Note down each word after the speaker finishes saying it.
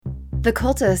The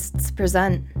Cultists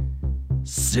present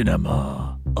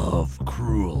Cinema of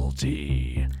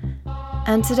Cruelty.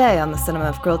 And today on the Cinema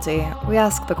of Cruelty, we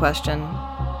ask the question,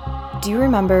 do you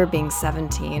remember being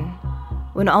 17,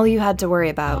 when all you had to worry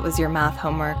about was your math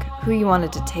homework, who you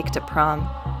wanted to take to prom,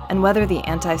 and whether the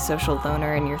antisocial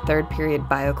loner in your third period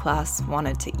bio class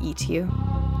wanted to eat you?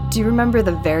 Do you remember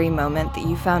the very moment that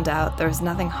you found out there was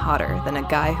nothing hotter than a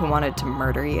guy who wanted to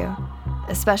murder you?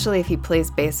 Especially if he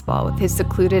plays baseball with his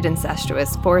secluded,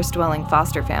 incestuous, forest-dwelling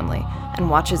foster family and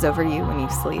watches over you when you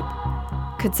sleep.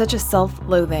 Could such a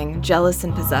self-loathing, jealous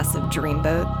and possessive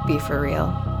dreamboat be for real?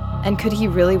 And could he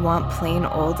really want plain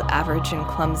old, average and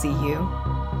clumsy you?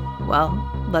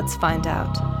 Well, let's find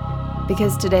out.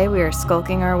 Because today we are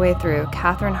skulking our way through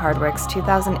Catherine Hardwicke's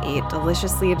 2008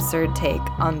 deliciously absurd take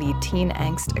on the teen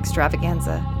angst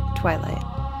extravaganza, Twilight.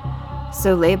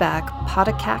 So lay back, pot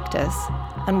a cactus,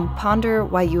 and ponder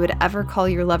why you would ever call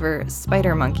your lover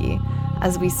Spider Monkey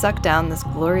as we suck down this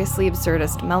gloriously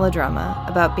absurdist melodrama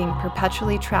about being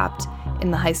perpetually trapped in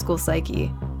the high school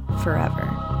psyche forever.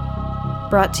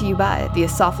 Brought to you by the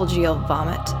esophageal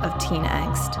vomit of teen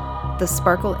angst, the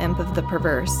sparkle imp of the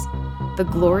perverse, the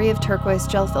glory of turquoise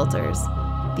gel filters,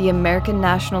 the American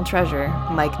national treasure,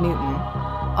 Mike Newton,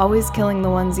 always killing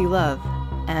the ones you love,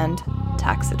 and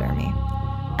taxidermy.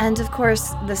 And of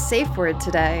course, the safe word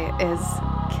today is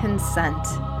consent.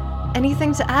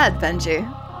 Anything to add, Benji?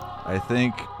 I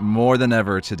think more than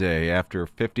ever today, after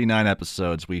 59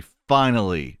 episodes, we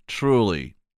finally,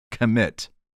 truly commit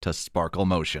to sparkle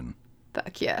motion.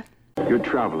 Fuck yeah. You're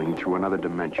traveling through another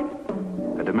dimension.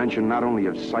 A dimension not only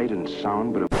of sight and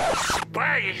sound, but of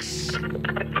space!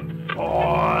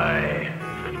 Boy!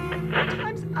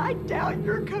 Sometimes I doubt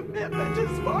your commitment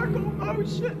to sparkle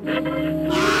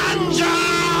motion.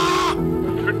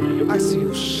 I see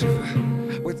you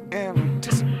shiver with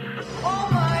anticipation. Oh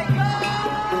my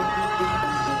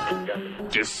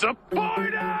God!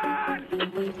 Disappointed!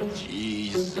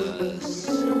 Jesus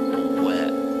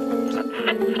wept.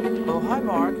 Oh, hi,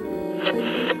 Mark.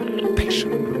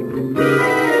 Patient.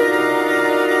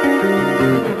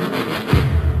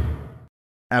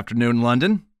 Afternoon,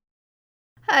 London.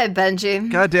 Hi,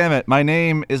 Benji. God damn it, my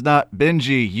name is not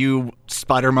Benji, you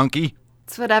spider monkey.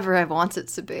 It's whatever I want it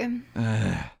to be.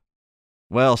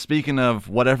 Well, speaking of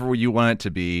whatever you want it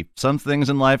to be, some things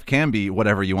in life can be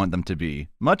whatever you want them to be,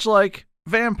 much like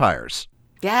vampires.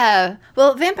 Yeah.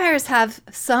 Well, vampires have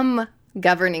some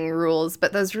governing rules,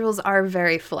 but those rules are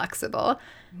very flexible.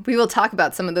 We will talk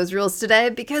about some of those rules today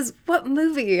because what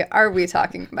movie are we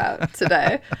talking about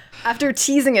today? After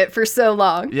teasing it for so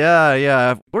long.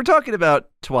 Yeah. We're talking about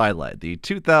Twilight, the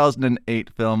 2008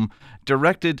 film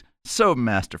directed so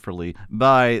masterfully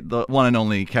by the one and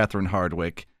only Catherine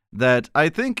Hardwicke that I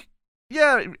think,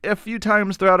 a few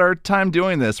times throughout our time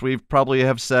doing this, we've probably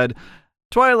have said,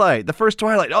 Twilight, the first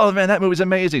Twilight. Oh man, that movie's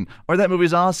amazing. Or that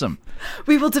movie's awesome.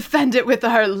 We will defend it with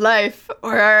our life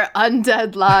or our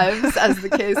undead lives, as the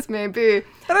case may be.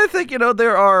 And I think,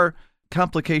 there are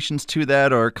complications to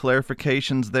that or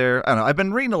clarifications there. I don't know. I've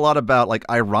been reading a lot about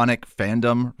ironic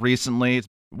fandom recently.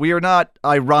 We are not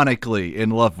ironically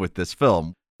in love with this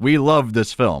film. We love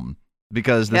this film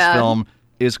because this film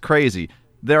is crazy.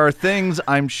 There are things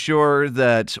I'm sure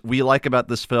that we like about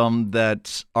this film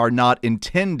that are not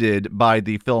intended by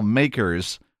the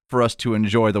filmmakers for us to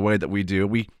enjoy the way that we do.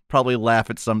 We probably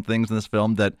laugh at some things in this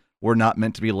film that were not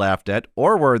meant to be laughed at,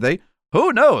 or were they?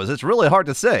 Who knows? It's really hard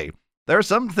to say. There are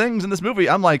some things in this movie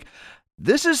I'm like,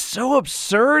 this is so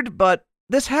absurd, but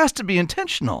this has to be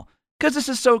intentional because this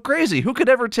is so crazy. Who could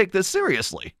ever take this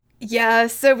seriously? Yeah,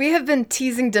 so we have been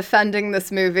teasing defending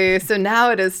this movie, so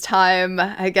now it is time,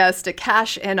 I guess, to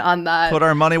cash in on that. Put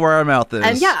our money where our mouth is.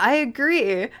 And yeah, I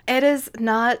agree. It is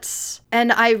not an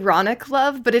ironic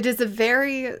love, but it is a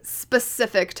very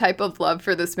specific type of love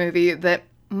for this movie that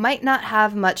might not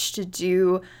have much to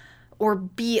do or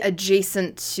be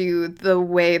adjacent to the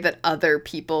way that other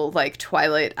people like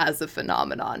Twilight as a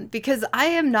phenomenon. Because I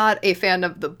am not a fan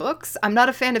of the books. I'm not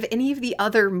a fan of any of the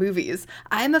other movies.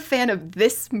 I'm a fan of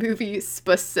this movie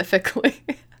specifically.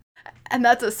 And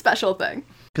that's a special thing.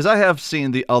 Because I have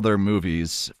seen the other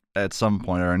movies at some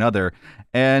point or another,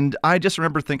 and I just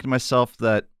remember thinking to myself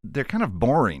that they're kind of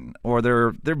boring, or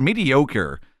they're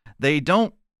mediocre. They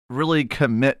don't really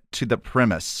commit to the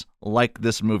premise like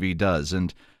this movie does.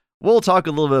 And we'll talk a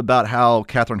little bit about how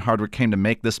Catherine Hardwicke came to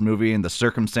make this movie and the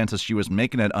circumstances she was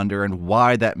making it under and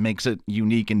why that makes it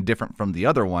unique and different from the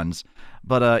other ones.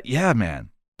 But man,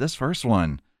 this first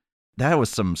one, that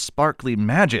was some sparkly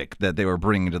magic that they were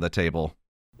bringing to the table.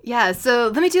 Yeah,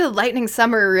 so let me do a lightning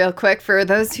summary real quick for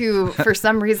those who, for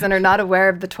some reason, are not aware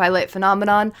of the Twilight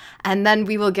phenomenon, and then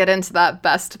we will get into that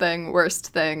best thing, worst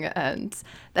thing, and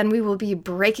then we will be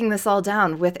breaking this all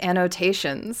down with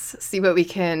annotations, see what we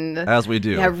can... As we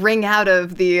do. Yeah, wring out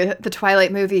of the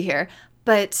Twilight movie here.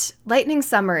 But lightning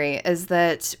summary is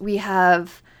that we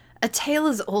have a tale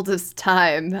as old as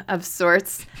time of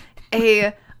sorts,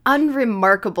 a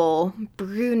unremarkable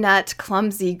brunette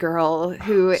clumsy girl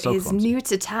who is clumsy. new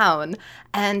to town,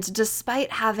 and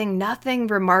despite having nothing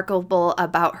remarkable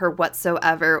about her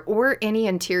whatsoever or any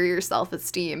interior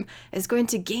self-esteem, is going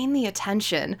to gain the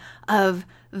attention of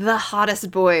the hottest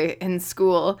boy in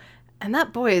school. And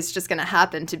that boy is just going to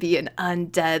happen to be an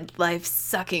undead,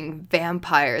 life-sucking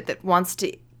vampire that wants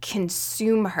to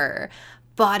consume her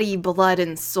body, blood,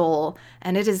 and soul.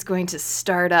 And it is going to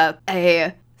start up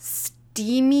a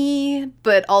steamy,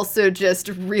 but also just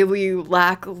really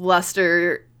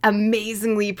lackluster,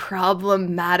 amazingly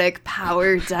problematic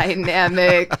power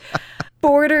dynamic,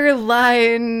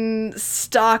 borderline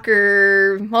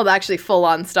stalker, well, actually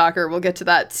full-on stalker, we'll get to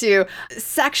that too,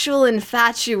 sexual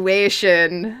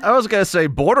infatuation. I was going to say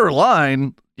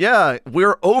borderline. Yeah,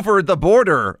 we're over the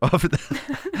border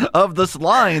of this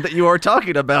line that you are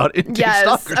talking about.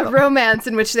 Yes, Stalker. a romance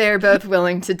in which they are both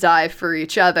willing to die for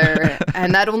each other.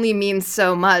 And that only means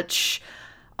so much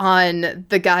on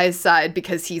the guy's side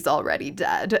because he's already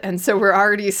dead. And so we're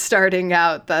already starting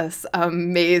out this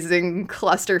amazing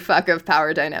clusterfuck of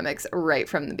power dynamics right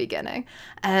from the beginning.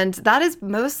 And that is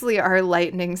mostly our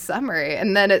lightning summary.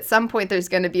 And then at some point there's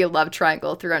going to be a love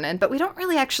triangle thrown in, but we don't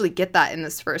really actually get that in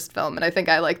this first film. And I think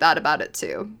I like that about it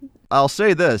too. I'll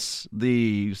say this,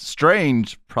 the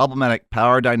strange, problematic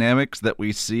power dynamics that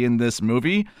we see in this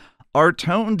movie are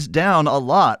toned down a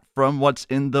lot from what's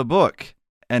in the book.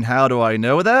 And how do I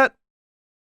know that?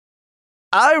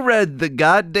 I read the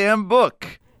goddamn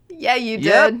book. Yeah, you did.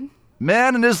 Yep.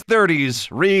 Man in his 30s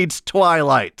reads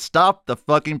Twilight. Stop the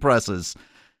fucking presses.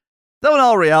 Though in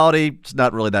all reality, it's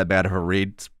not really that bad of a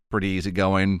read. It's pretty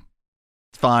easygoing.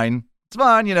 It's fine. It's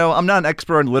fine, you know, I'm not an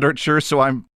expert in literature, so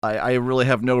I really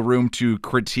have no room to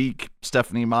critique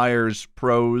Stephenie Meyer's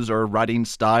prose or writing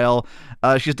style.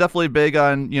 She's definitely big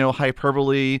on,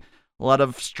 hyperbole, a lot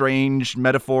of strange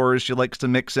metaphors she likes to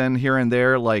mix in here and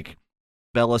there, like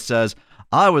Bella says,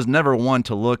 I was never one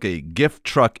to look a gift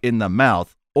truck in the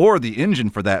mouth, or the engine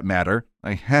for that matter.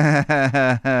 Like,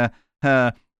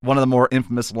 one of the more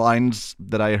infamous lines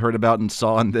that I heard about and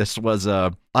saw in this was,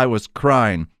 I was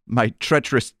crying. My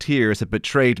treacherous tears had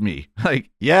betrayed me. Like,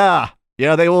 yeah,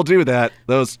 they will do that.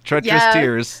 Those treacherous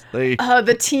tears. Oh,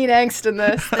 the teen angst in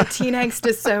this. The teen angst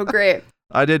is so great.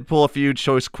 I did pull a few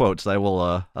choice quotes.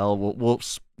 We'll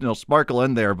sparkle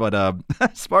in there, but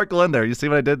sparkle in there. You see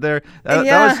what I did there?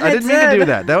 I didn't mean to do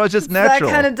that. That was just natural.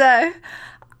 That kind of day.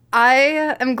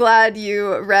 I am glad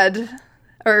you read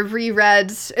or reread.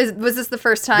 Was this the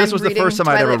first time? This was the first time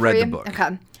I'd ever read the book.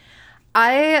 Okay.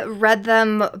 I read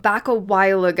them back a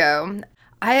while ago.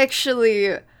 I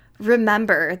actually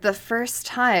remember the first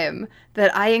time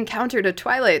that I encountered a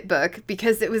Twilight book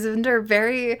because it was under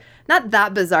very, not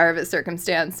that bizarre of a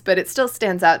circumstance, but it still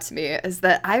stands out to me, is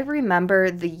that I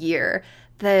remember the year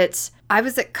that I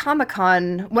was at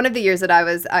Comic-Con. One of the years that I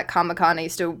was at Comic-Con, I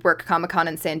used to work Comic-Con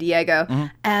in San Diego,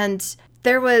 and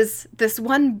there was this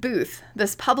one booth,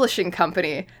 this publishing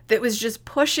company, that was just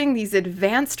pushing these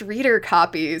advanced reader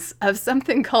copies of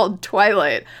something called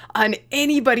Twilight on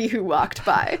anybody who walked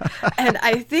by. And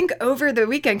I think over the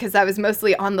weekend, because I was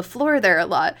mostly on the floor there a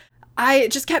lot, I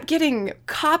just kept getting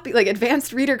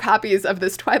advanced reader copies of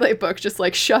this Twilight book just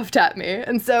shoved at me.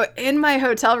 And so in my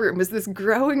hotel room was this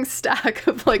growing stack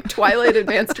of Twilight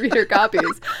advanced reader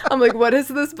copies. I'm like, what is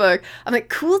this book? I'm like,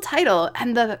 cool title.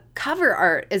 And the cover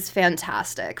art is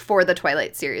fantastic for the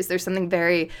Twilight series. There's something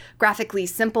very graphically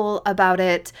simple about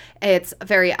it. It's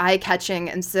very eye-catching.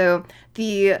 And so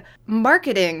the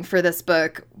marketing for this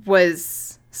book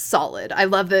was solid. I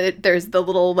love that there's the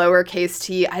little lowercase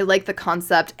t. I like the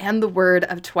concept and the word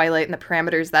of Twilight and the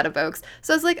parameters that evokes.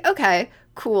 So I was like, okay,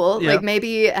 cool. Yep.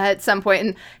 Maybe at some point,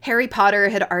 and Harry Potter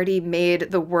had already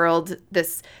made the world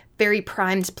this very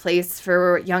primed place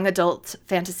for young adult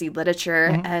fantasy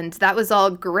literature, and that was all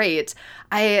great.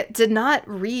 I did not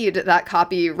read that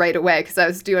copy right away because I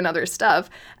was doing other stuff.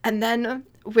 And then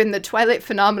when the Twilight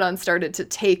phenomenon started to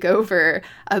take over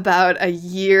about a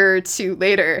year or two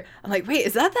later, I'm like, wait,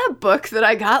 is that book that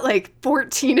I got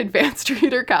 14 advanced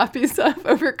reader copies of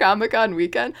over Comic-Con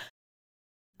weekend?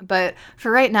 But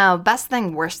for right now, best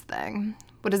thing, worst thing.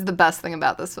 What is the best thing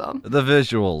about this film? The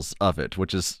visuals of it,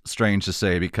 which is strange to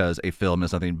say because a film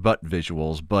is nothing but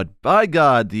visuals. But by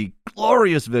God, the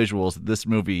glorious visuals that this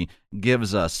movie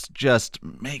gives us just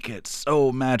make it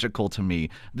so magical to me.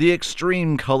 The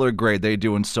extreme color grade they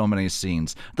do in so many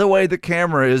scenes. The way the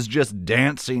camera is just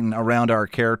dancing around our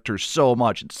characters so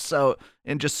much. It's so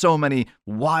in just so many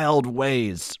wild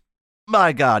ways.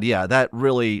 My God, yeah, that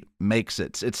really makes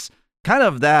it. It's kind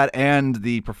of that and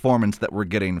the performance that we're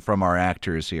getting from our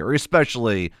actors here,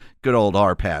 especially good old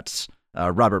R-Pats,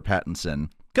 Robert Pattinson,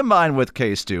 combined with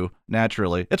K-Stu,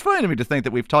 naturally. It's funny to me to think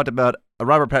that we've talked about a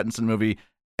Robert Pattinson movie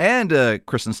and a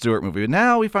Kristen Stewart movie.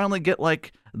 Now we finally get,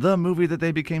 like, the movie that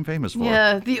they became famous for.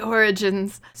 Yeah, the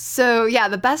origins. So, yeah,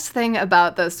 the best thing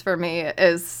about this for me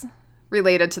is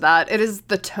related to that. It is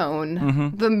the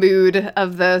tone, the mood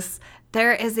of this.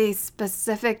 There is a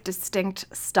specific,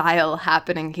 distinct style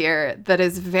happening here that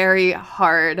is very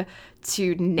hard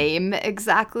to name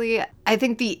exactly. I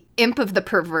think the imp of the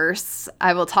perverse,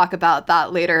 I will talk about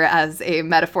that later as a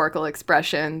metaphorical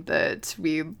expression that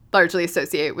we largely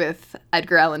associate with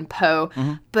Edgar Allan Poe.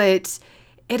 But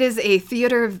it is a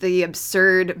theater of the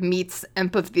absurd meets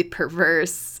imp of the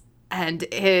perverse. And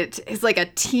it is like a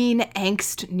teen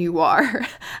angst noir.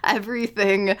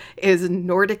 Everything is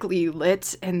Nordically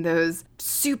lit in those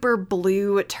super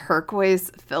blue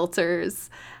turquoise filters.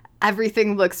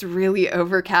 Everything looks really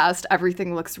overcast.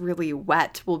 Everything looks really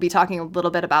wet. We'll be talking a little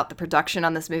bit about the production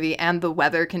on this movie and the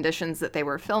weather conditions that they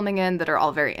were filming in that are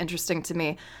all very interesting to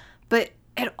me. But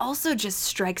it also just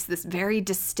strikes this very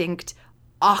distinct,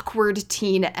 awkward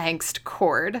teen angst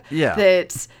chord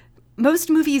that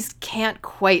most movies can't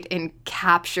quite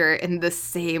capture in the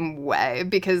same way,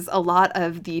 because a lot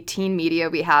of the teen media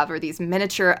we have are these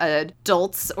miniature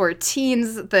adults or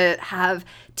teens that have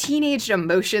teenage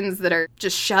emotions that are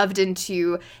just shoved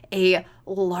into a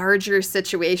larger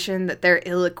situation that they're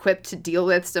ill-equipped to deal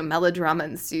with, so melodrama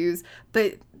ensues.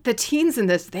 But the teens in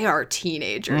this, they are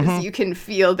teenagers. You can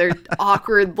feel their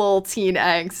awkward little teen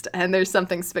angst, and there's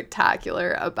something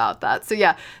spectacular about that. So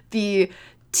yeah, the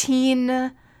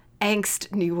teen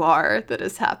angst noir that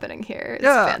is happening here is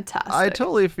fantastic. I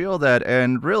totally feel that.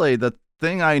 And really, the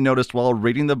thing I noticed while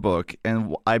reading the book,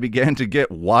 and I began to get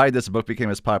why this book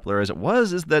became as popular as it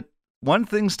was, is that one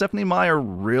thing Stephenie Meyer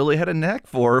really had a knack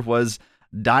for was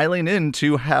dialing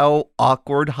into how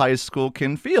awkward high school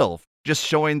can feel. Just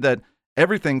showing that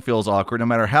everything feels awkward no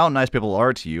matter how nice people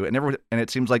are to you, and it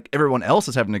seems like everyone else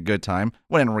is having a good time,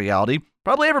 when in reality,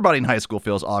 probably everybody in high school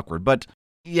feels awkward. But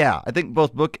yeah, I think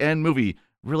both book and movie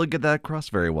really get that across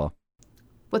very well.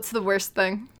 What's the worst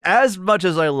thing? As much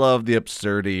as I love the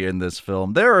absurdity in this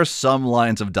film, there are some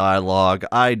lines of dialogue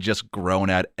I just groan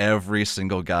at every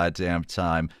single goddamn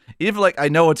time. Even like, I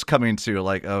know it's coming to,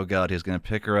 like, oh god, he's gonna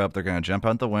pick her up, they're gonna jump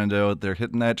out the window, they're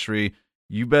hitting that tree.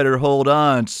 You better hold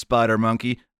on, Spider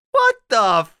Monkey. What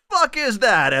the fuck is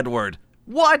that, Edward?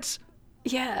 What?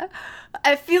 Yeah.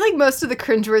 I feel like most of the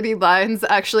cringeworthy lines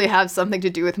actually have something to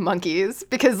do with monkeys,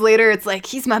 because later it's like,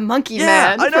 he's my monkey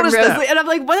man. I noticed that. And I'm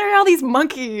like, what are all these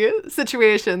monkey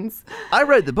situations? I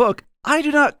read the book. I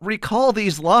do not recall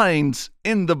these lines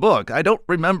in the book. I don't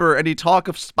remember any talk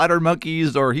of spider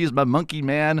monkeys or he's my monkey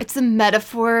man. It's a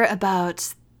metaphor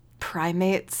about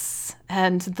primates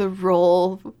and the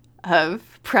role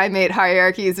of primate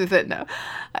hierarchies within. No,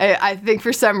 I think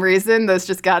for some reason those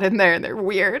just got in there and they're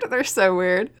weird. They're so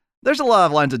weird. There's a lot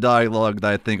of lines of dialogue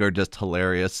that I think are just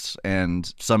hilarious,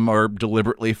 and some are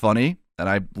deliberately funny, and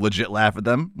I legit laugh at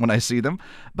them when I see them.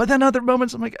 But then other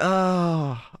moments I'm like,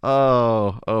 oh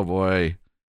boy,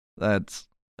 that's,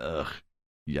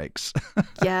 yikes.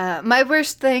 Yeah, my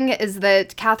worst thing is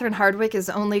that Catherine Hardwicke is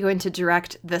only going to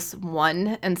direct this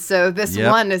one, and so this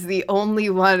one is the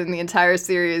only one in the entire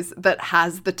series that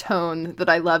has the tone that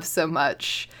I love so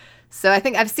much. So I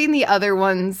think I've seen the other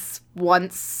ones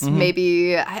once,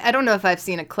 maybe. I don't know if I've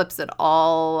seen Eclipse at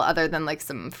all, other than like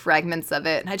some fragments of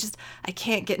it. And I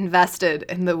can't get invested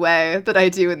in the way that I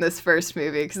do in this first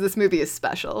movie, because this movie is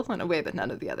special in a way that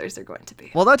none of the others are going to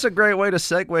be. Well, that's a great way to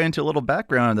segue into a little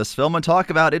background on this film and talk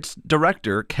about its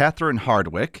director, Catherine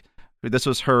Hardwicke. This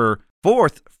was her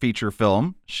fourth feature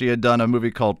film. She had done a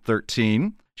movie called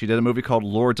 13. She did a movie called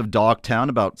Lords of Dogtown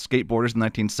about skateboarders in the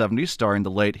 1970s, starring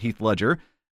the late Heath Ledger.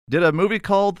 Did a movie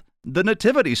called The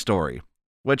Nativity Story,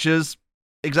 which is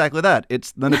exactly that.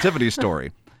 It's The Nativity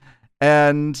Story.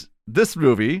 And this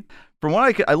movie, from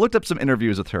what I looked up some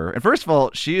interviews with her. And first of all,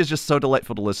 she is just so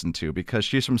delightful to listen to because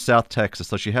she's from South Texas.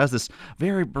 So she has this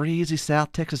very breezy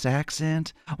South Texas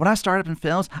accent. When I started in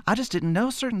films, I just didn't know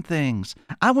certain things.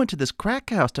 I went to this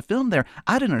crack house to film there.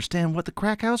 I didn't understand what the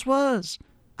crack house was.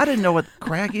 I didn't know what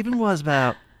crack even was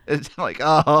about. It's like,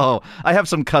 oh, I have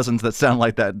some cousins that sound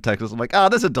like that in Texas. I'm like, oh,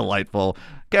 this is delightful.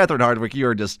 Catherine Hardwicke, you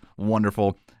are just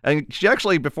wonderful. And she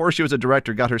actually, before she was a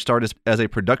director, got her start as a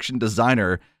production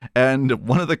designer. And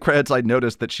one of the credits I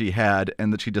noticed that she had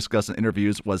and that she discussed in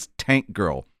interviews was Tank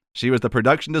Girl. She was the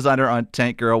production designer on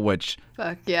Tank Girl, which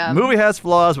Fuck yeah. movie has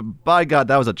flaws, but by God,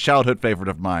 that was a childhood favorite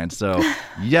of mine. So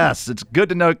yes, it's good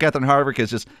to know Catherine Hardwicke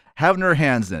is just having her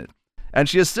hands in it. And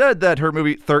she has said that her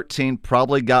movie 13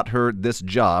 probably got her this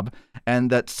job, and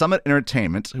that Summit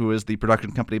Entertainment, who is the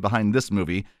production company behind this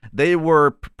movie, they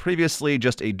were previously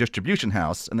just a distribution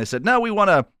house, and they said, no, we want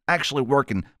to actually work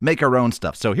and make our own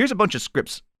stuff. So here's a bunch of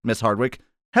scripts, Miss Hardwicke.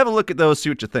 Have a look at those, see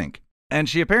what you think. And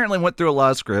she apparently went through a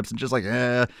lot of scripts and just like,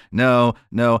 no.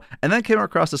 And then came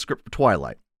across a script for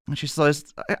Twilight. And she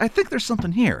says, I think there's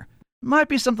something here. Might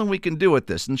be something we can do with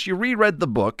this. And she reread the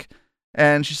book.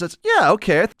 And she says, yeah,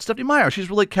 okay, Stephenie Meyer, she's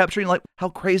really capturing like how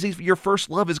crazy your first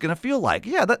love is going to feel like.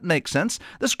 Yeah, that makes sense.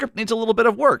 The script needs a little bit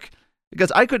of work.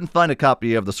 Because I couldn't find a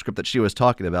copy of the script that she was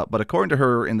talking about, but according to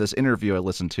her in this interview I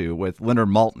listened to with Leonard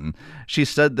Maltin, she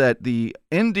said that the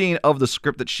ending of the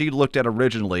script that she looked at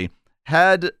originally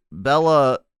had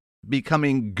Bella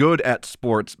becoming good at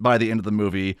sports by the end of the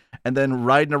movie and then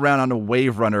riding around on a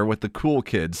wave runner with the cool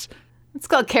kids. It's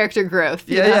called character growth.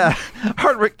 Yeah.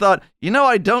 Hardwicke thought,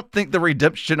 I don't think the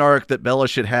redemption arc that Bella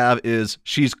should have is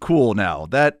she's cool now.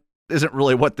 That isn't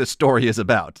really what this story is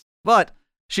about. But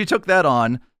she took that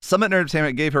on. Summit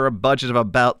Entertainment gave her a budget of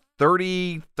about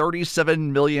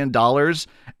 $37 million,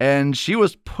 and she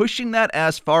was pushing that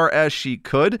as far as she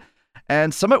could.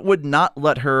 And Summit would not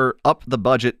let her up the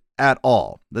budget at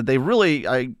all. That they really,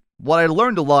 what I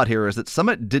learned a lot here is that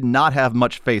Summit did not have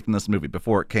much faith in this movie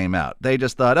before it came out. They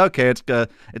just thought, okay,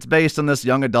 it's based on this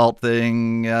young adult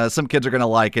thing. Some kids are going to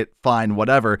like it. Fine,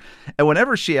 whatever. And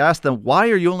whenever she asked them, why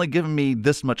are you only giving me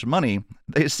this much money?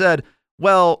 They said,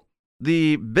 well,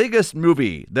 the biggest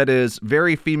movie that is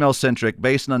very female-centric,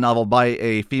 based on a novel by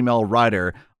a female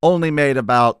writer, only made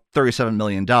about $37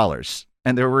 million.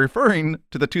 And they were referring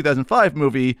to the 2005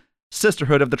 movie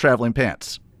Sisterhood of the Traveling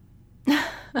Pants.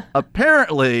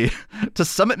 Apparently, to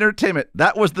Summit Entertainment,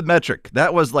 that was the metric.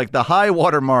 That was like the high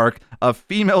watermark of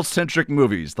female-centric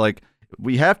movies. Like,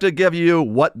 we have to give you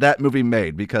what that movie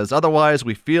made, because otherwise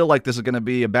we feel like this is going to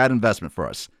be a bad investment for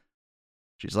us.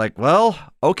 She's like, well,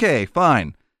 okay,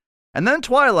 fine. And then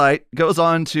Twilight goes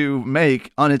on to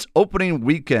make, on its opening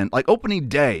weekend, like opening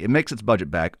day, it makes its budget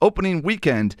back. Opening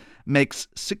weekend makes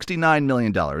 $69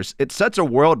 million. It sets a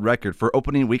world record for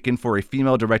opening weekend for a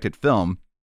female-directed film.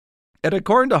 And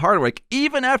according to Hardwicke,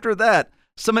 even after that,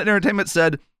 Summit Entertainment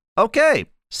said, okay,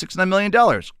 $69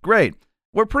 million, great.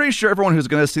 We're pretty sure everyone who's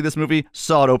going to see this movie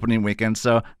saw it opening weekend,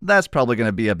 so that's probably going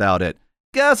to be about it.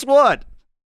 Guess what?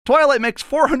 Twilight makes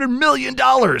 $400 million.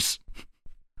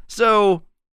 So,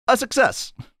 a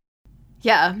success.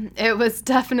 Yeah, it was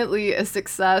definitely a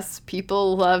success.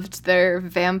 People loved their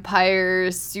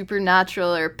vampire,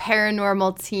 supernatural, or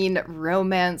paranormal teen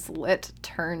romance lit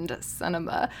turned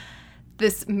cinema.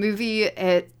 This movie,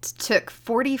 it took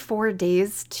 44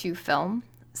 days to film.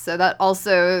 So that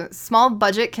also small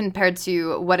budget compared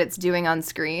to what it's doing on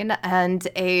screen, and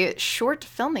a short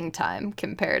filming time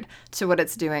compared to what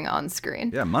it's doing on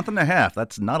screen. Yeah, a month and a half.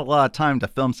 That's not a lot of time to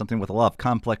film something with a lot of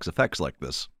complex effects like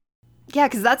this. Yeah,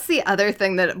 because that's the other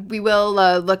thing that we will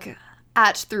look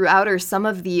at throughout, are some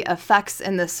of the effects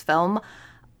in this film,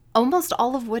 almost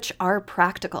all of which are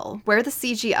practical. Where the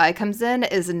CGI comes in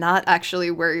is not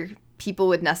actually where people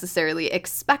would necessarily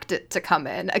expect it to come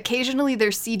in. Occasionally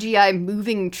there's CGI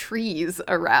moving trees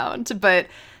around, but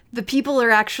the people are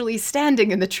actually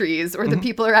standing in the trees, or the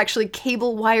people are actually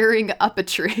cable wiring up a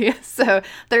tree. So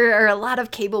there are a lot of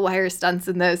cable wire stunts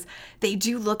in this. They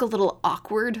do look a little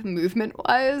awkward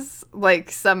movement-wise,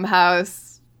 like somehow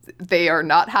they are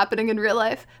not happening in real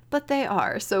life, but they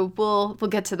are. So we'll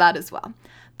get to that as well.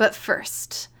 But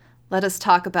first, let us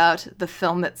talk about the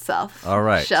film itself. All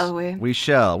right. Shall we? We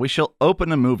shall. We shall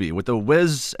open a movie with a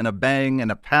whiz and a bang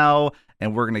and a pow,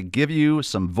 and we're going to give you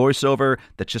some voiceover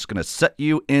that's just going to set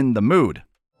you in the mood.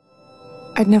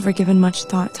 I'd never given much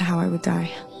thought to how I would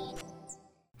die.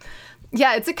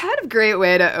 Yeah, it's a kind of great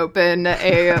way to open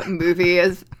a movie.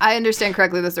 As I understand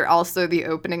correctly, those are also the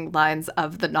opening lines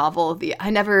of the novel. I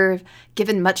never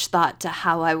given much thought to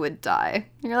how I would die.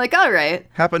 And you're like, all right.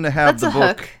 Happen to have that's the a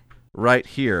book hook right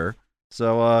here.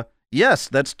 So, yes,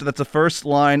 that's the first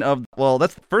line of,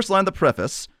 that's the first line of the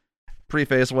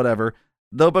preface, whatever.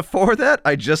 Though before that,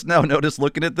 I just now noticed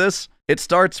looking at this, it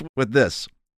starts with this.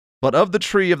 But of the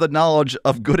tree of the knowledge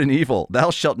of good and evil,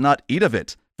 thou shalt not eat of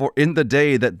it, for in the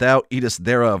day that thou eatest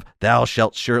thereof, thou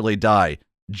shalt surely die.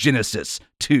 Genesis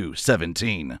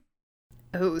 2:17.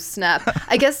 Oh, snap.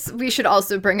 I guess we should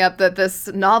also bring up that this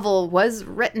novel was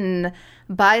written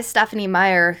by Stephenie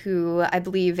Meyer, who I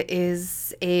believe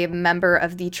is a member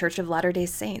of the Church of Latter-day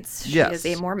Saints. She is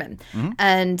a Mormon.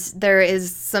 And there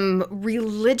is some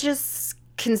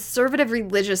conservative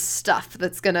religious stuff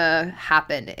that's going to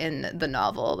happen in the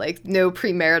novel, like no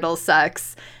premarital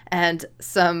sex and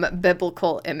some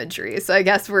biblical imagery. So I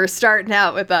guess we're starting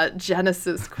out with that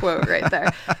Genesis quote right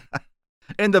there.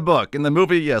 In the book. In the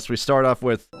movie, yes, we start off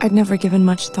with I'd never given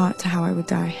much thought to how I would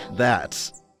die.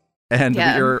 that. And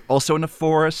we're also in a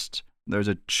forest. There's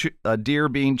a deer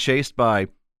being chased by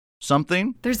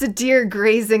something. There's a deer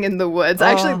grazing in the woods.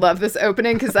 I actually love this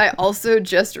opening because I also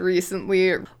just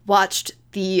recently watched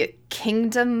the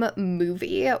Kingdom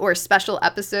movie or special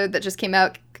episode that just came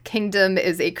out. Kingdom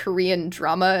is a Korean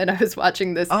drama, and I was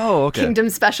watching this Kingdom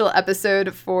special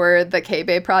episode for the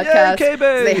K-Bay podcast. Yay,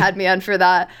 K-Bay! So they had me on for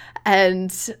that,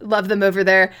 and love them over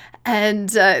there. And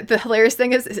the hilarious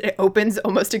thing is it opens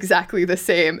almost exactly the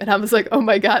same. And I was like, oh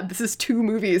my God, this is 2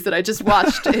 movies that I just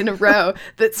watched in a row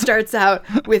that starts out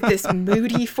with this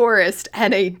moody forest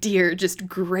and a deer just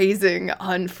grazing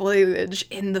on foliage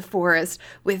in the forest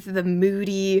with the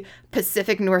moody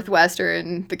Pacific Northwest, or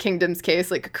in the Kingdom's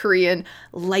case, like Korean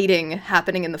lighting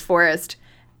happening in the forest.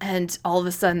 And all of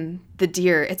a sudden, the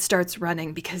deer, it starts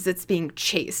running because it's being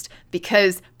chased.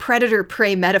 Because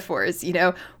predator-prey metaphors,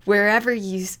 wherever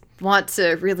you want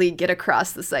to really get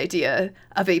across this idea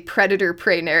of a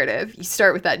predator-prey narrative, you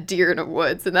start with that deer in a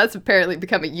woods. And that's apparently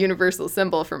become a universal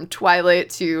symbol from Twilight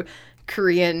to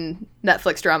Korean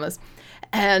Netflix dramas.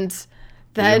 And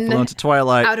then, the influence of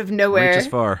Twilight out of nowhere, reaches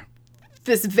far.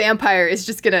 This vampire is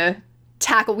just going to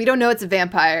tackle. We don't know it's a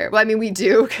vampire. Well, I mean, we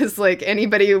do, because like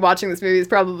anybody watching this movie is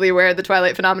probably aware of the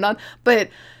Twilight phenomenon, but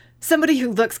somebody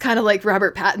who looks kind of like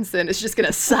Robert Pattinson is just going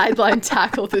to sideline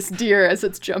tackle this deer as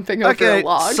it's jumping over a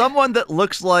log. Someone that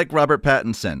looks like Robert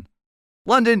Pattinson.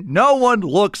 London, no one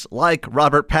looks like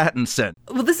Robert Pattinson.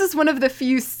 Well, this is one of the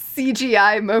few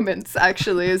CGI moments,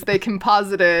 actually, as they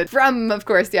composited from, of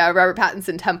course, Robert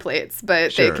Pattinson templates,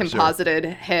 but they composited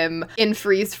him in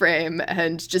freeze frame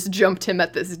and just jumped him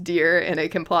at this deer in a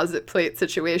composite plate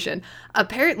situation.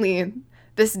 Apparently,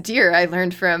 this deer I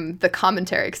learned from the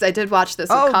commentary, because I did watch this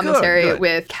with commentary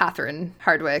with Catherine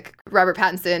Hardwicke, Robert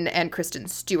Pattinson, and Kristen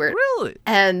Stewart. Really?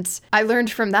 And I learned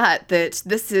from that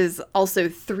this is also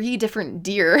 3 different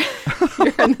deer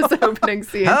here in this opening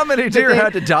scene. How many deer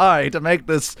had to die to make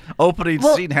this opening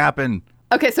scene happen?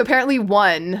 Okay, so apparently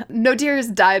 1. No deers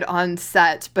died on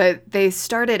set, but they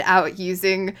started out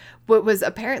using what was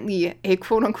apparently a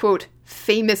quote-unquote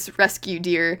famous rescue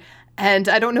deer. And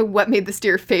I don't know what made this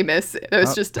deer famous. It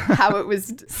was just how it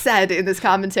was said in this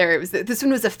commentary. It was that this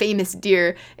one was a famous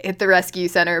deer at the rescue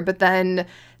center, but then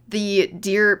the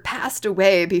deer passed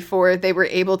away before they were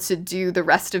able to do the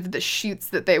rest of the shoots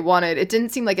that they wanted. It didn't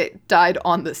seem like it died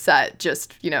on the set,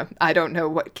 just, I don't know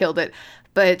what killed it.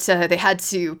 But they had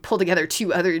to pull together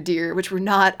 2 other deer, which were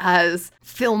not as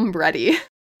film ready.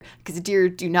 Because deer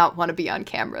do not want to be on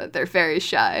camera. They're very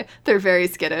shy. They're very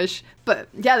skittish. But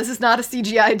yeah, this is not a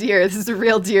CGI deer. This is a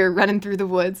real deer running through the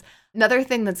woods. Another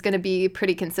thing that's going to be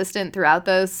pretty consistent throughout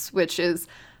this, which is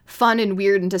fun and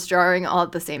weird and disjarring all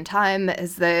at the same time,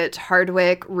 is that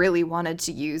Hardwicke really wanted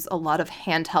to use a lot of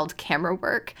handheld camera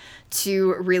work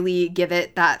to really give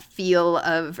it that feel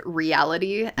of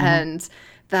reality and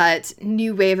that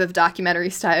new wave of documentary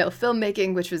style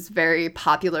filmmaking, which was very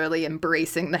popularly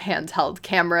embracing the handheld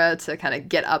camera to kind of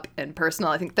get up and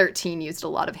personal. I think 13 used a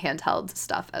lot of handheld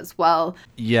stuff as well.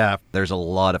 Yeah, there's a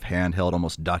lot of handheld,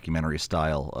 almost documentary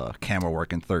style camera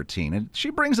work in 13. And she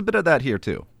brings a bit of that here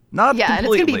too. Not completely, and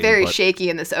it's going to be very shaky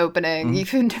in this opening. You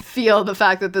can feel the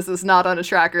fact that this is not on a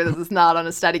tracker, this is not on a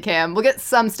Steadicam. We'll get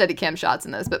some Steadicam shots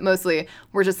in this, but mostly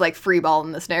we're just like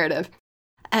freeballing this narrative.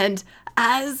 And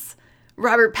as CGI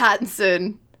Robert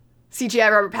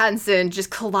Pattinson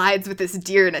just collides with this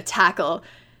deer in a tackle,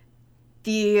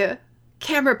 the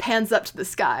camera pans up to the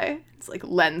sky. It's like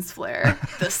lens flare,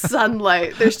 the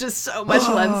sunlight. There's just so much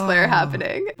lens flare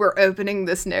happening. We're opening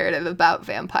this narrative about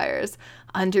vampires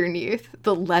underneath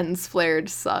the lens flared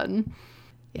sun.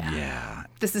 Yeah.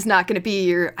 This is not going to be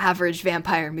your average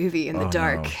vampire movie in the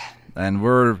dark. No. And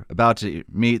we're about to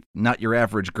meet not your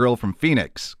average girl from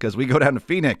Phoenix, because we go down to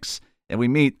Phoenix and we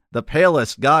meet the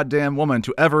palest goddamn woman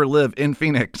to ever live in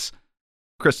Phoenix,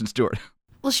 Kristen Stewart.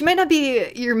 Well, she might not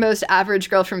be your most average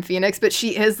girl from Phoenix, but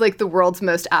she is like the world's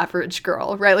most average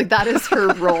girl, right? Like that is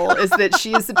her role, is that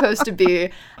she is supposed to be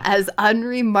as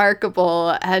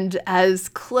unremarkable and as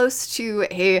close to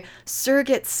a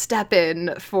surrogate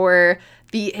step-in for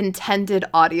the intended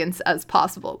audience as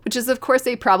possible, which is, of course,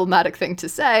 a problematic thing to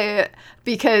say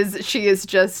because she is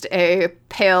just a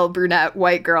pale brunette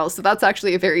white girl. So that's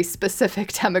actually a very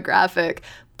specific demographic.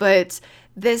 But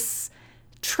this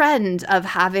trend of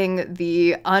having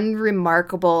the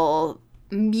unremarkable,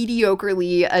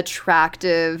 mediocrely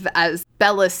attractive as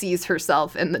Bella sees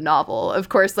herself in the novel. Of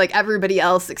course, like everybody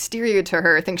else exterior to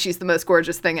her thinks she's the most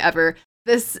gorgeous thing ever.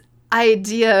 This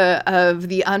idea of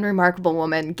the unremarkable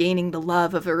woman gaining the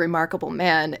love of a remarkable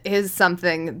man is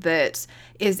something that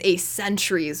is a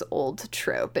centuries-old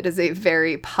trope. It is a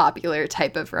very popular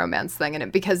type of romance thing, and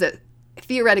because it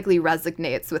theoretically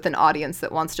resonates with an audience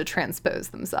that wants to transpose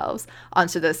themselves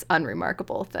onto this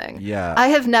unremarkable thing. Yeah. I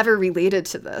have never related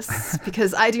to this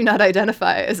because I do not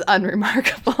identify as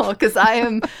unremarkable because I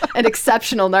am an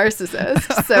exceptional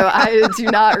narcissist. So I do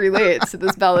not relate to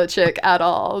this Bella chick at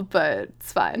all, but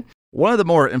it's fine. One of the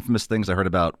more infamous things I heard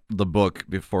about the book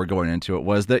before going into it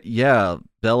was that, yeah,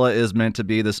 Bella is meant to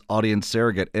be this audience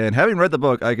surrogate. And having read the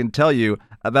book, I can tell you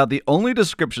about the only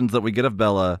descriptions that we get of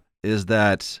Bella is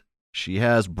that she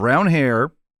has brown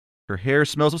hair, her hair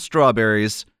smells of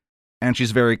strawberries, and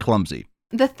she's very clumsy.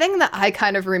 The thing that I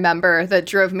kind of remember that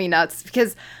drove me nuts,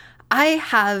 because I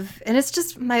have, and it's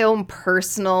just my own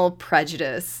personal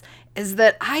prejudice, is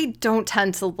that I don't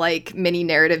tend to like mini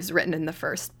narratives written in the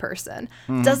first person.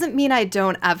 Doesn't mean I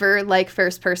don't ever like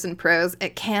first person prose.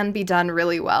 It can be done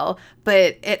really well,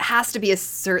 but it has to be a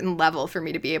certain level for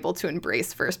me to be able to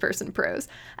embrace first person prose.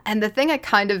 And the thing I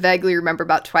kind of vaguely remember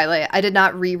about Twilight, I did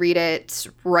not reread it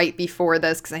right before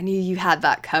this because I knew you had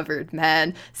that covered,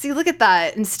 man. See, look at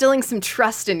that, instilling some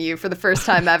trust in you for the first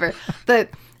time ever. But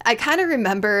I kind of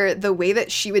remember the way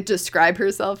that she would describe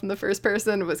herself in the first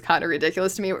person was kind of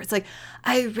ridiculous to me, where it's like,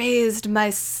 I raised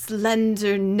my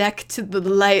slender neck to the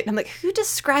light. And I'm like, who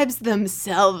describes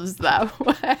themselves that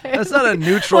way? That's not a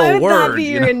neutral Why would word. that be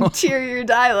your interior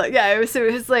dialogue? Yeah, so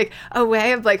it was like a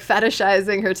way of like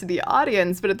fetishizing her to the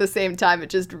audience, but at the same time, it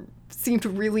just seemed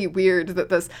really weird that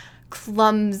this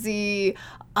clumsy,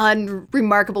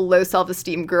 unremarkable low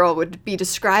self-esteem girl would be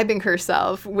describing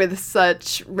herself with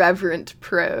such reverent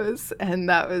prose, and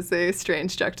that was a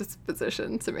strange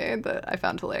juxtaposition to me that I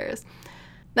found hilarious.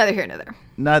 Neither here nor there.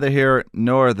 Neither here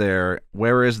nor there.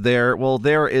 Where is there? Well,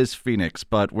 there is Phoenix,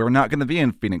 but we're not going to be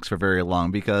in Phoenix for very long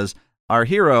because our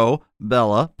hero,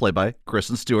 Bella, played by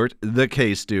Kristen Stewart, the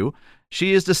K-Stew,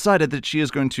 she has decided that she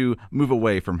is going to move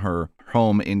away from her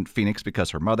home in Phoenix because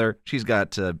her mother, she's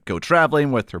got to go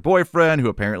traveling with her boyfriend, who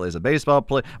apparently is a baseball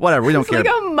player. Whatever, we don't care. It's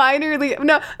like a minor league.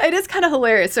 No, it is kind of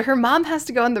hilarious. So her mom has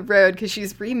to go on the road because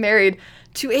she's remarried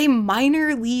to a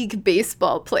minor league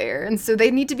baseball player. And so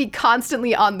they need to be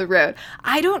constantly on the road.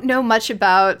 I don't know much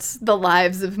about the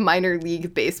lives of minor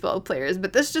league baseball players,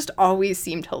 but this just always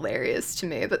seemed hilarious to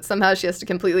me that somehow she has to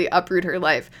completely uproot her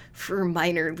life for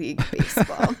minor league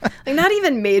baseball. Like, not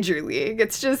even major league.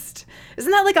 It's just,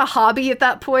 isn't that like a hobby at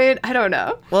that point? I don't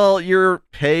know. Well, you're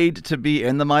paid to be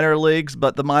in the minor leagues,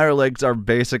 but the minor leagues are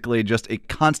basically just a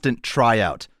constant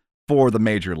tryout for the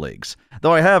major leagues.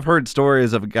 Though I have heard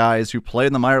stories of guys who play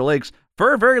in the minor leagues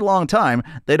for a very long time.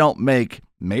 They don't make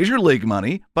major league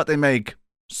money, but they make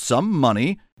some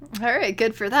money. All right,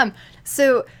 good for them.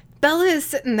 So Bella is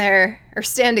sitting there, or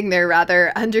standing there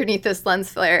rather, underneath this lens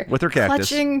flare. With her cactus.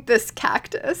 Clutching this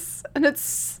cactus. And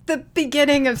it's the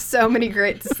beginning of so many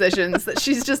great decisions that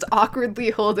she's just awkwardly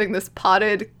holding this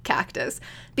potted cactus.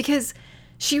 Because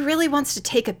she really wants to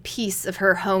take a piece of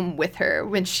her home with her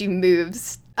when she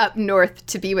moves up north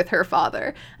to be with her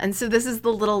father. And so this is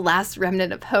the little last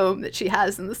remnant of home that she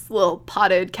has in this little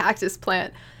potted cactus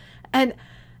plant. And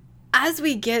as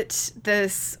we get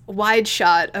this wide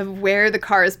shot of where the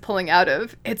car is pulling out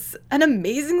of, it's an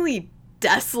amazingly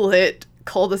desolate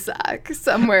cul-de-sac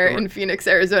somewhere in Phoenix,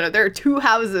 Arizona. There are 2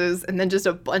 houses and then just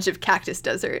a bunch of cactus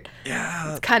desert.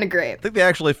 Yeah. It's kind of great. I think they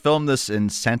actually filmed this in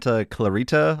Santa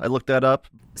Clarita. I looked that up.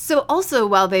 So also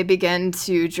while they begin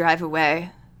to drive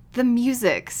away, the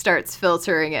music starts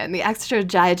filtering in, the extra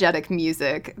diegetic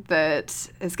music that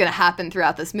is going to happen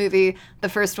throughout this movie. The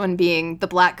first one being the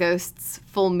Black Ghosts'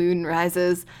 Full Moon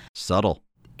Rises. Subtle.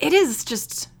 It is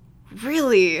just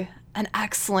really an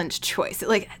excellent choice.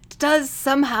 It does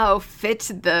somehow fit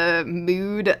the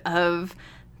mood of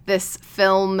this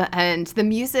film, and the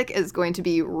music is going to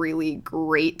be really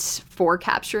great for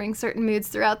capturing certain moods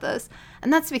throughout this.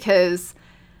 And that's because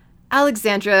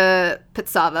Alexandra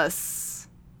Pitsavas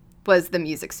was the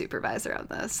music supervisor of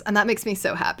this. And that makes me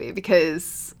so happy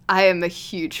because I am a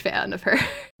huge fan of her.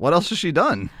 What else has she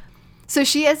done? So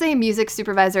she is a music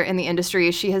supervisor in the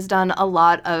industry. She has done a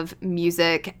lot of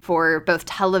music for both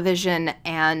television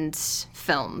and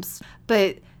films.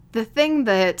 But the thing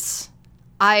that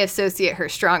I associate her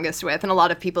strongest with, and a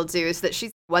lot of people do, is that she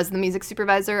was the music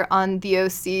supervisor on The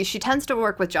OC. She tends to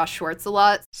work with Josh Schwartz a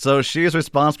lot. So she is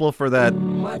responsible for that.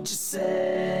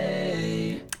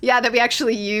 Yeah, that we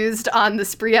actually used on the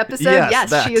Spree episode.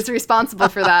 Yes, that. She is responsible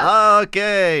for that.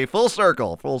 Okay, full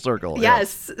circle.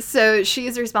 Yes, so she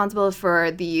is responsible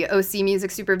for the OC music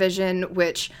supervision,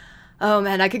 which, oh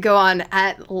man, I could go on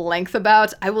at length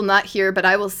about. I will not here, but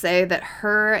I will say that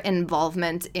her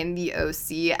involvement in the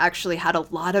OC actually had a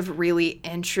lot of really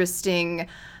interesting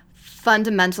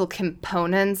fundamental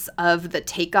components of the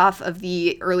takeoff of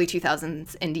the early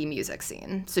 2000s indie music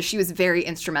scene. So she was very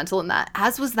instrumental in that,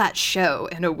 as was that show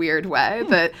in a weird way.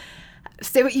 But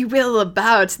say what you will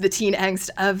about the teen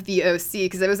angst of the OC,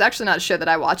 because it was actually not a show that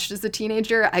I watched as a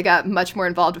teenager. I got much more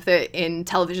involved with it in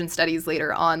television studies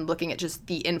later on, looking at just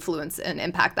the influence and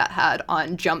impact that had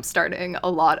on jump-starting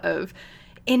a lot of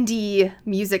indie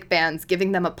music bands,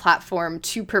 giving them a platform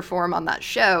to perform on that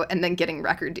show and then getting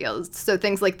record deals. So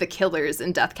things like The Killers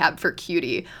and Death Cab for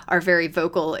Cutie are very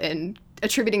vocal in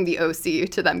attributing the OC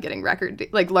to them getting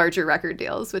larger record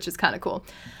deals, which is kind of cool.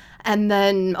 And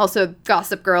then also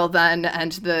Gossip Girl then,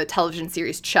 and the television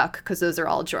series Chuck, because those are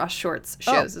all Josh Schwartz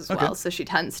shows as well. So she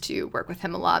tends to work with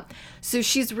him a lot. So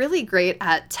she's really great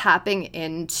at tapping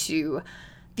into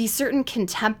the certain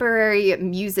contemporary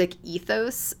music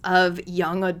ethos of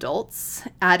young adults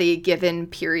at a given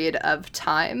period of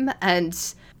time,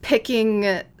 and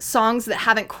picking songs that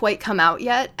haven't quite come out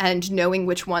yet and knowing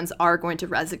which ones are going to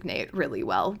resonate really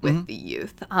well with the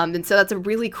youth. And so that's a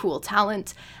really cool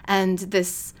talent. And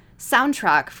this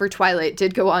soundtrack for Twilight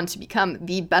did go on to become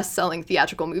the best-selling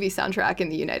theatrical movie soundtrack in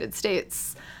the United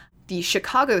States. The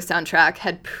Chicago soundtrack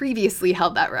had previously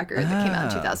held that record that came out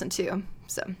in 2002.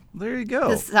 So there you go.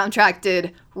 This soundtrack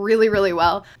did really, really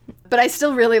well. But I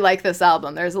still really like this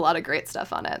album. There's a lot of great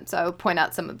stuff on it. So I'll point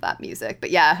out some of that music.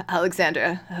 But yeah,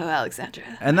 Alexandra. Oh, Alexandra.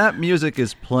 And that music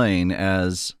is playing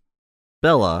as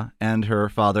Bella and her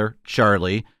father,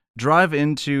 Charlie, drive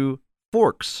into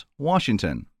Forks,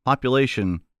 Washington.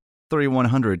 Population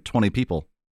 3,120 people.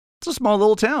 It's a small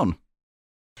little town.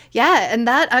 Yeah, and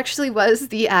that actually was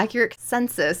the accurate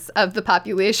census of the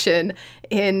population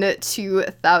in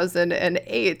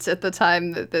 2008 at the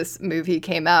time that this movie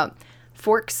came out.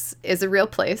 Forks is a real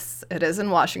place. It is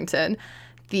in Washington.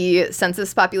 The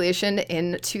census population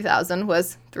in 2000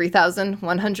 was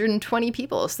 3,120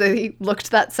 people, so they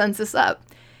looked that census up.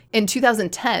 In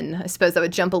 2010, I suppose that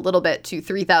would jump a little bit to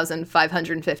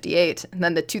 3,558, and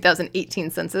then the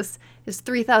 2018 census is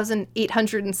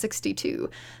 3,862.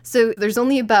 So there's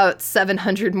only about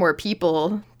 700 more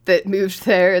people that moved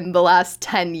there in the last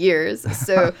 10 years.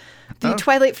 So the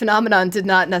Twilight phenomenon did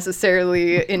not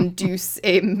necessarily induce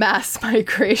a mass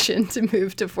migration to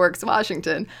move to Forks,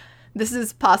 Washington. This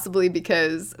is possibly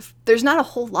because there's not a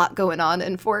whole lot going on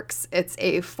in Forks. It's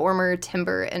a former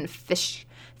timber and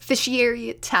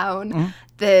fishiary town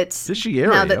that...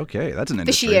 Fishiary, okay, that's an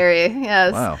industry. Fishiary,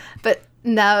 yes. Wow. But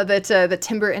now that the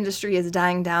timber industry is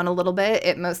dying down a little bit,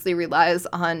 it mostly relies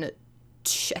on,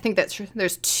 I think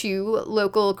there's 2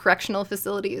 local correctional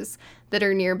facilities that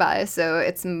are nearby, so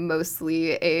it's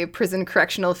mostly a prison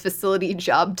correctional facility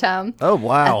job town. Oh,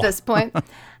 wow. At this point.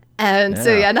 And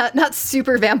so, yeah, not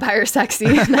super vampire sexy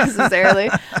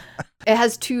necessarily. It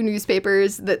has 2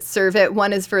 newspapers that serve it.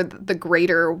 One is for the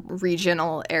greater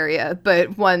regional area,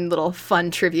 but one little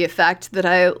fun trivia fact that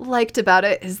I liked about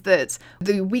it is that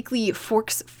the weekly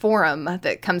Forks Forum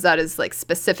that comes out as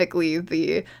specifically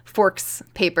the Forks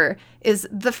paper is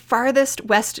the farthest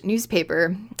west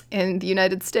newspaper in the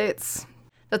United States.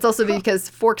 That's also because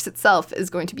Forks itself is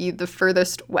going to be the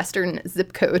furthest western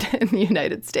zip code in the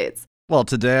United States. Well,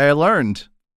 today I learned.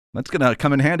 That's going to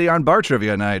come in handy on bar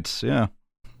trivia nights, yeah.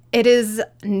 It is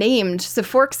named, so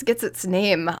Forks gets its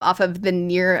name off of the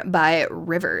nearby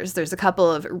rivers. There's a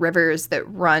couple of rivers that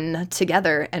run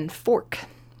together and fork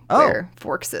where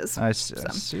Forks is. I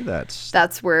see that.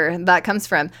 That's where that comes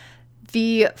from.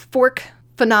 The fork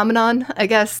phenomenon, I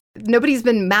guess, nobody's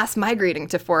been mass migrating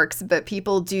to Forks, but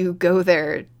people do go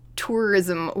there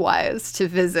tourism-wise to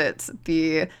visit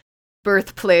the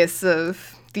birthplace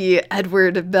of the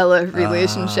Edward-Bella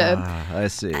relationship. I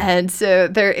see. And so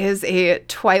there is a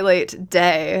Twilight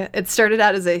Day. It started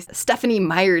out as a Stephenie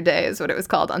Meyer Day is what it was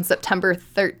called on September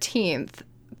 13th,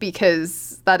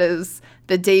 because that is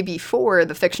the day before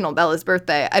the fictional Bella's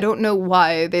birthday. I don't know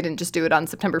why they didn't just do it on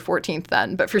September 14th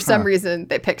then, but for some reason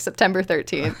they picked September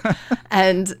 13th.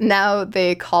 And now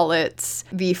they call it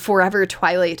the Forever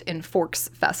Twilight in Forks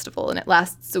Festival, and it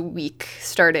lasts a week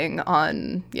starting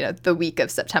on, the week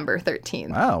of September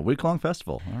 13th. Wow, week-long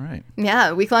festival. All right.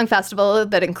 Yeah, a week-long festival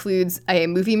that includes a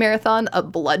movie marathon, a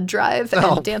blood drive,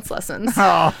 and dance lessons.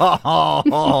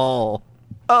 Oh,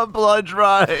 a blood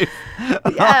drive.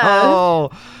 Yeah.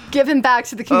 Oh. Giving back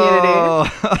to the community. Oh.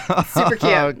 Super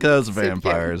cute. Those Super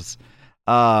vampires.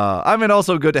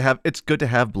 Also it's good to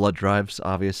have blood drives,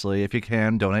 obviously. If you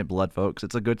can, donate blood, folks.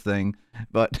 It's a good thing.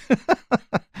 But,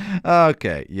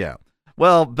 okay, yeah.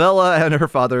 Well, Bella and her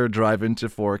father drive into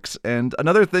Forks, and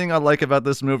another thing I like about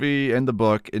this movie and the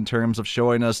book in terms of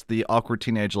showing us the awkward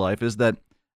teenage life is that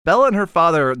Bella and her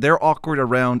father, they're awkward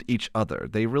around each other.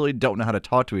 They really don't know how to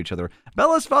talk to each other.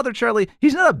 Bella's father, Charlie,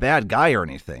 he's not a bad guy or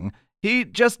anything. He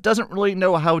just doesn't really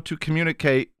know how to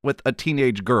communicate with a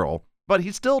teenage girl, but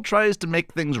he still tries to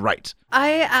make things right.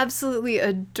 I absolutely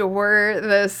adore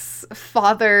this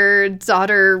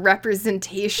father-daughter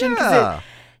representation because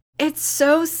it's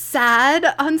so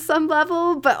sad on some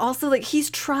level, but also, like,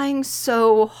 he's trying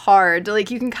so hard.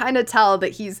 Like, you can kind of tell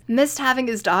that he's missed having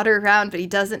his daughter around, but he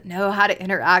doesn't know how to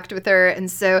interact with her. And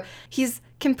so he's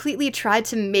completely tried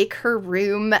to make her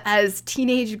room as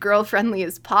teenage girl-friendly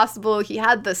as possible. He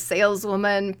had the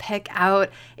saleswoman pick out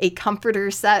a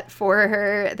comforter set for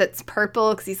her that's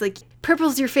purple, because he's like,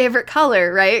 purple's your favorite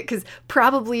color, right? Because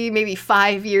probably maybe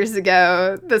 5 years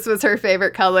ago, this was her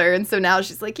favorite color. And so now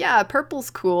she's like, yeah,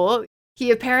 purple's cool. He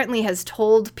apparently has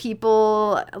told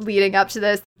people leading up to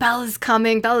this, Bella's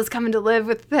coming to live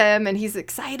with him, and he's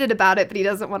excited about it, but he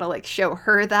doesn't want to, like, show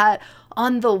her that.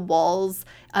 On the walls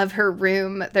of her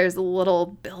room, there's a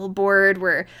little billboard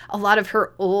where a lot of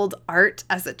her old art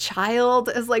as a child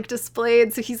is, like,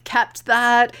 displayed, so he's kept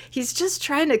that. He's just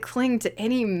trying to cling to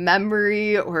any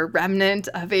memory or remnant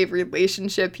of a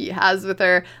relationship he has with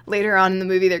her. Later on in the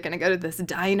movie, they're going to go to this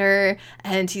diner,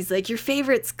 and he's like, your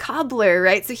favorite's cobbler,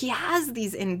 right? So he has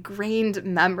these ingrained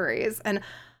memories, and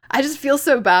I just feel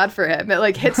so bad for him. It,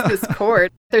 like, hits this chord.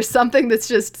 There's something that's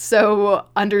just so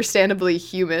understandably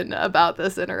human about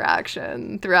this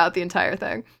interaction throughout the entire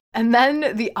thing. And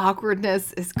then the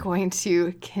awkwardness is going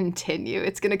to continue.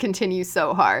 It's going to continue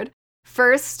so hard.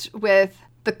 First with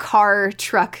the car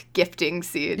truck gifting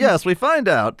scene. Yes, we find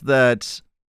out that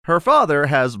her father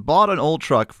has bought an old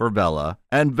truck for Bella,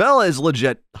 and Bella is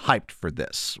legit hyped for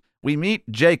this. We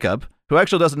meet Jacob, who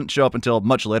actually doesn't show up until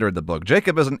much later in the book.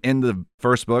 Jacob isn't in the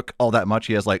first book all that much.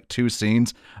 He has like 2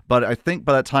 scenes. But I think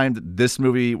by the time that this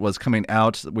movie was coming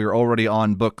out, we were already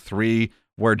on book 3,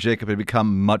 where Jacob had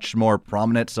become much more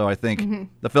prominent. So I think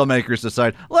the filmmakers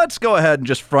decide, let's go ahead and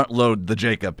just front load the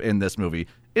Jacob in this movie.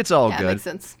 It's all good. Makes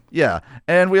sense. Yeah.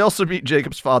 And we also meet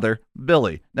Jacob's father,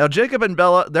 Billy. Now, Jacob and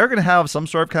Bella, they're going to have some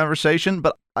sort of conversation,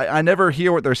 but I never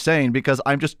hear what they're saying because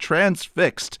I'm just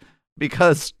transfixed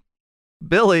because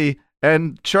Billy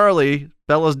and Charlie,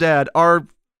 Bella's dad, are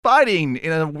fighting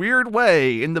in a weird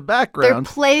way in the background.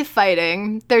 They're play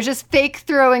fighting. They're just fake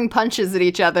throwing punches at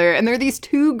each other, and they're these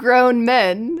 2 grown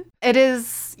men. It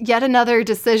is yet another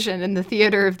decision in the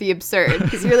theater of the absurd,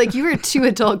 because you're like, you are 2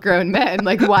 adult grown men.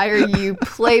 Like, why are you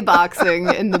play boxing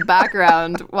in the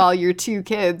background while your 2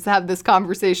 kids have this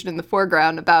conversation in the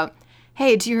foreground about,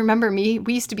 hey, do you remember me?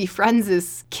 We used to be friends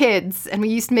as kids, and we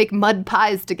used to make mud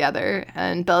pies together.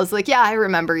 And Bella's like, yeah, I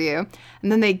remember you.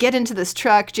 And then they get into this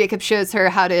truck. Jacob shows her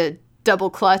how to double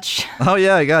clutch. Oh,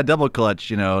 yeah, you got double clutch,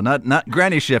 not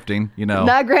granny shifting,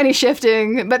 Not granny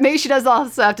shifting, but maybe she does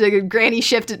also have to granny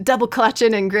shift, double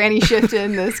clutching and granny shift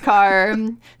in this car.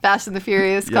 Fast and the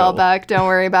Furious callback, don't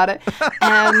worry about it.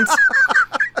 And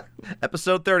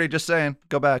Episode 30, just saying.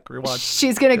 Go back, rewatch.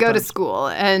 She's going to go to school,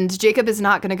 and Jacob is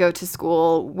not going to go to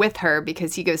school with her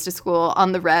because he goes to school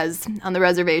on the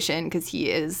reservation, because he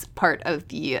is part of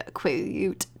the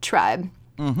Quileute tribe.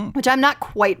 Which I'm not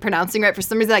quite pronouncing right. For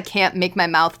some reason, I can't make my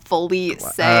mouth fully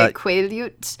say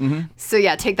Quileute. So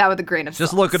yeah, take that with a grain of salt.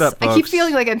 Just look it up, folks. I keep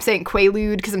feeling like I'm saying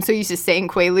Quaalude because I'm so used to saying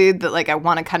Quaalude that, like, I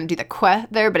want to kind of do the que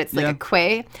there, but it's like a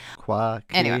que.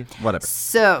 Anyway, whatever.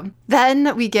 So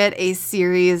then we get a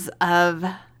series of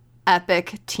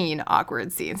epic teen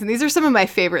awkward scenes. And these are some of my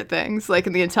favorite things, like,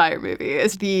 in the entire movie,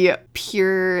 is the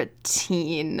pure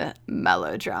teen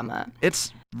melodrama.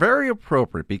 It's very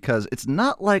appropriate because it's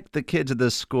not like the kids at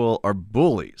this school are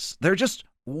bullies. They're just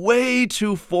way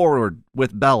too forward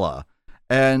with Bella.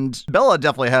 And Bella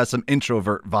definitely has some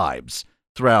introvert vibes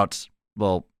throughout,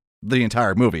 well, the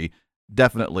entire movie,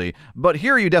 definitely. But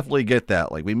here you definitely get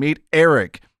that. Like, we meet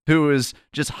Eric, who is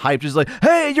just hyped. She's like,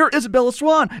 hey, you're Isabella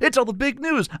Swan. It's all the big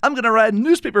news. I'm going to write a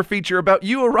newspaper feature about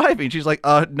you arriving. She's like,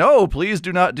 no, please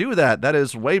do not do that. That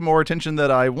is way more attention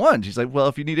than I want. She's like, well,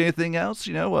 if you need anything else,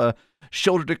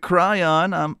 shoulder to cry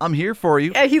on, I'm here for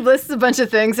you. Yeah, he lists a bunch of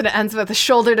things and it ends with a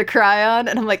shoulder to cry on.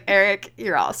 And I'm like, Eric,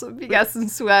 you're awesome. You got some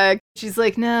swag. She's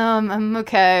like, no, I'm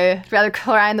okay. I'd rather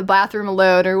cry in the bathroom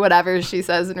alone or whatever she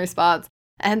says in response.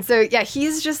 And so, yeah,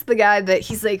 he's just the guy that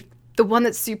he's like the one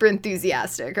that's super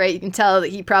enthusiastic, right? You can tell that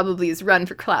he probably has run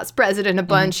for class president a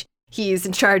bunch. He's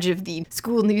in charge of the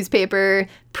school newspaper,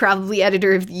 probably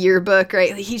editor of the yearbook,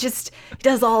 right? He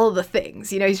does all of the things.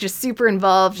 He's just super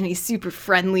involved and he's super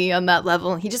friendly on that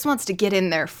level. He just wants to get in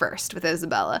there first with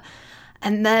Isabella.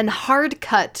 And then hard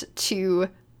cut to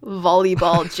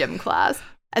volleyball gym class.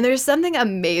 And there's something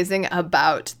amazing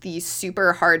about the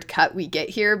super hard cut we get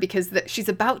here because she's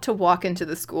about to walk into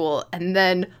the school and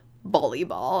then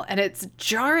volleyball, and it's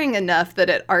jarring enough that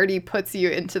it already puts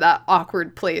you into that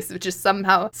awkward place of just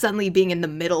somehow suddenly being in the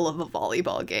middle of a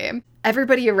volleyball game.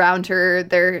 Everybody around her,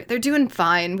 they're doing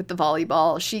fine with the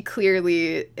volleyball. She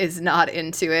clearly is not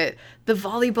into it. The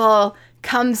volleyball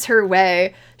comes her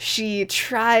way. She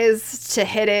tries to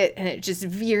hit it and it just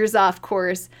veers off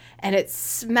course and it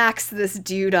smacks this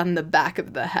dude on the back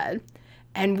of the head.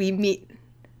 And we meet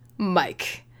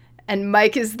Mike. And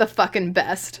Mike is the fucking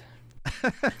best.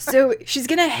 So she's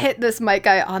gonna hit this Mike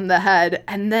guy on the head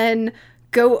and then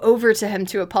go over to him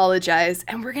to apologize,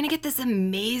 and we're gonna get this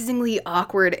amazingly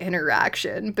awkward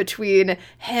interaction between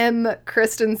him,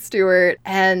 Kristen Stewart,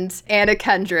 and Anna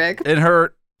Kendrick in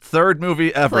her third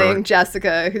movie ever, playing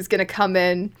Jessica, who's gonna come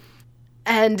in.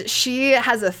 And she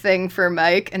has a thing for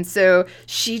Mike, and so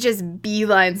she just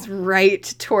beelines right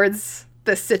towards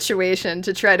the situation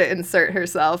to try to insert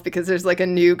herself because there's like a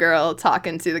new girl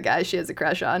talking to the guy she has a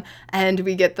crush on, and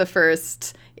we get the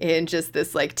first in just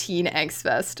this like teen angst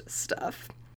fest stuff.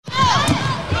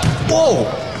 Whoa!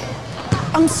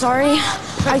 I'm sorry.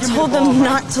 I told them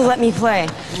not to let me play.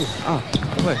 Oh,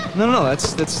 wait. No,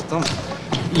 that's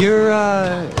you're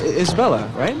Isabella,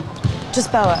 right?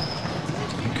 Just Bella.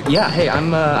 Yeah, hey,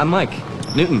 I'm Mike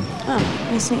Newton. Oh,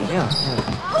 nice to meet you.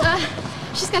 Yeah.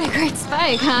 She's got a great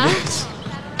spike, huh?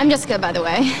 I'm Jessica, by the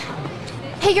way.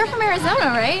 Hey, you're from Arizona,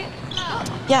 right?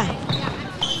 Yeah.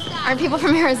 Aren't people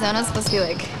from Arizona supposed to be,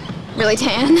 like, really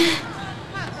tan?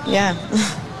 Yeah.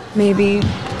 Maybe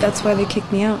that's why they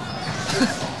kicked me out.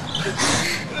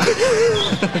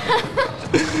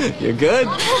 You're good?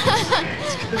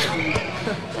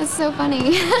 That's so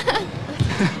funny.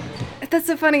 That's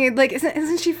so funny. Like,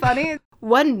 isn't she funny?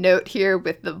 One note here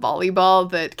with the volleyball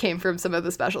that came from some of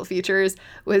the special features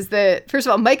was that, first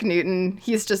of all, Mike Newton,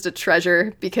 he's just a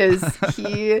treasure because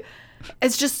he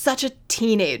is just such a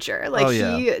teenager. Like,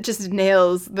 he just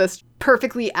nails this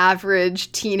perfectly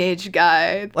average teenage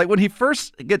guy. Like, when he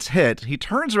first gets hit, he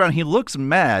turns around, he looks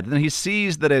mad, and then he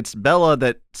sees that it's Bella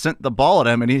that sent the ball at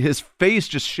him, and his face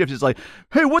just shifts. He's like,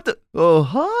 hey, what the? Oh,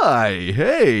 hi.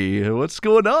 Hey, what's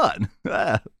going on?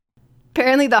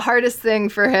 Apparently the hardest thing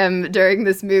for him during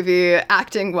this movie,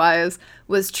 acting-wise,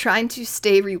 was trying to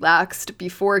stay relaxed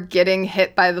before getting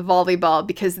hit by the volleyball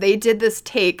because they did this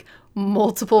take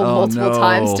multiple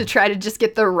times to try to just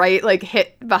get the right like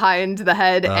hit behind the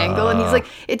head angle, and he's like,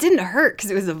 it didn't hurt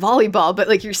because it was a volleyball, but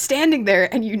like you're standing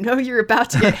there and you know you're about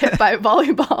to get hit by a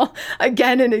volleyball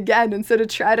again and again, and so to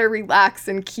try to relax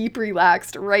and keep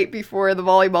relaxed right before the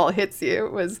volleyball hits you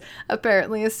was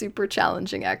apparently a super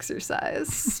challenging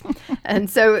exercise. And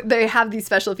so they have these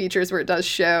special features where it does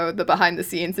show the behind the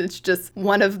scenes. It's just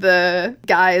one of the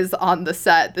guys on the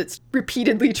set that's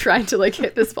repeatedly trying to like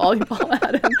hit this volleyball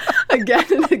at him again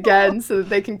and again so that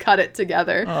they can cut it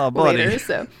together later.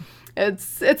 So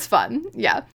it's fun.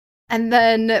 Yeah. And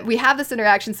then we have this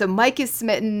interaction. So Mike is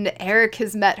smitten. Eric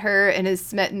has met her and is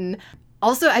smitten.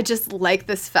 Also, I just like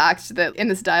this fact that in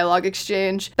this dialogue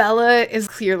exchange, Bella is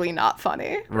clearly not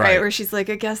funny, right? Where she's like,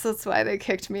 I guess that's why they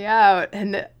kicked me out.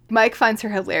 And Mike finds her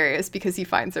hilarious because he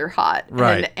finds her hot.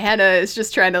 Right. And Anna is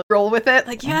just trying to roll with it.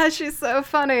 Like, yeah, she's so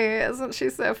funny. Isn't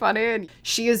she so funny? And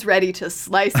she is ready to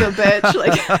slice a bitch.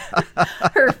 Like,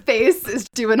 her face is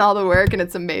doing all the work, and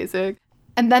it's amazing.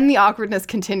 And then the awkwardness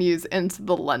continues into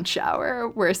the lunch hour,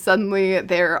 where suddenly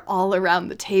they're all around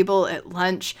the table at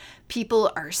lunch.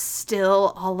 People are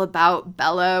still all about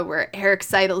Bella, where Eric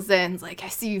sidles in, like, I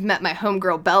see you've met my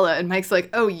homegirl Bella. And Mike's like,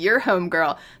 oh, your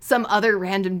homegirl. Some other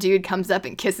random dude comes up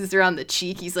and kisses her on the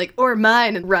cheek. He's like, or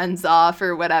mine, and runs off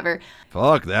or whatever.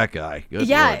 Fuck that guy. Good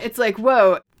yeah, Lord. It's like,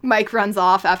 whoa. Mike runs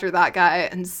off after that guy,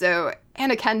 and so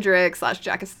Anna Kendrick /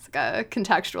 Jessica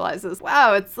contextualizes,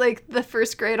 wow, it's like the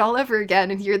first grade all over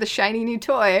again, and you're the shiny new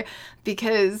toy,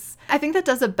 because I think that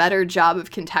does a better job of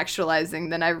contextualizing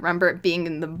than I remember it being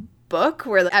in the book,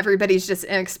 where everybody's just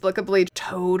inexplicably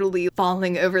totally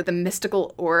falling over the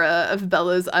mystical aura of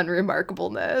Bella's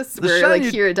unremarkableness.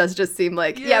 Here it does just seem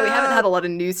like, yeah, we haven't had a lot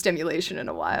of new stimulation in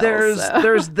a while.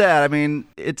 There's that. I mean,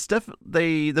 it's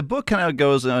definitely the book kind of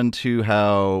goes into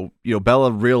how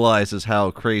Bella realizes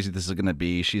how crazy this is going to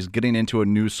be. She's getting into a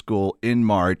new school in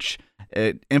March.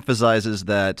 It emphasizes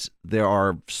that there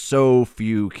are so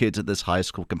few kids at this high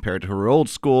school compared to her old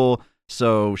school,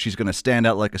 so she's going to stand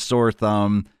out like a sore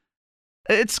thumb.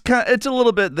 It's a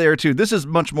little bit there too. This is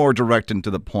much more direct and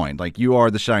to the point. Like, you are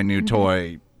the shiny new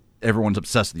toy. Everyone's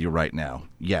obsessed with you right now.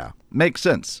 Yeah, makes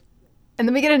sense. And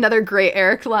then we get another great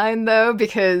Eric line though,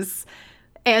 because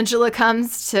Angela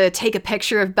comes to take a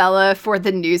picture of Bella for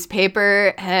the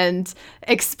newspaper and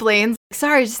explains,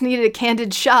 sorry, I just needed a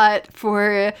candid shot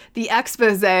for the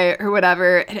expose or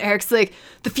whatever. And Eric's like,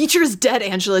 the feature is dead,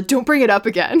 Angela. Don't bring it up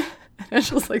again.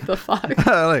 Angela's like, the fuck?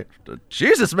 Like,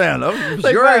 Jesus, man, it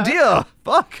was your idea.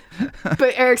 Fuck.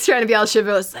 But Eric's trying to be all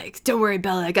chivalrous, like, don't worry,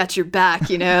 Bella, I got your back,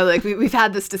 Like, we've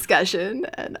had this discussion.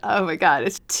 And oh my God,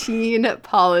 it's teen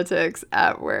politics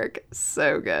at work.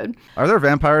 So good. Are there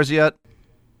vampires yet?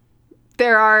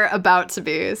 There are about to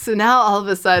be. So now all of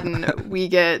a sudden we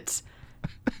get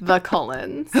the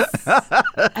Cullens.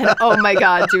 And oh my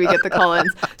God, do we get the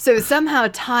Cullens. So somehow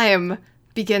time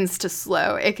begins to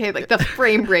slow, aka like the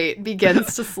frame rate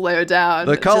begins to slow down.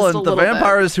 The Cullens, the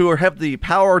vampires who have the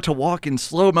power to walk in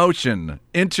slow motion,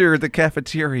 enter the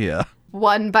cafeteria.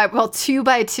 2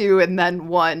 by 2 and then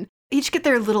 1. Each get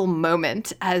their little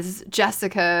moment as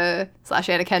Jessica /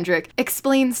 Anna Kendrick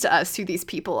explains to us who these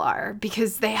people are,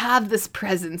 because they have this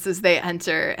presence as they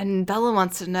enter, and Bella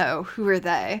wants to know, who are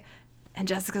they? And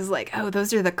Jessica's like, oh,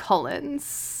 those are the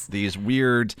Cullens. These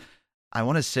weird, I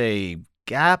want to say,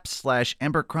 Gap /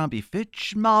 Abercrombie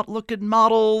Fitch looking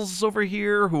models over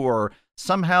here who are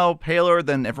somehow paler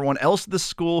than everyone else at the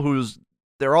school,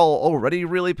 they're all already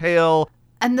really pale.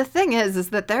 And the thing is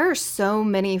that there are so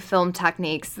many film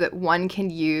techniques that one can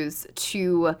use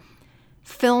to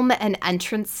film an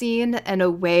entrance scene in a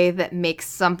way that makes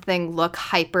something look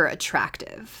hyper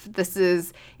attractive. This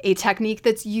is a technique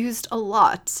that's used a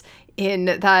lot in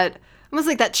that, almost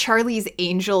like that Charlie's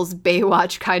Angels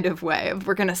Baywatch kind of way.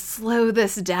 We're going to slow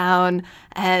this down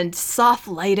and soft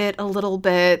light it a little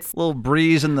bit. A little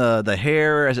breeze in the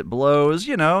hair as it blows,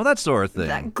 that sort of thing.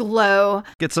 That glow.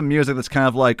 Get some music that's kind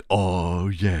of like, oh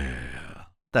yeah,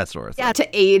 that sort of thing. Yeah, to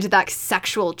aid that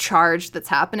sexual charge that's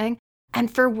happening.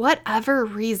 And for whatever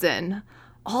reason,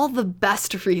 all the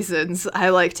best reasons, I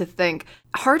like to think,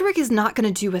 Hardwick is not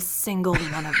going to do a single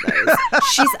one of those.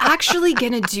 She's actually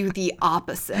going to do the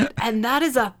opposite. And that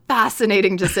is a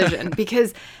fascinating decision,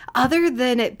 because other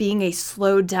than it being a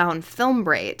slowed down film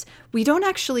rate, we don't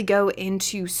actually go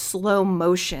into slow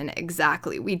motion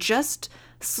exactly. We just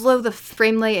slow the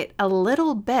frame rate a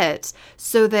little bit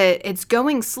so that it's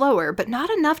going slower, but not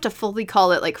enough to fully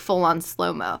call it like full on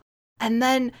slow-mo. And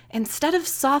then instead of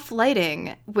soft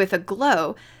lighting with a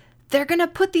glow, they're going to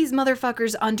put these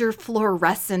motherfuckers under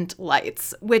fluorescent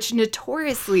lights, which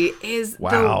notoriously is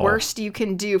the worst you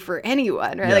can do for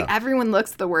anyone, right? Yeah. Like, everyone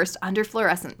looks the worst under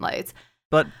fluorescent lights.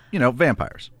 But,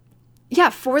 vampires. Yeah,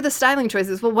 for the styling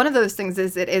choices, well, one of those things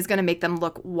is it is going to make them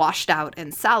look washed out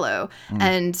and sallow,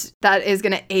 and that is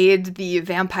going to aid the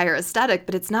vampire aesthetic,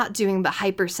 but it's not doing the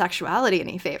hypersexuality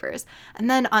any favors. And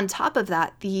then on top of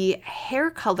that, the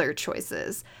hair color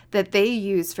choices that they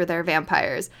use for their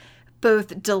vampires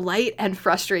both delight and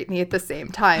frustrate me at the same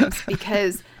time,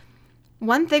 because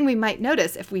one thing we might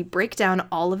notice if we break down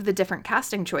all of the different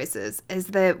casting choices is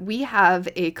that we have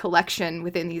a collection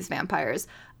within these vampires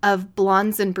of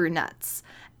blondes and brunettes.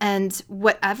 And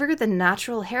whatever the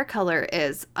natural hair color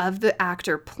is of the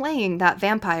actor playing that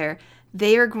vampire,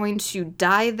 they are going to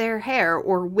dye their hair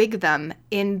or wig them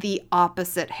in the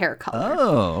opposite hair color.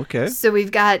 Oh, okay. So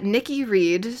we've got Nikki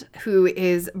Reed, who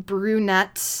is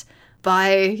brunette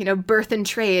by, birth and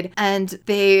trade, and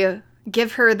they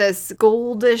give her this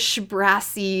goldish,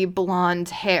 brassy blonde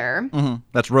hair. Mm-hmm.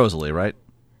 That's Rosalie, right?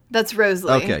 That's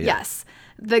Rosalie, okay, yeah. Yes.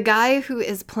 The guy who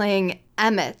is playing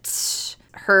Emmett,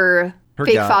 her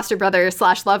fake guy. foster brother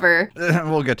 / lover.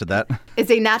 We'll get to that. Is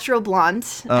a natural blonde,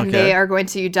 Okay. and they are going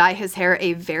to dye his hair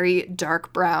a very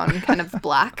dark brown, kind of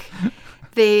black.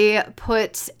 They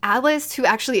put Alice, who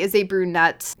actually is a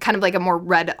brunette, kind of like a more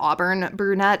red auburn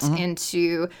brunette,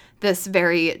 into this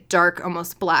very dark,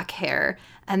 almost black hair.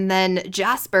 And then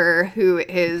Jasper, who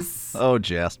is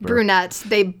Jasper. brunette,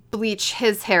 they bleach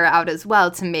his hair out as well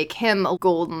to make him a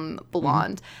golden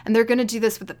blonde. And they're going to do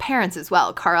this with the parents as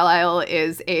well. Carlisle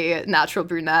is a natural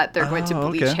brunette. They're going to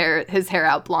bleach his hair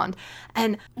out blonde.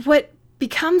 And what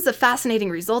becomes a fascinating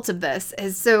result of this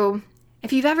is, so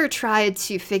if you've ever tried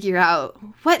to figure out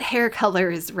what hair color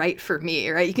is right for me,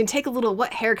 right? You can take a little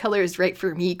what hair color is right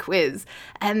for me quiz.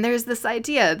 And there's this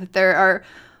idea that there are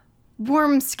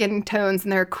warm skin tones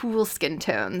and there are cool skin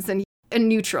tones and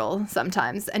neutral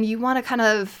sometimes. And you want to kind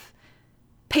of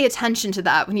pay attention to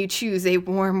that when you choose a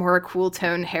warm or a cool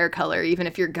tone hair color, even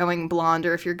if you're going blonde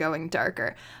or if you're going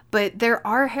darker. But there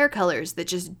are hair colors that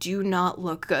just do not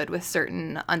look good with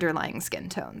certain underlying skin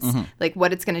tones. Like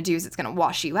what it's going to do is it's going to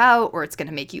wash you out, or it's going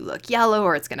to make you look yellow,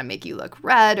 or it's going to make you look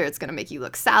red, or it's going to make you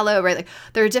look sallow, right? Like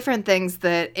there are different things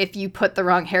that if you put the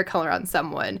wrong hair color on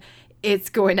someone, it's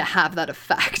going to have that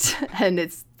effect. And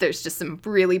there's just some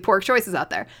really poor choices out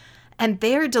there. And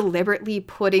they're deliberately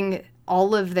putting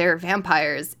all of their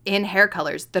vampires in hair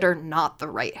colors that are not the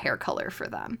right hair color for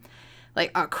them.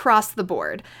 Like across the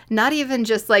board. Not even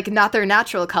just like not their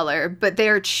natural color, but they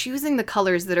are choosing the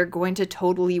colors that are going to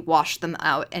totally wash them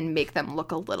out and make them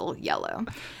look a little yellow.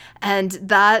 And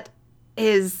that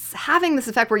is having this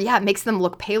effect where, it makes them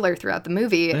look paler throughout the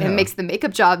movie. Yeah. It makes the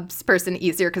makeup jobs person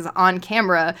easier because on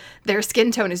camera, their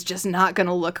skin tone is just not going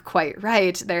to look quite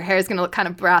right. Their hair is going to look kind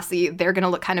of brassy. They're going to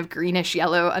look kind of greenish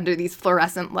yellow under these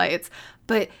fluorescent lights.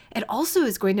 But it also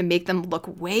is going to make them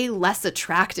look way less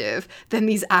attractive than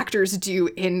these actors do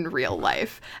in real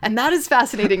life. And that is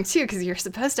fascinating too, because you're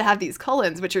supposed to have these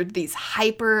Cullens, which are these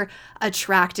hyper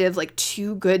attractive, like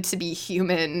too good to be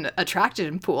human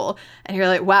attraction pool. And you're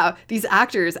like, wow, these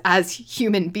actors as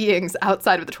human beings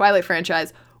outside of the Twilight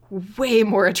franchise, way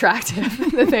more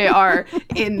attractive than they are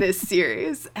in this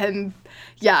series. And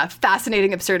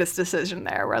fascinating absurdist decision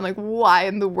there where I'm like, why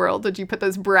in the world did you put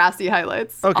those brassy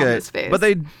highlights on his face? But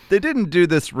they didn't do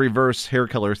this reverse hair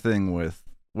color thing with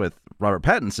Robert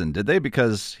Pattinson, did they?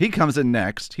 Because he comes in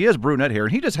next. He has brunette hair,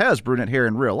 and he just has brunette hair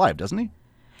in real life, doesn't he?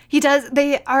 He does.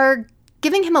 They are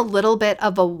giving him a little bit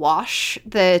of a wash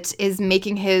that is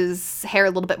making his hair a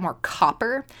little bit more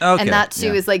copper. Okay, and that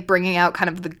too is like bringing out kind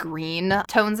of the green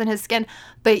tones in his skin.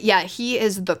 But he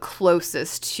is the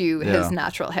closest to his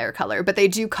natural hair color. But they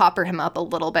do copper him up a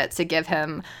little bit to give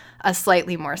him a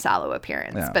slightly more sallow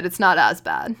appearance. Yeah. But it's not as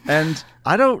bad. And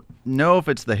I don't know if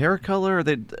it's the hair color,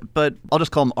 but I'll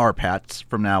just call him R-Pats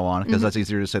from now on, because that's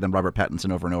easier to say than Robert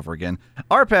Pattinson over and over again.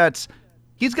 R-Pats,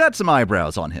 he's got some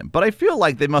eyebrows on him, but I feel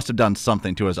like they must have done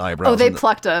something to his eyebrows. Oh, they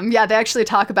plucked him. Yeah, they actually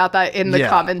talk about that in the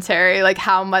commentary, like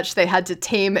how much they had to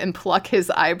tame and pluck his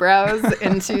eyebrows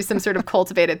into some sort of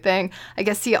cultivated thing. I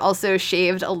guess he also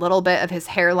shaved a little bit of his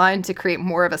hairline to create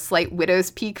more of a slight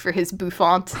widow's peak for his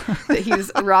bouffant that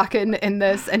he's rocking in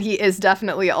this. And he is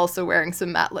definitely also wearing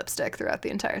some matte lipstick throughout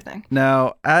the entire thing.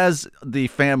 Now, as the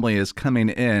family is coming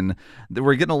in,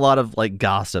 we're getting a lot of like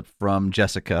gossip from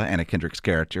Jessica, Anna Kendrick's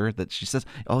character, that she says,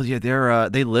 oh yeah,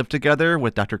 they live together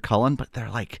with Dr. Cullen, but they're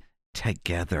like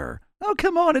together. Oh,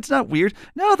 come on, it's not weird.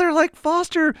 No, they're like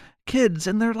foster kids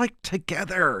and they're like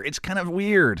together. It's kind of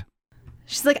weird.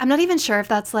 She's like, I'm not even sure if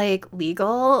that's like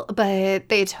legal, but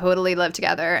they totally live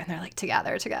together and they're like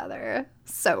together.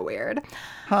 So weird.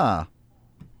 Huh.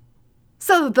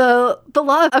 So the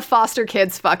law of foster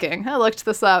kids fucking. I looked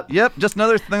this up. Yep, just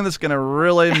another thing that's going to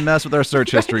really mess with our search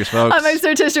histories, folks. On my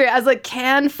search history, I was like,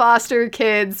 can foster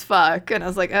kids fuck? And I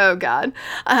was like, oh, God.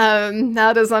 Now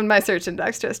it is on my search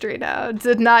index history now.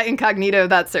 Did not incognito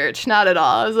that search. Not at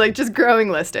all. I was like, just growing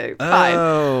listing. Fine.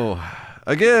 Oh,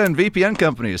 again, VPN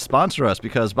companies sponsor us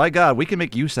because, by God, we can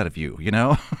make use out of you, you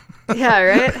know? Yeah,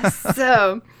 right?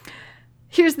 So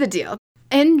here's the deal.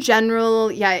 In general,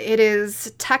 it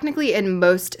is technically in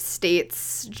most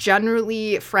states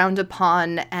generally frowned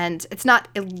upon, and it's not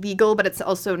illegal, but it's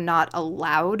also not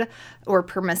allowed or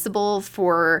permissible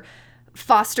for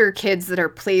foster kids that are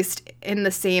placed in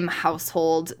the same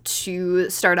household to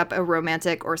start up a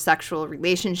romantic or sexual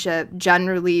relationship.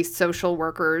 Generally, social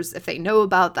workers, if they know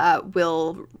about that,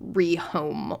 will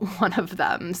rehome one of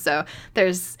them. So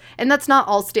and that's not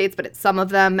all states, but it's some of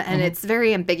them, and it's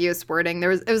very ambiguous wording.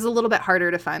 It was a little bit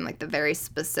harder to find like the very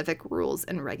specific rules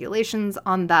and regulations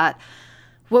on that.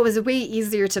 What was way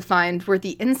easier to find were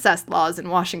the incest laws in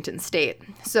Washington state.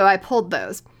 So I pulled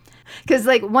those. Because,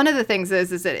 like, one of the things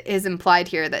is it is implied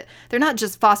here that they're not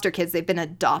just foster kids, they've been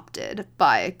adopted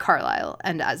by Carlisle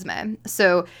and Esme.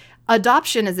 So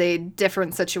Adoption is a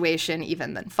different situation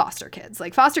even than foster kids.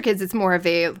 Like foster kids, it's more of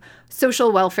a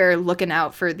social welfare looking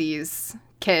out for these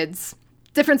kids.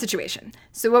 Different situation.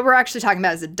 So what we're actually talking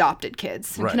about is adopted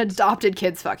kids. Right. Can adopted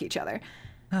kids fuck each other?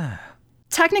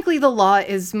 Technically, the law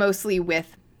is mostly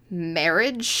with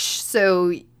marriage. So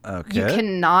you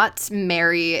cannot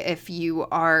marry if you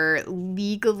are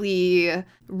legally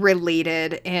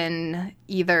related in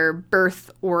either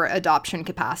birth or adoption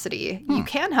capacity. You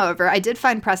can, however, I did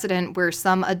find precedent where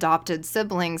some adopted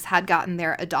siblings had gotten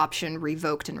their adoption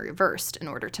revoked and reversed in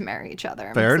order to marry each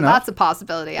other. Fair so enough. That's a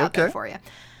possibility out there for you.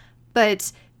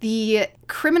 But the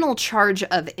criminal charge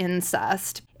of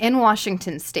incest in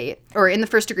Washington state, or in the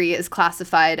first degree, is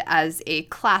classified as a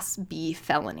Class B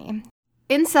felony.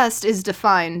 Incest is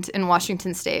defined in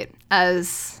Washington state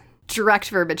as, direct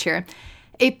verbiage here,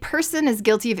 a person is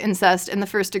guilty of incest in the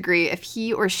first degree if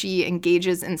he or she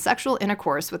engages in sexual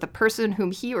intercourse with a person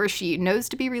whom he or she knows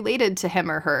to be related to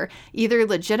him or her, either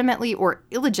legitimately or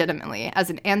illegitimately, as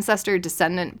an ancestor,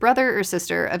 descendant, brother, or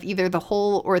sister of either the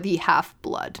whole or the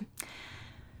half-blood.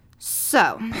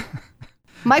 So,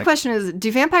 my question is,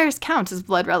 do vampires count as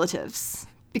blood relatives?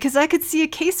 Because I could see a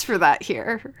case for that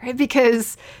here, right?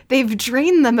 Because they've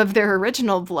drained them of their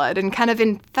original blood and kind of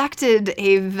infected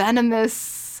a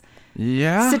venomous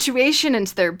situation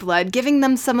into their blood, giving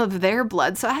them some of their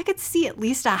blood. So I could see at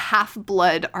least a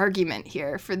half-blood argument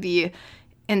here for the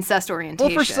incest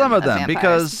orientation. Well, for some of them, vampires.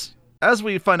 because as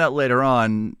we find out later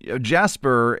on,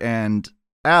 Jasper and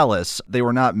Alice, they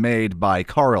were not made by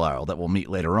Carlisle, that we'll meet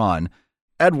later on.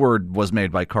 Edward was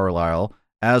made by Carlisle,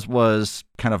 as was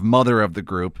kind of mother of the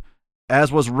group,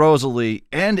 as was Rosalie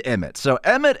and Emmett. So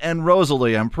Emmett and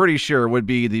Rosalie, I'm pretty sure, would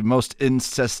be the most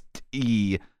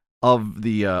incest-y of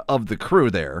the crew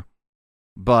there,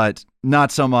 but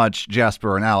not so much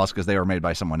Jasper and Alice because they were made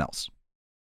by someone else.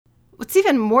 What's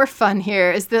even more fun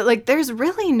here is that, like, there's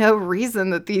really no reason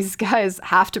that these guys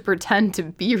have to pretend to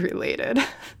be related.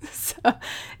 So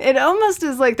it almost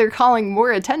is like they're calling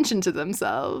more attention to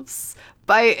themselves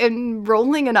by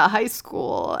enrolling in a high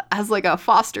school as, like, a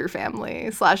foster family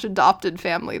 / adopted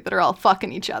family that are all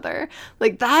fucking each other.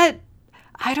 Like, that,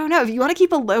 I don't know. If you want to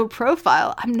keep a low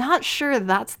profile, I'm not sure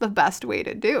that's the best way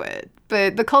to do it.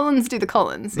 But the Cullens do the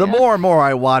Cullens. The more and more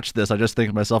I watch this, I just think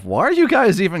to myself, why are you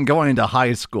guys even going to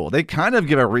high school? They kind of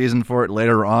give a reason for it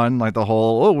later on, like the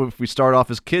whole, if we start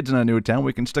off as kids in a new town,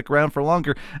 we can stick around for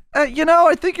longer.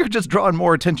 I think you're just drawing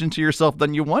more attention to yourself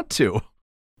than you want to.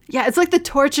 Yeah, it's like the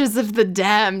torches of the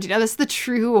damned. That's the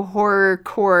true horror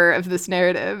core of this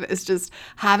narrative, is just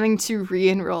having to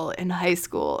re-enroll in high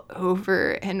school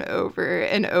over and over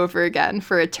and over again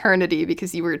for eternity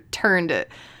because you were turned at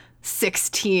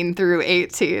 16 through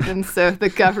 18, and so the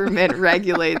government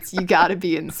regulates you gotta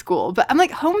be in school. But I'm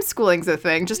like, homeschooling's a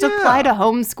thing. Just apply to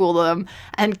homeschool them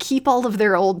and keep all of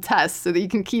their old tests so that you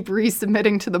can keep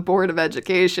resubmitting to the Board of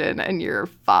Education and you're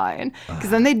fine. Because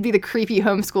then they'd be the creepy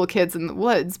homeschool kids in the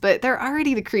woods, but they're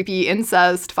already the creepy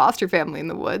incest foster family in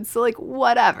the woods, so like,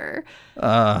 whatever.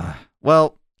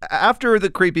 Well, after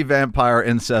the creepy vampire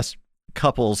incest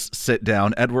couples sit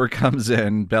down, Edward comes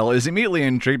in. Bella is immediately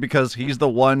intrigued because he's the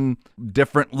one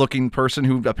different looking person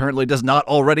who apparently does not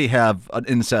already have an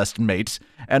incest mate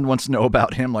and wants to know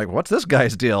about him. Like, what's this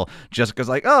guy's deal? Jessica's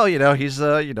like, he's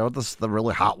the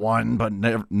really hot one, but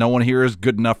no one here is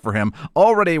good enough for him.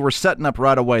 Already we're setting up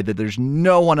right away that there's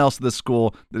no one else at this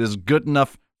school that is good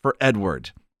enough for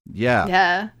Edward.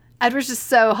 Yeah. Edward's just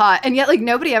so hot, and yet, like,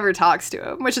 nobody ever talks to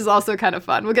him, which is also kind of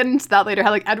fun. We'll get into that later, how,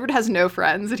 like, Edward has no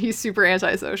friends, and he's super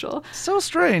antisocial. So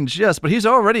strange, yes, but he's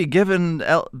already given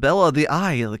Bella the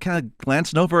eye, like, kind of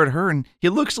glancing over at her, and he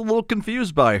looks a little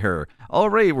confused by her.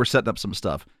 Already we're setting up some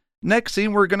stuff. Next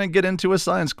scene, we're going to get into a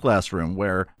science classroom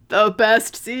where... The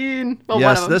best scene! Well,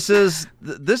 yes, one of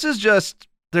them. this is just...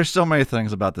 There's so many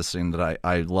things about this scene that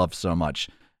I love so much.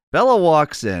 Bella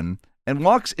walks in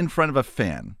front of a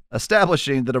fan,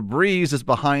 establishing that a breeze is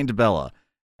behind Bella.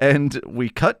 And we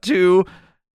cut to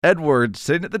Edward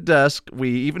sitting at the desk. We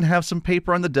even have some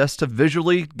paper on the desk to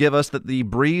visually give us that the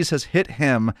breeze has hit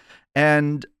him.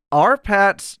 And our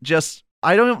Pat's just,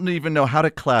 I don't even know how to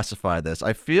classify this.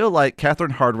 I feel like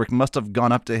Catherine Hardwicke must have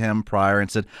gone up to him prior and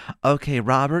said, okay,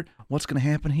 Robert, what's going to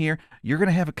happen here? You're going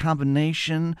to have a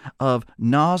combination of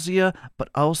nausea, but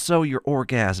also you're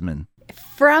orgasming.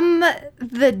 From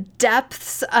the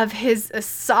depths of his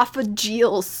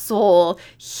esophageal soul,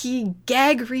 he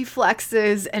gag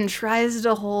reflexes and tries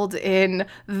to hold in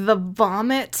the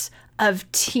vomit of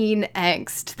teen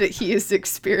angst that he is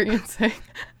experiencing.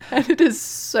 And it is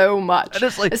so much. And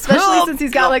it's like, especially since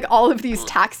he's got like all of these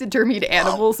taxidermied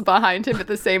animals behind him at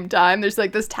the same time. There's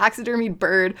like this taxidermied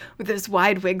bird with this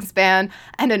wide wingspan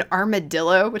and an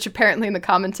armadillo, which apparently in the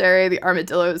commentary, the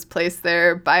armadillo is placed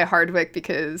there by Hardwick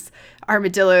because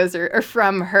armadillos are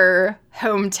from her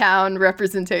hometown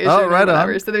representation or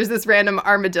whatever. So there's this random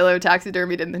armadillo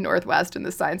taxidermied in the Northwest in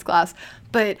the science class.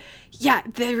 But yeah,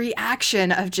 the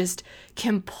reaction of just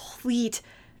complete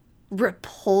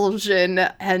repulsion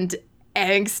and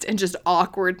angst and just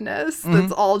awkwardness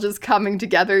that's all just coming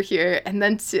together here. And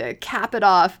then to cap it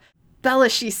off, Bella,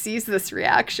 she sees this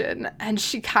reaction and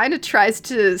she kind of tries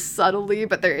to subtly,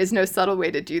 but there is no subtle way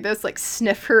to do this, like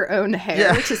sniff her own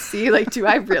hair to see, like, do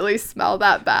I really smell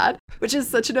that bad? Which is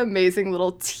such an amazing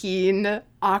little teen,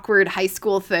 awkward high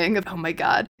school thing of, oh my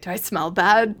God, do I smell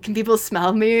bad? Can people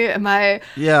smell me? Am I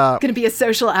going to be a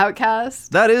social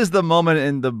outcast? That is the moment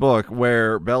in the book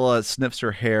where Bella sniffs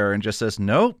her hair and just says,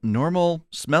 no, normal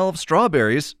smell of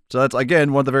strawberries. So that's,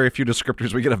 again, one of the very few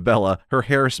descriptors we get of Bella. Her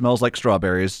hair smells like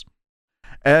strawberries.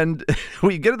 And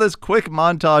we get this quick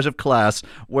montage of class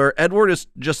where Edward is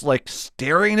just like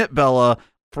staring at Bella,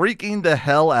 freaking the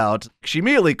hell out. She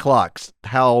immediately clocks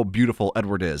how beautiful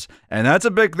Edward is. And that's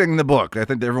a big thing in the book. I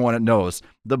think that everyone knows.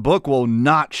 The book will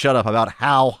not shut up about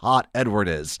how hot Edward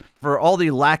is. For all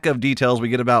the lack of details we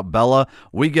get about Bella,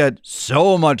 we get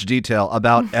so much detail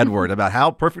about Edward, about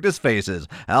how perfect his face is,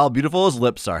 how beautiful his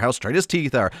lips are, how straight his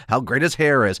teeth are, how great his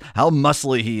hair is, how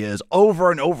muscly he is, over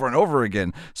and over and over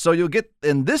again. So you'll get,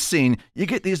 in this scene, you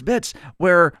get these bits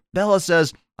where Bella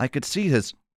says, I could see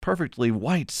his perfectly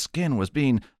white skin was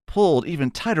being pulled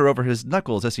even tighter over his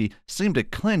knuckles as he seemed to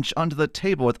clench onto the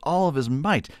table with all of his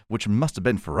might, which must have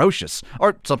been ferocious,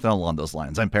 or something along those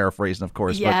lines. I'm paraphrasing, of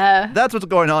course, but that's what's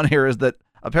going on here, is that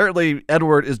apparently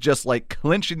Edward is just like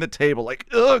clenching the table, like,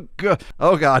 oh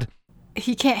God.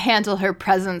 He can't handle her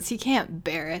presence. He can't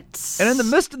bear it. And in the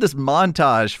midst of this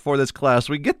montage for this class,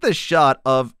 we get this shot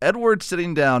of Edward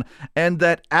sitting down, and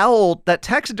that owl, that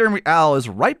taxidermy owl, is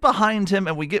right behind him,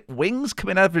 and we get wings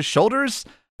coming out of his shoulders.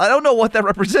 I don't know what that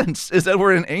represents. Is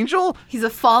Edward an angel? He's a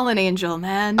fallen angel,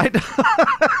 man.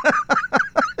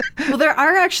 Well, there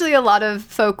are actually a lot of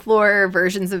folklore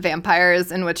versions of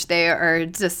vampires in which they are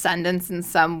descendants in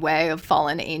some way of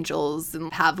fallen angels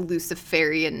and have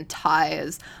Luciferian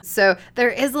ties. So there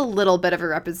is a little bit of a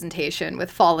representation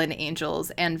with fallen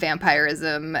angels and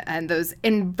vampirism and those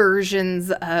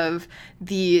inversions of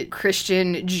the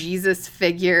Christian Jesus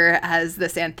figure as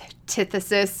this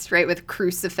antithesis, right, with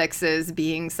crucifixes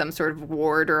being some sort of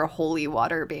ward or holy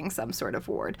water being some sort of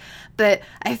ward. But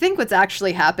I think what's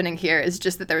actually happening here is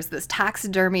just that there's this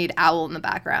taxidermied owl in the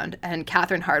background, and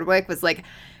Catherine Hardwick was like,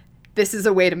 this is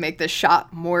a way to make this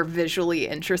shot more visually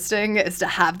interesting, is to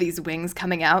have these wings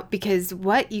coming out, because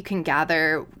what you can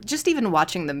gather just even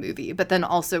watching the movie, but then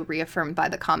also reaffirmed by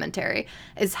the commentary,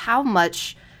 is how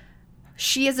much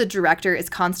she as a director is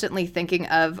constantly thinking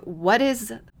of what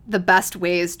is the best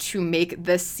ways to make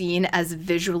this scene as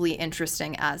visually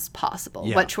interesting as possible.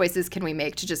 Yeah. What choices can we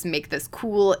make to just make this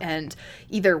cool and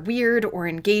either weird or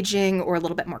engaging or a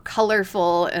little bit more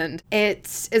colorful? And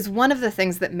it is one of the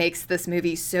things that makes this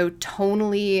movie so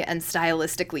tonally and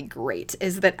stylistically great,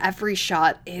 is that every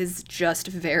shot is just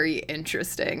very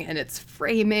interesting in its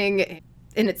framing,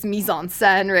 in its mise en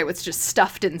scène, right? What's just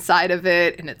stuffed inside of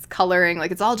it, and its coloring,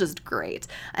 like, it's all just great.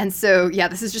 And so, yeah,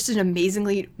 this is just an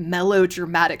amazingly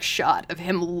melodramatic shot of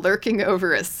him lurking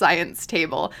over a science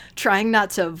table, trying not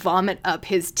to vomit up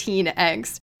his teen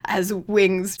angst as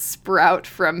wings sprout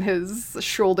from his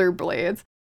shoulder blades.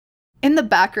 In the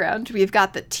background, we've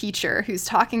got the teacher who's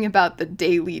talking about the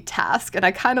daily task, and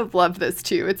I kind of love this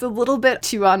too. It's a little bit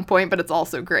too on point, but it's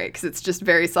also great because it's just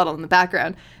very subtle in the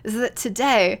background, is that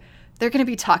today they're going to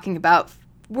be talking about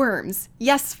worms.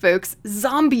 Yes, folks,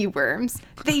 zombie worms.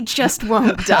 They just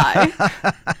won't die.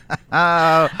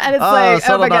 And it's like,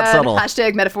 subtle, oh my God, subtle.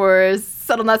 hashtag metaphors,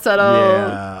 subtle, not subtle.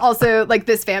 Yeah. Also, like,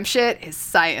 this vamp shit is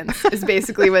science, is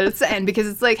basically what it's saying, because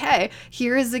it's like, hey,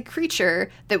 here is a creature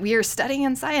that we are studying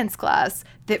in science class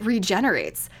that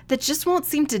regenerates, that just won't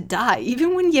seem to die,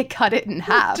 even when you cut it in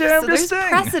half. So there's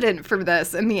precedent for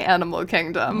this in the animal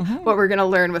kingdom. Mm-hmm. What we're going to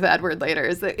learn with Edward later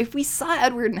is that if we saw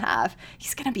Edward in half,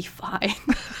 he's going to be fine.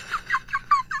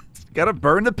 Gotta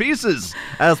burn the pieces,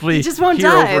 as we just won't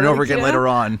hear die, over and over like, again you know? later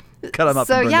on. Cut them up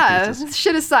so and burn yeah, the pieces.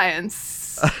 shit is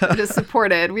science. It is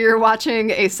supported. We are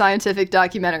watching a scientific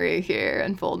documentary here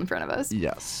unfold in front of us.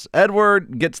 Yes.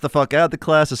 Edward gets the fuck out of the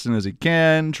class as soon as he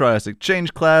can, tries to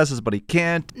change classes, but he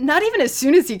can't. Not even as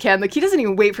soon as he can. Like, he doesn't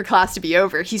even wait for class to be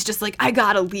over. He's just like, I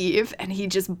gotta leave. And he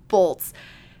just bolts.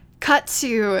 cut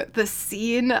to the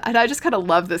scene, and I just kind of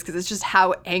love this because it's just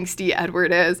how angsty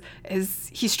Edward is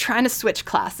he's trying to switch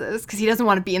classes because he doesn't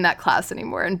want to be in that class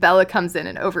anymore, and Bella comes in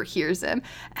and overhears him,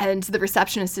 and the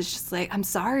receptionist is just like, I'm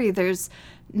sorry, there's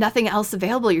nothing else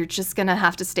available, you're just gonna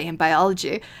have to stay in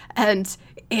biology. And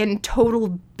in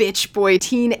total bitch boy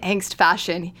teen angst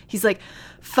fashion, he's like,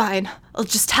 fine, I'll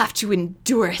just have to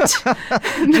endure it.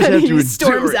 And then he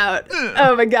storms out.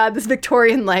 Oh my God, this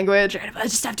Victorian language. I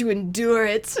just have to endure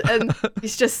it. And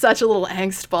he's just such a little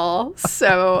angst ball.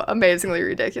 So amazingly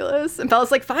ridiculous. And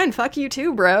Bella's like, fine, fuck you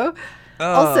too, bro.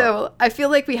 Also, I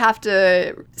feel like we have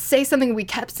to say something we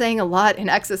kept saying a lot in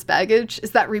Excess Baggage,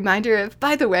 is that reminder of,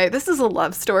 by the way, this is a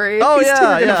love story. These two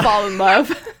are going to fall in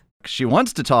love. She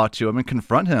wants to talk to him and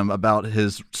confront him about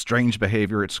his strange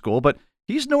behavior at school, but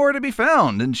he's nowhere to be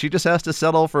found, and she just has to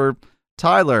settle for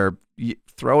Tyler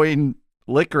throwing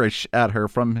licorice at her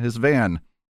from his van.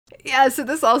 Yeah, so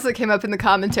this also came up in the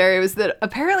commentary, was that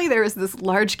apparently there was this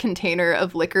large container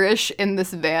of licorice in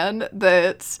this van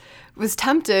that was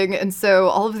tempting, and so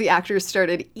all of the actors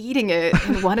started eating it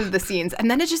in one of the scenes,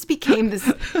 and then it just became this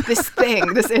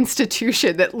thing, this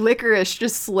institution, that licorice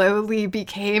just slowly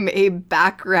became a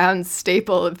background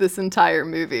staple of this entire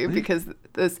movie because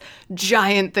this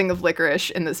giant thing of licorice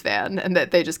in this van, and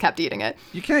that they just kept eating it.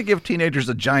 You can't give teenagers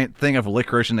a giant thing of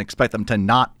licorice and expect them to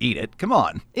not eat it. Come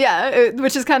on. Yeah,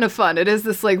 which is kind of fun. It is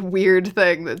this like weird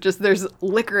thing that just there's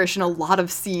licorice in a lot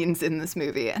of scenes in this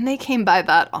movie, and they came by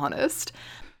that honest.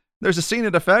 There's a scene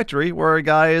at a factory where a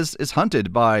guy is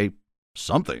hunted by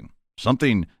something.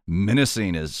 Something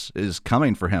menacing is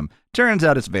coming for him. Turns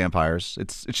out it's vampires.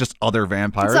 It's just other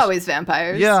vampires. It's always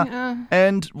vampires. Yeah.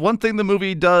 And one thing the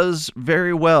movie does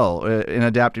very well in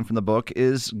adapting from the book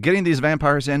is getting these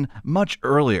vampires in much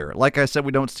earlier. Like I said,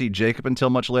 we don't see Jacob until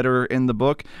much later in the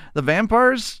book. The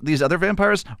vampires, these other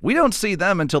vampires, we don't see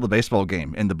them until the baseball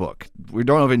game in the book. We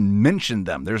don't even mention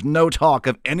them. There's no talk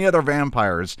of any other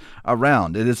vampires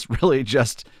around. It is really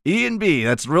just E and B.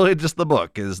 That's really just the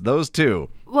book, is those two.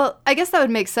 Well, I guess that would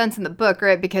make sense in the book,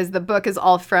 right? Because the book is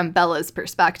all from Bella's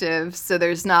perspective, so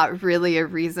there's not really a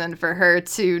reason for her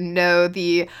to know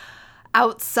the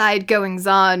outside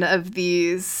goings-on of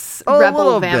these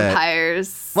rebel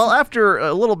vampires. Well, after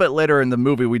a little bit later in the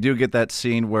movie, we do get that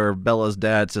scene where Bella's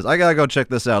dad says, I gotta go check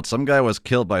this out. Some guy was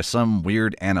killed by some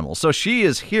weird animal. So she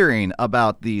is hearing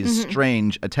about these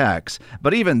strange attacks,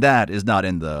 but even that is not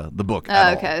in the book at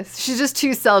all. Okay. She's just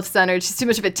too self-centered. She's too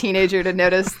much of a teenager to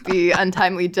notice the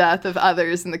untimely death of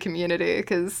others in the community,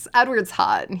 because Edward's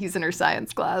hot and he's in her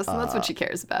science class, and that's what she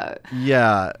cares about.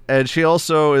 Yeah, and she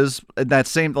also is in that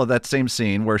same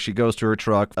scene where she goes to her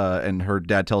truck and her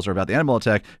dad tells her about the animal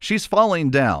attack. She's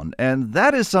falling down, and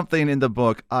that is something in the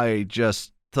book I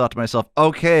just thought to myself,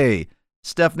 okay,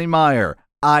 Stephenie Meyer,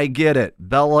 I get it.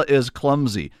 Bella is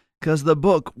clumsy, because the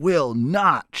book will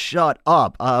not shut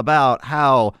up about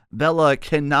how Bella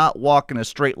cannot walk in a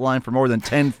straight line for more than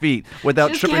 10 feet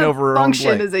without tripping over her own leg.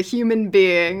 Function as a human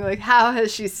being. Like, how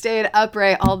has she stayed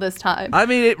upright all this time? I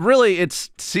mean,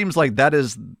 it seems like that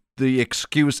is the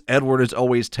excuse Edward is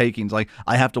always taking. It's like,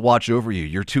 I have to watch over you.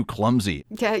 You're too clumsy.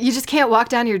 Yeah, you just can't walk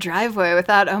down your driveway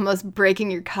without almost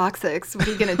breaking your coccyx. What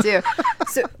are you going to do?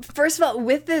 So, first of all,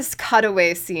 with this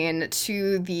cutaway scene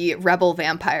to the rebel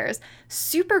vampires,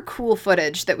 super cool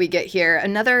footage that we get here.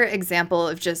 Another example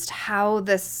of just how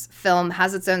this film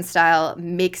has its own style,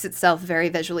 makes itself very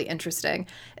visually interesting,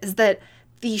 is that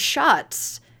the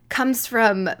shots comes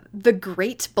from the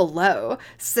grate below.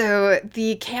 So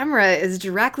the camera is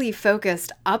directly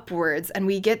focused upwards, and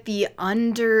we get the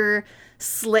under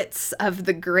slits of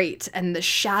the grate and the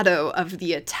shadow of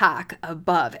the attack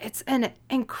above. It's an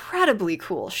incredibly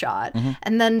cool shot.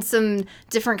 And then some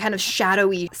different kind of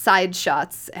shadowy side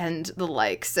shots and the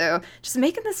like. So just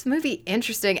making this movie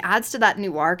interesting adds to that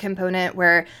noir component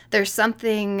where there's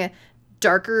something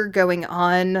darker going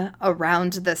on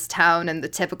around this town in the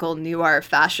typical noir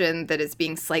fashion that is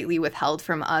being slightly withheld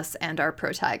from us and our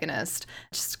protagonist.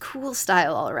 Just cool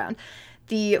style all around.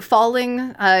 The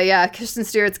falling, Kristen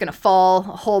Stewart's gonna fall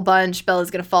a whole bunch, Bella's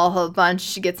gonna fall a whole bunch,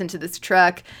 she gets into this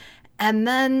truck, and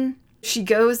then she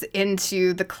goes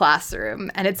into the classroom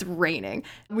and it's raining.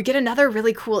 We get another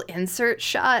really cool insert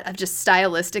shot of just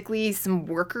stylistically some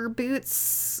worker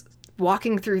boots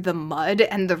walking through the mud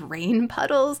and the rain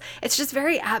puddles. It's just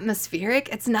very atmospheric.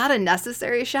 It's not a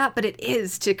necessary shot, but it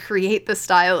is to create the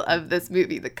style of this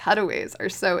movie. The cutaways are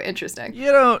so interesting.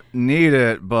 You don't need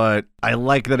it, but I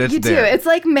like that it's there. You do. It's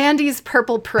like Mandy's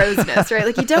purple proseness, right?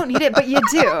 Like, you don't need it, but you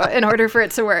do in order for it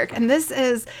to work. And this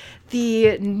is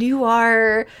the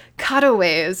noir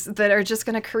cutaways that are just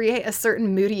going to create a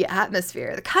certain moody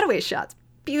atmosphere. The cutaway shots,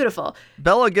 beautiful.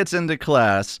 Bella gets into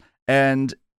class,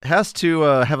 and has to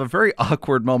have a very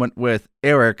awkward moment with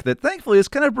Eric that thankfully is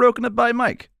kind of broken up by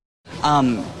Mike.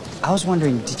 I was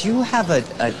wondering, did you have a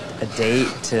date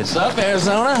to... What's up,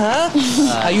 Arizona,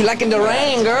 huh? How you liking the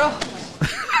rain, girl?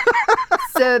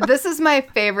 So this is my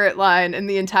favorite line in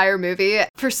the entire movie.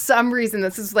 For some reason,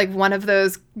 this is like one of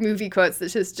those movie quotes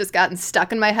that's just gotten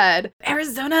stuck in my head.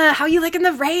 Arizona, how you liking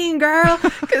the rain, girl?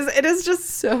 Because it is just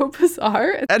so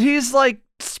bizarre. And he's like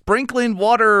sprinkling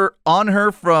water on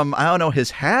her from, I don't know, his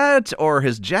hat or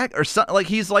his jacket or something. Like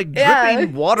he's like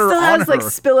dripping water still on has, her. Like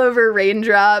spillover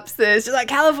raindrops. It's just like,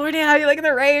 California, how you liking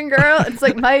the rain, girl? It's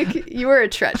like, Mike, you are a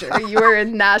treasure. You are a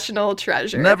national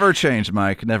treasure. Never change,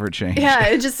 Mike. Never change. Yeah,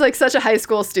 it's just like such a high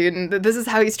school student. This is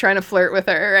how he's trying to flirt with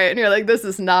her, right? And you're like, this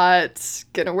is not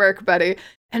gonna work, buddy.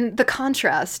 And the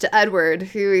contrast to Edward,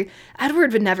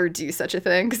 Edward would never do such a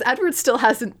thing because Edward still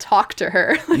hasn't talked to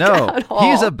her. At all.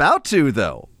 He's about to,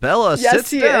 though. Bella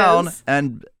sits down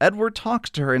and Edward talks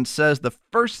to her and says the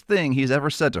first thing he's ever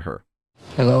said to her.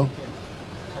 Hello.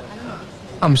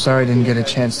 I'm sorry I didn't get a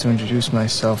chance to introduce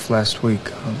myself last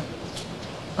week.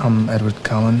 I'm Edward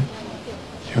Cullen.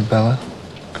 You're Bella?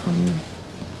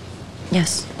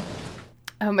 Yes.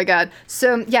 Oh my God.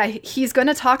 So yeah, he's going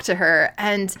to talk to her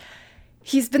and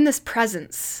he's been this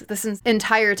presence this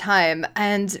entire time,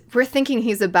 and we're thinking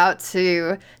he's about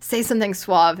to say something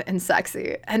suave and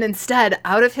sexy. And instead,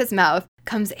 out of his mouth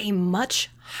comes a much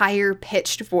higher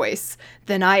pitched voice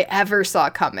than I ever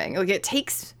saw coming. Like, it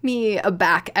takes me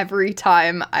aback every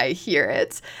time I hear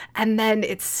it. And then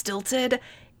it's stilted.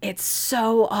 It's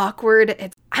so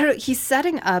awkward. He's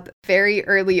setting up very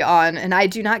early on, and I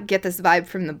do not get this vibe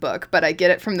from the book, but I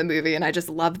get it from the movie, and I just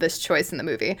love this choice in the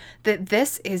movie, that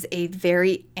this is a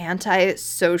very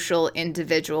antisocial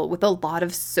individual with a lot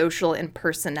of social and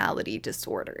personality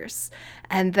disorders,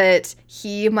 and that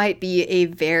he might be a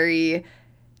very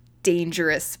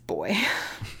dangerous boy.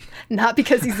 Not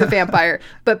because he's a vampire,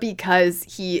 but because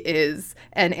he is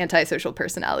an antisocial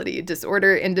personality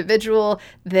disorder individual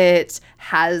that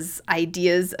has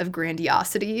ideas of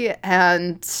grandiosity.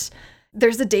 And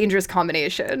there's a dangerous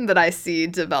combination that I see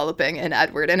developing in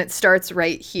Edward. And it starts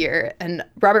right here. And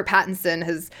Robert Pattinson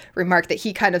has remarked that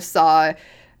he kind of saw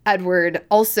Edward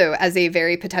also as a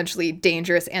very potentially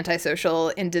dangerous antisocial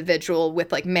individual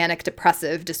with like manic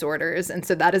depressive disorders. And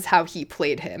so that is how he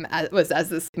played him, as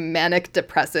this manic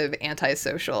depressive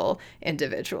antisocial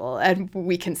individual. And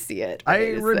we can see it. I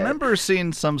remember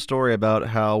seeing some story about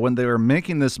how when they were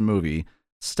making this movie,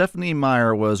 Stephenie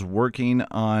Meyer was working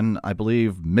on, I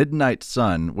believe, Midnight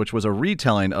Sun, which was a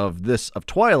retelling of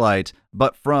Twilight,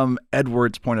 but from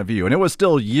Edward's point of view. And it was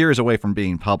still years away from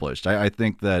being published. I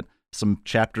think that some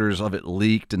chapters of it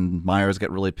leaked, and Myers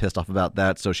got really pissed off about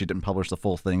that, so she didn't publish the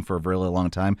full thing for a very long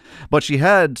time. But she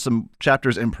had some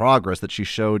chapters in progress that she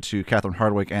showed to Catherine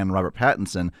Hardwicke and Robert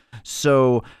Pattinson.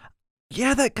 So,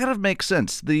 yeah, that kind of makes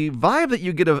sense. The vibe that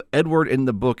you get of Edward in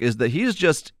the book is that he's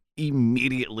just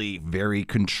immediately very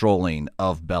controlling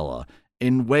of Bella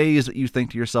in ways that you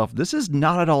think to yourself, this is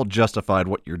not at all justified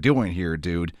what you're doing here,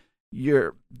 dude.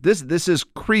 This is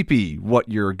creepy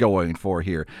what you're going for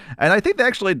here. And I think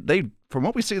they from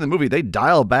what we see in the movie, they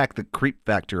dial back the creep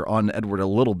factor on Edward a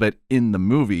little bit in the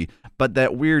movie, but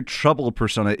that weird troubled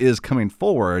persona is coming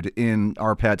forward in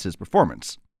R. Patz's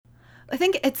performance. I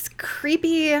think it's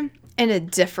creepy in a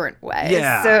different way.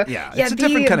 Yeah, it's a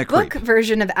different kind of creep. The book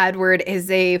version of Edward is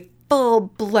a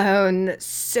full-blown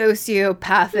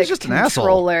sociopathic just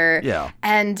controller. an asshole. Yeah.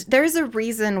 And there's a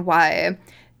reason why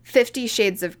 50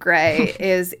 Shades of Grey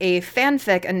is a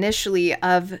fanfic initially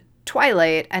of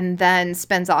Twilight and then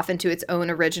spins off into its own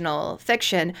original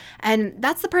fiction. And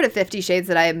that's the part of 50 Shades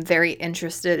that I am very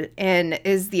interested in,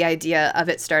 is the idea of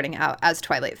it starting out as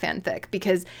Twilight fanfic,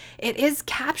 because it is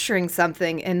capturing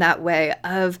something in that way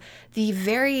of the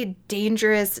very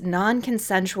dangerous,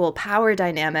 non-consensual power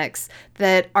dynamics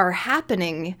that are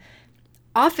happening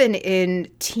often in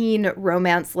teen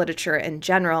romance literature in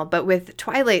general, but with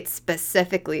Twilight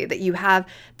specifically, that you have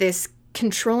this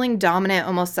controlling, dominant,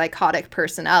 almost psychotic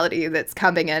personality that's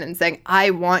coming in and saying,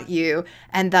 I want you,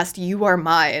 and thus you are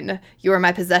mine. You are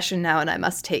my possession now, and I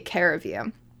must take care of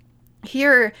you.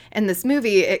 Here in this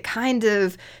movie, it kind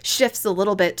of shifts a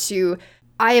little bit to,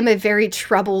 I am a very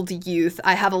troubled youth.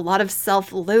 I have a lot of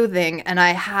self-loathing, and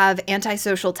I have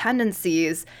antisocial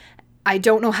tendencies. I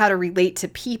don't know how to relate to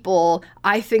people.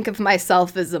 I think of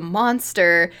myself as a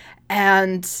monster,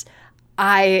 and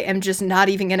I am just not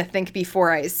even going to think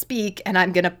before I speak, and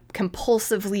I'm going to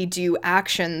compulsively do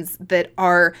actions that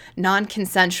are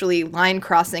non-consensually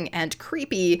line-crossing and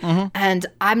creepy, and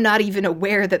I'm not even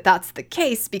aware that that's the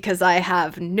case because I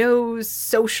have no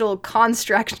social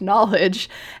construct knowledge,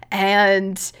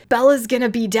 and Bella's gonna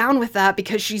be down with that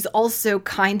because she's also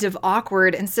kind of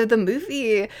awkward. And so the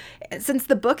movie, since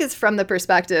the book is from the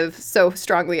perspective so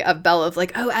strongly of Bella, of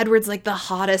like, oh, Edward's like the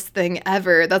hottest thing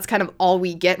ever, that's kind of all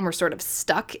we get, and we're sort of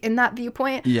stuck in that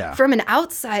viewpoint. Yeah. From an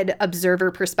outside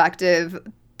observer perspective,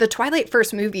 the Twilight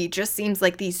first movie just seems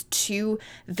like these two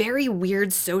very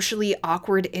weird, socially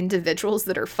awkward individuals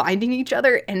that are finding each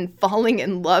other and falling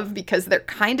in love because they're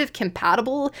kind of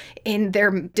compatible in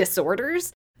their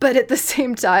disorders. But at the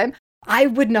same time, I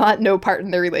would not know part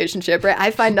in their relationship, right? I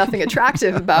find nothing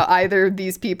attractive about either of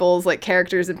these people's like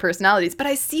characters and personalities, but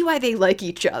I see why they like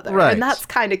each other. Right. And that's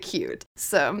kind of cute.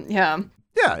 So, yeah.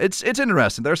 Yeah, it's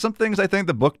interesting. There are some things I think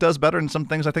the book does better and some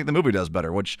things I think the movie does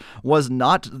better, which was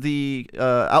not the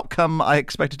outcome I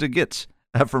expected to get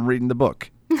from reading the book.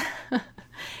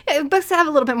 Yeah, books have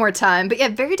a little bit more time, but yeah,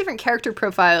 very different character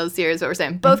profiles here is what we're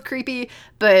saying. Both creepy,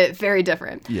 but very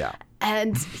different. Yeah.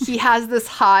 And he has this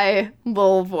high,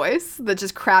 little voice that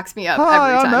just cracks me up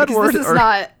Hi, every time. I'm Because Edward, this is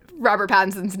not Robert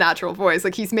Pattinson's natural voice.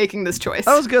 Like, he's making this choice.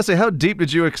 I was going to say, how deep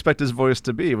did you expect his voice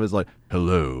to be? It was like,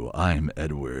 hello, I'm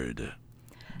Edward.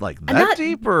 Like, that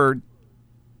deep or?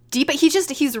 Deep, but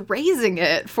he's raising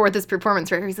it for this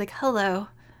performance, right? Where he's like, hello.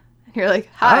 And you're like,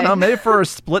 hi. I don't know, maybe for a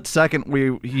split second,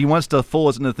 he wants to fool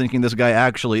us into thinking this guy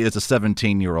actually is a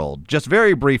 17-year-old. Just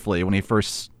very briefly when he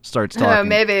first starts talking. Oh,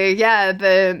 maybe,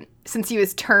 yeah, since he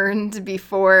was turned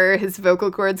before his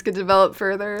vocal cords could develop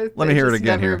further. Let me hear it again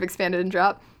never here. have expanded and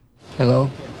dropped. Hello?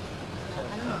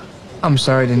 I'm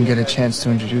sorry I didn't get a chance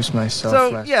to introduce myself.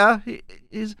 So, yeah,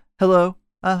 he's, hello,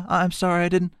 I'm sorry I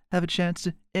didn't have a chance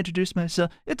to introduce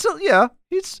myself.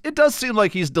 It does seem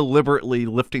like he's deliberately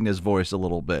lifting his voice a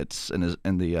little bit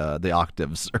in the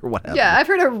octaves or whatever. Yeah, I've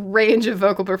heard a range of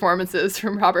vocal performances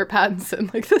from Robert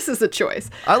Pattinson. Like, this is a choice.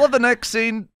 I love the next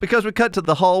scene because we cut to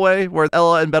the hallway where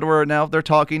Ella and Bedwar are now. They're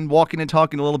walking and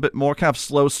talking a little bit more, kind of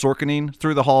slow Sorkining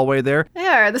through the hallway there.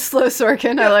 Yeah, the slow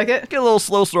Sorkin. I like it. Get a little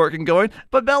slow Sorkin going.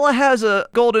 But Bella has a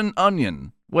golden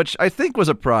onion, which I think was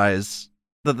a prize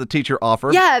that the teacher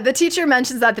offered. Yeah, the teacher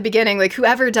mentions at the beginning, like,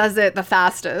 whoever does it the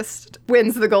fastest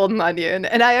wins the golden onion.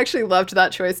 And I actually loved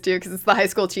that choice too, because it's the high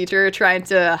school teacher trying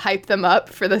to hype them up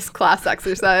for this class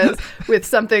exercise with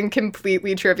something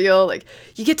completely trivial, like,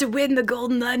 you get to win the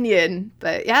golden onion.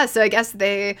 But yeah, so I guess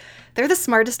they're the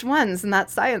smartest ones in that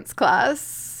science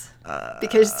class.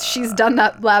 Because she's done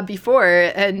that lab before,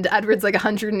 and Edward's like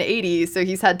 180, so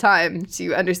he's had time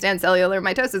to understand cellular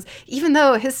mitosis, even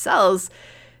though his cells,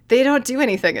 they don't do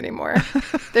anything anymore.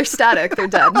 They're static. They're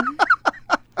dead.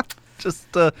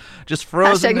 Just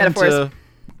frozen metaphors. into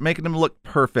making him look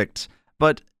perfect.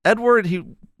 But Edward, he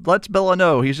lets Bella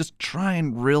know he's just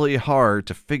trying really hard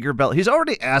to figure Bella. He's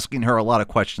already asking her a lot of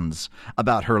questions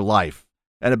about her life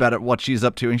and about what she's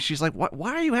up to. And she's like,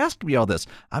 why are you asking me all this?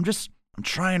 I'm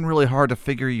trying really hard to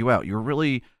figure you out. You're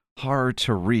really hard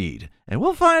to read. And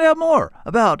we'll find out more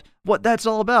about what that's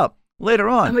all about later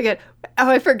on. Oh my God. Oh,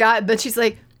 I forgot. But she's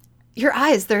like, your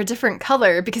eyes, they're a different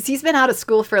color, because he's been out of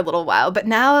school for a little while. But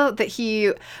now that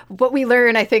what we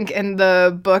learn, I think, in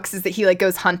the books is that he like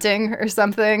goes hunting or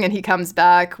something, and he comes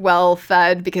back well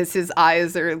fed because his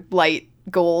eyes are light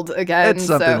gold again. It's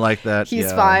something so like that.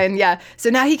 He's fine. Yeah. So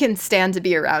now he can stand to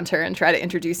be around her and try to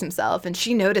introduce himself. And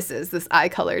she notices this eye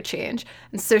color change.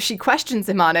 And so she questions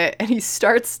him on it, and he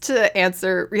starts to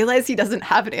answer, realize he doesn't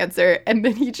have an answer. And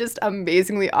then he just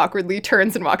amazingly awkwardly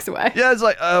turns and walks away. Yeah. It's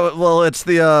like, well, it's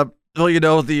the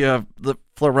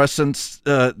fluorescence,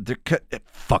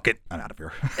 fuck it, I'm out of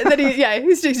here. And then he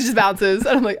just bounces,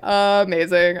 and I'm like,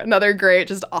 amazing. Another great,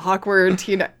 just awkward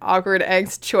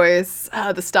angst choice.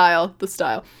 The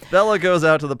style. Bella goes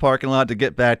out to the parking lot to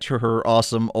get back to her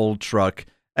awesome old truck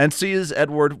and sees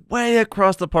Edward way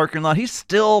across the parking lot. He's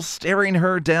still staring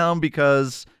her down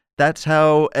because that's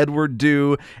how Edward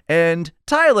do. And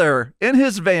Tyler, in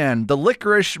his van, the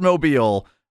Licorice Mobile,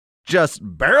 just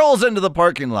barrels into the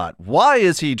parking lot. Why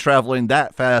is he traveling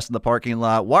that fast in the parking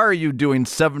lot? Why are you doing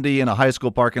 70 in a high school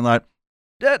parking lot?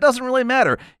 That doesn't really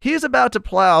matter. He's about to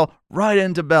plow right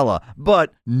into Bella.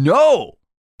 But no!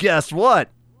 Guess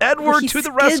what? Edward to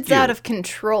the rescue. He skids out of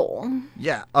control.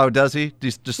 Yeah. Oh, does he?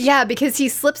 Yeah, because he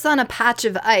slips on a patch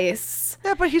of ice.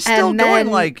 Yeah, but he's still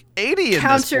going like 80 in this place.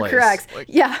 Counter-corrects.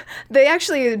 Yeah, they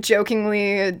actually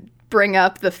jokingly bring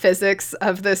up the physics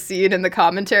of the scene in the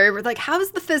commentary. We're like, how's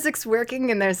the physics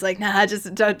working? And there's like, nah,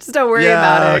 just don't worry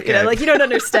about it. Okay. You don't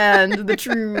understand the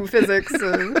true physics of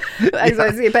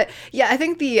XYZ. But yeah, I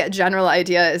think the general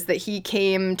idea is that he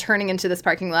came turning into this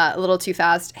parking lot a little too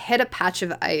fast, hit a patch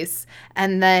of ice,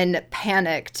 and then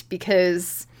panicked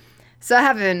because, so I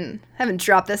haven't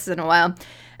dropped this in a while.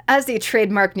 As a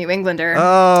trademark New Englander.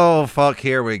 Oh, fuck,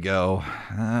 here we go.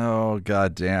 Oh,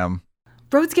 goddamn.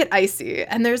 Roads get icy,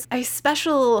 and there's a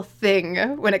special thing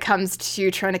when it comes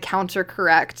to trying to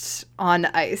counter-correct on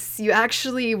ice. You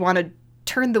actually want to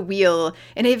turn the wheel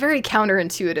in a very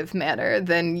counterintuitive manner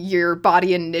than your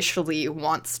body initially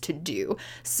wants to do.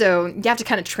 So you have to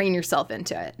kind of train yourself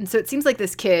into it. And so it seems like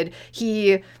this kid,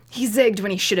 he zigged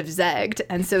when he should have zagged,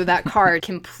 and so that car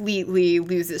completely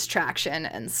loses traction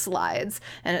and slides,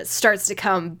 and it starts to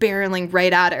come barreling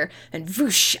right at her, and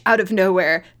whoosh, out of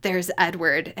nowhere, there's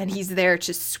Edward, and he's there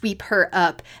to sweep her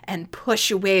up and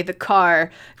push away the car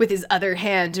with his other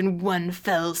hand in one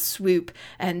fell swoop,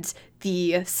 and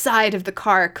the side of the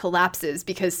car collapses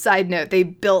because, side note, they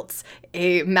built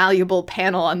a malleable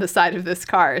panel on the side of this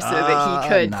car so that he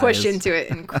could push into it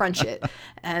and crunch it,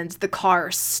 and the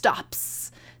car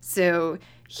stops. So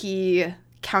he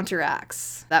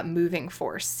counteracts that moving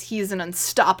force. He's an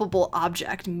unstoppable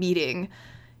object meeting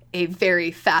a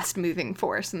very fast-moving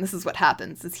force, and this is what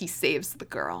happens, is he saves the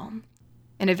girl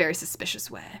in a very suspicious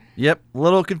way. Yep, a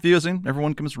little confusing.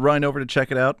 Everyone comes running over to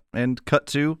check it out, and cut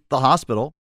to the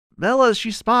hospital. Bella,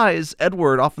 she spies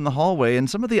Edward off in the hallway, and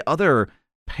some of the other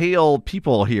pale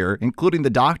people here, including the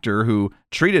doctor who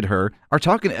treated her, are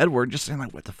talking to Edward, just saying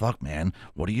like, what the fuck, man?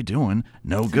 What are you doing?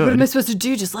 No good. What am I supposed to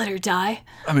do? Just let her die?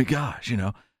 I mean, gosh,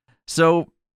 So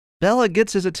Bella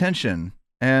gets his attention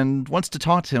and wants to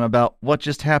talk to him about what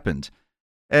just happened.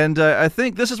 And I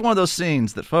think this is one of those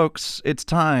scenes that, folks, it's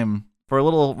time for a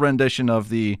little rendition of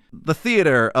the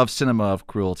theater of cinema of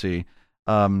cruelty.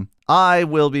 I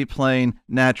will be playing,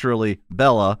 naturally,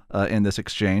 Bella in this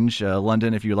exchange.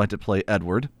 London, if you'd like to play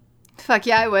Edward. Fuck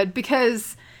yeah, I would,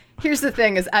 because here's the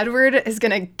thing, is Edward is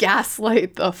going to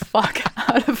gaslight the fuck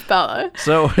out of Bella.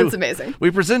 So it's amazing.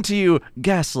 We present to you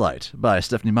Gaslight by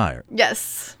Stephenie Meyer.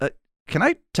 Yes. Can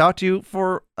I talk to you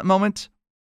for a moment?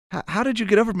 How did you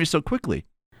get over me so quickly?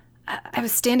 I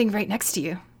was standing right next to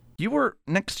you. You were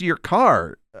next to your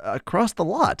car, across the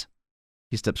lot.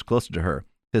 He steps closer to her.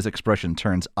 His expression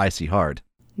turns icy hard.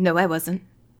 No, I wasn't.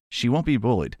 She won't be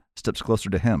bullied. Steps closer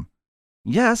to him.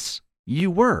 Yes,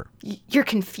 you were. You're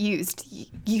confused.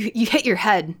 You hit your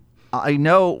head. I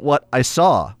know what I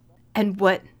saw. And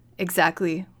what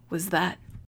exactly was that?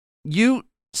 You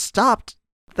stopped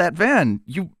that van.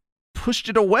 You pushed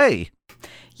it away.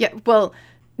 Yeah, well,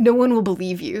 no one will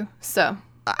believe you, so.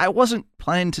 I wasn't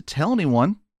planning to tell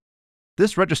anyone.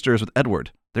 This registers with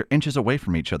Edward. They're inches away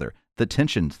from each other. The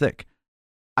tension thick.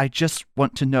 I just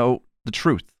want to know the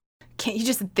truth. Can't you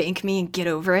just thank me and get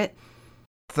over it?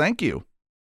 Thank you.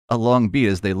 A long beat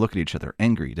as they look at each other,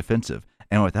 angry, defensive,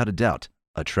 and without a doubt,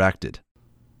 attracted.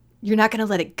 You're not going to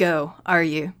let it go, are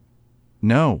you?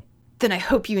 No. Then I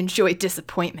hope you enjoy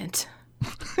disappointment.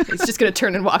 He's just going to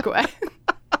turn and walk away.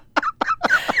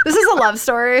 This is a love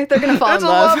story. They're going to fall in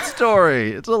love. It's a love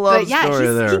story. It's a love story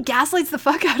there. He gaslights the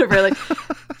fuck out of her. Like,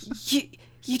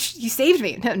 you saved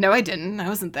me. No, I didn't. I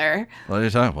wasn't there. What are you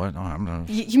talking about? No, I'm not.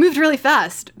 You moved really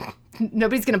fast.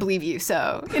 Nobody's going to believe you,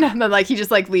 so, and then, he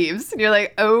just, leaves. And you're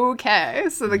like, okay.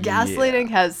 So the gaslighting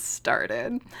has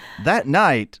started. That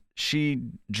night, she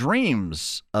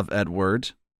dreams of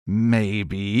Edward,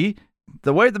 maybe.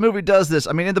 The way the movie does this,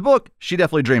 I mean, in the book, she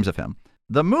definitely dreams of him.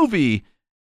 The movie,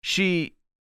 she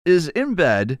is in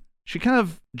bed. She kind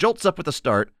of jolts up with a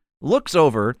start, looks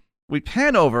over. We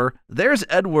pan over. There's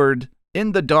Edward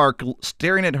in the dark,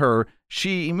 staring at her.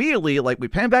 She immediately, we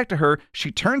pan back to her.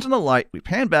 She turns on the light. We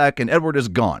pan back, and Edward is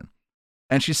gone.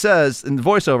 And she says in the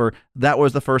voiceover, that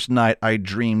was the first night I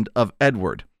dreamed of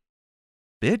Edward.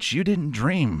 Bitch, you didn't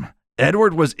dream.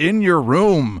 Edward was in your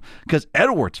room, because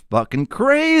Edward's fucking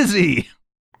crazy.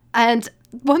 And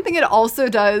one thing it also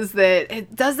does, that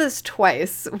it does this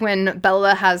twice when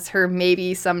Bella has her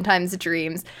maybe sometimes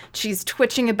dreams. She's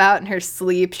twitching about in her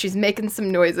sleep. She's making some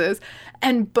noises.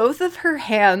 And both of her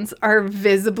hands are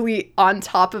visibly on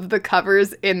top of the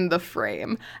covers in the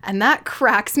frame. And that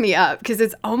cracks me up because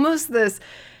it's almost this...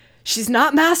 She's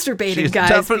not masturbating, She's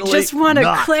guys. We just want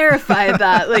to clarify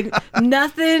that.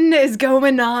 Nothing is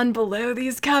going on below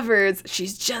these covers.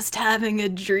 She's just having a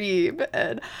dream.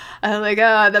 And I'm like,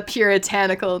 the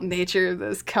puritanical nature of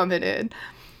this coming in.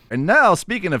 And now,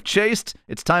 speaking of chaste,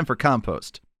 it's time for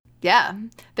compost. Yeah.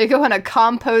 They go on a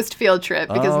compost field trip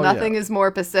because nothing is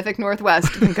more Pacific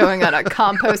Northwest than going on a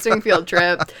composting field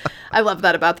trip. I love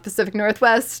that about the Pacific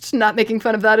Northwest. Not making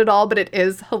fun of that at all, but it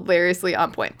is hilariously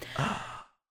on point.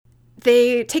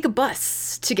 They take a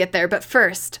bus to get there, but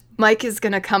first, Mike is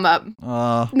going to come up.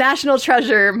 National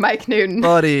treasure, Mike Newton.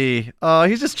 Buddy.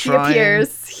 He's just trying. He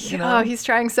appears. He's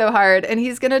trying so hard. And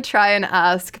he's going to try and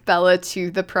ask Bella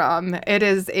to the prom. It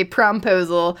is a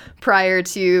promposal prior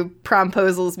to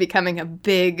promposals becoming a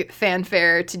big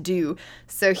fanfare to do.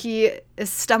 So he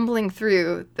is stumbling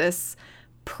through this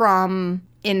prom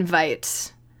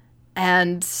invite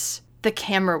and the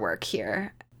camera work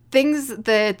here. Things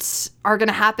that are going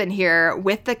to happen here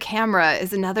with the camera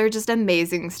is another just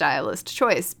amazing stylist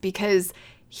choice because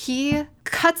he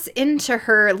cuts into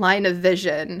her line of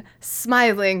vision,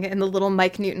 smiling in the little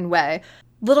Mike Newton way.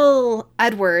 Little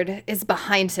Edward is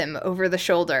behind him over the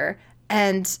shoulder,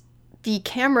 and the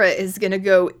camera is going to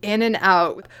go in and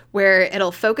out where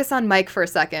it'll focus on Mike for a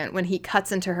second when he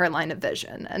cuts into her line of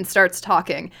vision and starts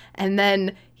talking, and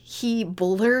then he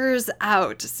blurs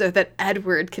out so that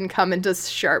Edward can come into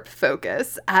sharp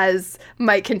focus as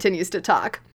Mike continues to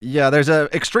talk. Yeah, there's a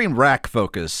extreme rack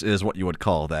focus is what you would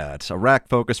call that. A rack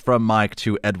focus from Mike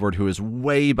to Edward, who is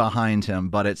way behind him,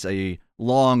 but it's a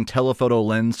long telephoto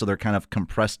lens, so they're kind of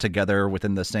compressed together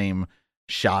within the same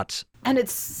shot. And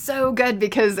it's so good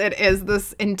because it is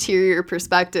this interior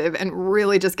perspective and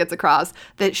really just gets across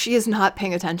that she is not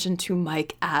paying attention to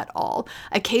Mike at all.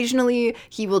 Occasionally,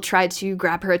 he will try to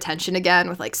grab her attention again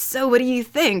with like, so what do you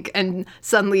think? And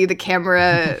suddenly the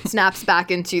camera snaps back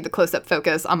into the close-up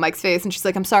focus on Mike's face. And she's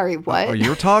like, I'm sorry, what? Oh,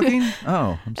 you're talking?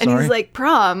 Oh, I'm sorry. And he's like,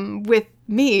 prom with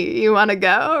me, you want to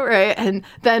go, right? And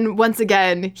then once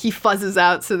again, he fuzzes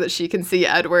out so that she can see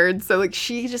Edward. So like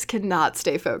she just cannot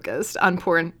stay focused on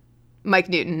poor Mike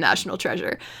Newton, national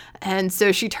treasure. And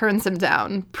so she turns him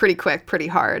down pretty quick, pretty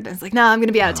hard. And it's like, no, I'm going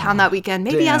to be out of town that weekend.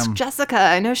 Maybe ask Jessica.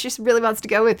 I know she really wants to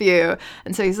go with you.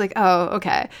 And so he's like, oh,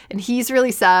 okay. And he's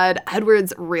really sad.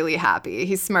 Edward's really happy.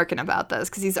 He's smirking about this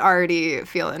because he's already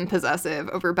feeling possessive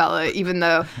over Bella, even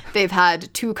though they've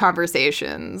had 2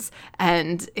 conversations.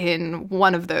 And in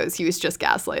one of those, he was just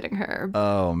gaslighting her.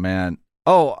 Oh, man.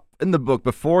 Oh, in the book,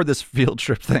 before this field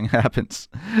trip thing happens,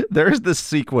 there's this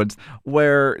sequence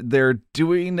where they're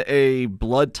doing a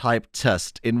blood type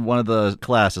test in one of the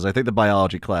classes. I think the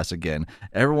biology class again.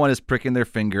 Everyone is pricking their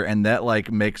finger, and that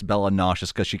like makes Bella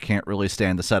nauseous because she can't really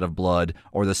stand the sight of blood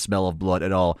or the smell of blood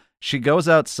at all. She goes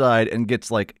outside and gets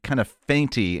like kind of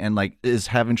fainty and like is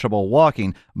having trouble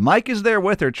walking. Mike is there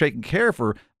with her, taking care of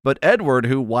her, but Edward,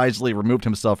 who wisely removed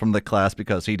himself from the class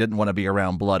because he didn't want to be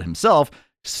around blood himself,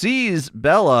 sees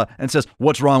Bella and says,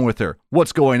 what's wrong with her?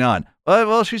 What's going on?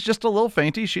 Well, she's just a little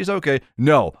fainty. She's okay.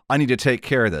 No, I need to take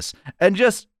care of this. And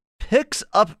just picks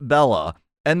up Bella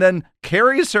and then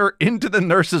carries her into the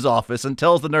nurse's office and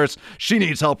tells the nurse she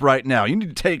needs help right now. You need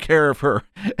to take care of her.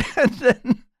 And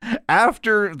then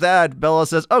after that, Bella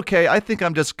says, okay, I think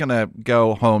I'm just going to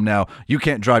go home now. You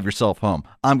can't drive yourself home.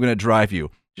 I'm going to drive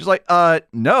you. She's like,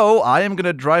 no, I am going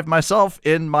to drive myself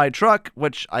in my truck,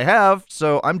 which I have,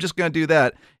 so I'm just going to do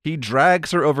that. He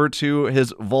drags her over to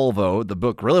his Volvo. The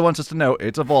book really wants us to know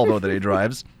it's a Volvo that he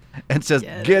drives, and says,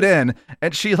 get in.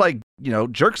 And she, like,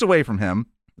 jerks away from him,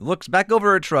 looks back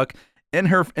over her truck. In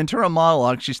her internal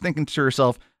monologue, she's thinking to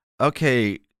herself,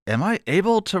 okay, am I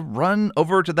able to run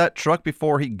over to that truck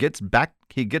before he gets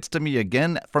to me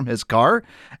again from his car?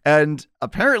 And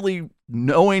apparently,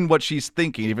 knowing what she's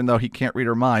thinking, even though he can't read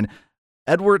her mind,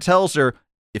 Edward tells her,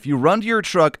 if you run to your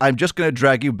truck, I'm just going to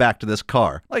drag you back to this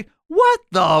car. Like, what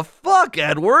the fuck,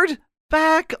 Edward?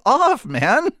 Back off,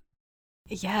 man.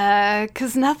 Yeah,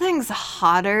 because nothing's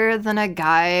hotter than a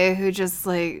guy who just,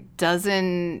 like,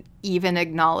 doesn't even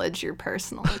acknowledge your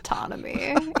personal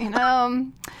autonomy,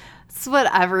 It's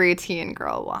what every teen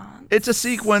girl wants. It's a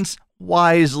sequence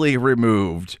wisely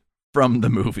removed from the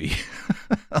movie.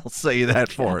 I'll say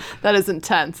that for it. That is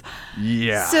intense.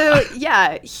 Yeah. So,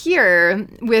 yeah, here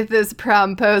with this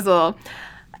promposal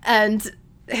and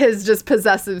his just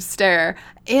possessive stare,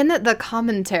 in the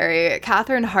commentary,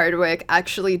 Catherine Hardwicke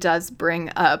actually does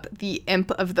bring up the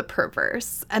imp of the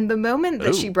perverse. And the moment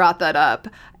that she brought that up,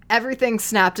 everything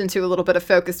snapped into a little bit of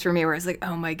focus for me where I was like,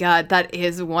 oh my God, that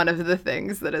is one of the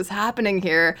things that is happening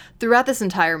here throughout this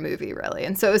entire movie, really.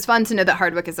 And so it was fun to know that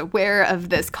Hardwicke is aware of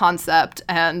this concept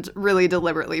and really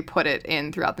deliberately put it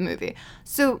in throughout the movie.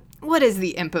 So what is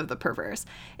the imp of the perverse?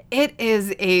 It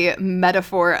is a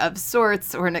metaphor of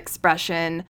sorts or an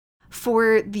expression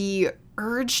for the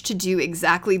urge to do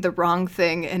exactly the wrong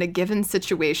thing in a given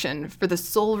situation for the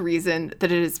sole reason that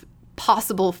it is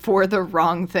possible for the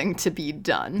wrong thing to be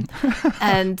done.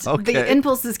 And the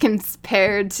impulse is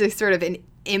compared to sort of an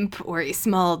imp or a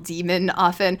small demon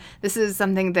often. This is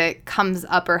something that comes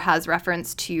up or has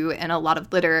reference to in a lot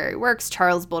of literary works.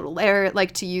 Charles Baudelaire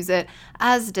liked to use it,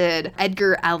 as did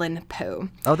Edgar Allan Poe.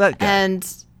 Oh, that guy.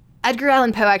 And Edgar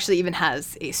Allan Poe actually even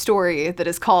has a story that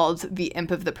is called The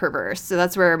Imp of the Perverse. So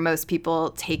that's where most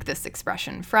people take this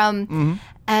expression from. Mm-hmm.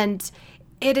 And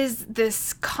it is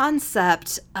this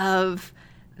concept of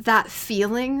that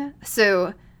feeling.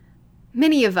 So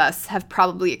many of us have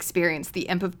probably experienced the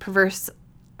imp of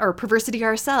perversity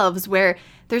ourselves, where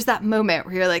there's that moment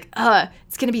where you're like,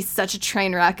 it's going to be such a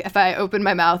train wreck if I open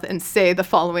my mouth and say the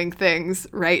following things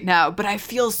right now, but I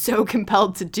feel so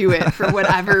compelled to do it for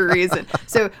whatever reason.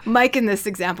 So Mike in this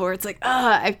example where it's like,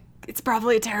 it's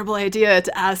probably a terrible idea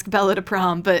to ask Bella to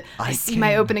prom, but I see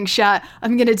my opening shot.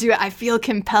 I'm going to do it. I feel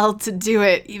compelled to do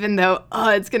it, even though,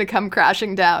 it's going to come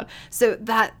crashing down. So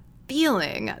that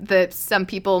feeling that some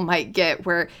people might get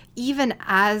where even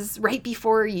as right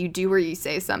before you do or you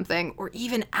say something, or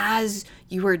even as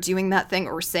you are doing that thing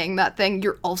or saying that thing,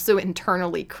 you're also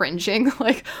internally cringing.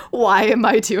 Like, why am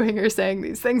I doing or saying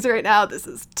these things right now? This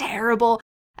is terrible.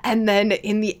 And then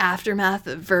in the aftermath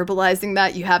of verbalizing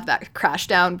that, you have that crash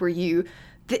down where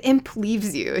the imp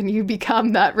leaves you and you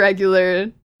become that regular,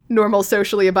 normal,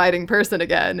 socially abiding person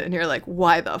again. And you're like,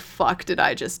 why the fuck did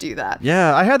I just do that?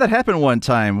 Yeah, I had that happen one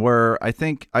time where I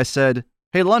think I said,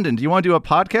 hey, London, do you want to do a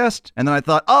podcast? And then I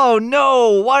thought, oh,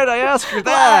 no, why did I ask her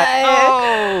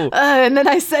that? And then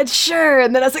I said, sure.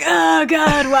 And then I was like, oh,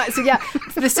 God, why? So, yeah,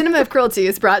 the Cinema of Cruelty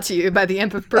is brought to you by the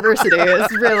Imp of Perversity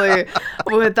is really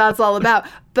what that's all about.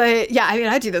 But, yeah, I mean,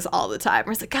 I do this all the time.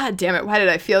 Where it's like, God damn it, why did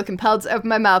I feel compelled to open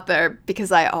my mouth there?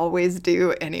 Because I always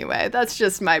do anyway. That's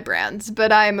just my brand.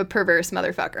 But I am a perverse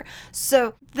motherfucker.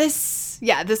 So this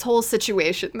whole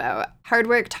situation, though,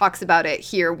 Hardwick talks about it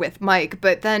here with Mike,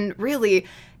 but then really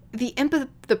the Imp of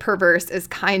the Perverse is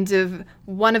kind of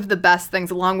one of the best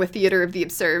things, along with Theater of the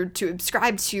Absurd, to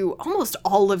ascribe to almost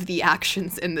all of the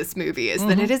actions in this movie, is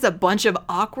that it is a bunch of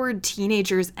awkward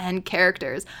teenagers and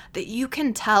characters that you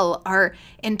can tell are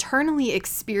internally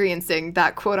experiencing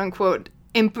that quote-unquote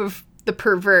Imp of the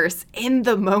Perverse in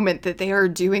the moment that they are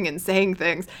doing and saying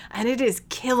things, and it is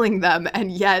killing them,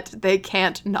 and yet they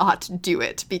can't not do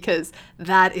it, because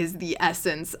that is the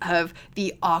essence of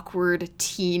the awkward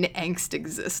teen angst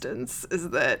existence, is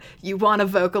that you want to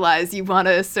vocalize, you want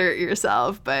to assert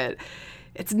yourself, but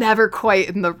it's never quite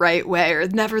in the right way, or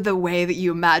never the way that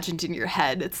you imagined in your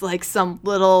head. It's like some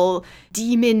little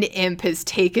demon imp has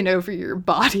taken over your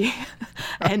body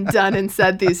and done and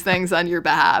said these things on your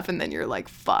behalf, and then you're like,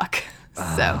 fuck.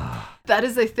 So that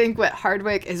is, I think, what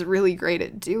Hardwick is really great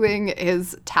at doing,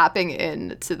 is tapping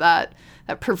into that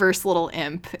perverse little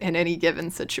imp in any given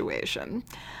situation.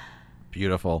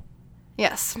 Beautiful.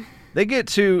 Yes. They get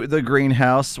to the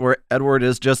greenhouse where Edward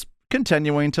is just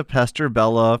continuing to pester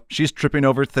Bella. She's tripping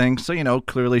over things, so,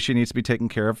 clearly she needs to be taken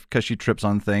care of because she trips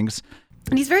on things.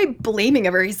 And he's very blaming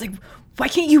of her. He's like, why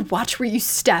can't you watch where you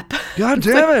step? God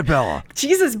damn it, Bella.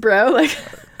 Jesus, bro. Like,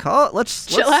 let's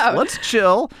chill out. Let's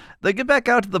chill. They get back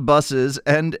out to the buses,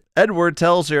 and Edward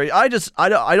tells her, I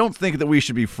don't think that we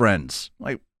should be friends.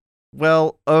 Like,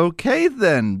 well, okay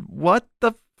then. What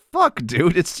the fuck,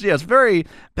 dude? It's very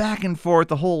back and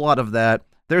forth, a whole lot of that.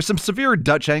 There's some severe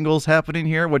Dutch angles happening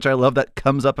here, which I love. That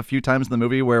comes up a few times in the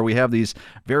movie where we have these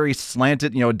very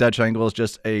slanted, Dutch angles,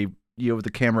 just the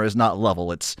camera is not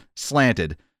level, it's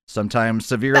slanted. Sometimes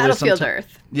severely. Battlefield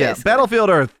Earth. Yeah, basically. Battlefield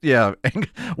Earth. Yeah.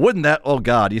 Wouldn't that, oh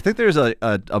God, you think there's a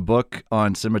book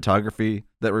on cinematography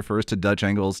that refers to Dutch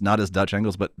angles, not as Dutch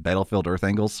angles, but Battlefield Earth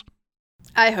angles?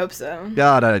 I hope so.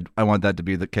 God, I want that to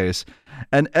be the case.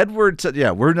 And Edward said,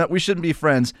 we shouldn't be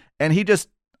friends. And he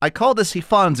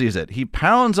Fonzies it. He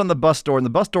pounds on the bus door, and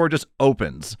the bus door just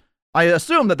opens. I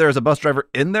assume that there's a bus driver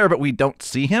in there, but we don't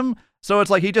see him. So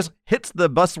it's like he just hits the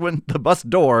bus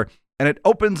door, and it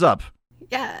opens up.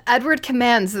 Yeah, Edward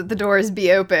commands that the doors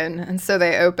be open, and so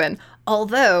they open.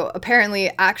 Although, apparently,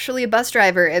 actually a bus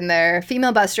driver in there,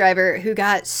 female bus driver, who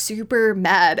got super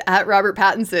mad at Robert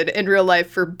Pattinson in real life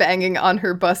for banging on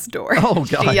her bus door. Oh,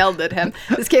 God. She yelled at him.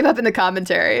 This came up in the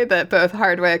commentary that both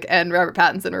Hardwick and Robert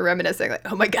Pattinson were reminiscing,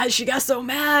 like, oh my God, she got so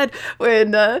mad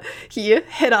when he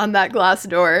hit on that glass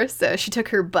door. So she took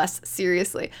her bus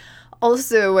seriously.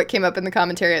 Also, what came up in the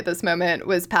commentary at this moment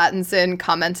was Pattinson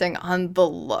commenting on the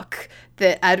look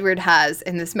that Edward has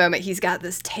in this moment. He's got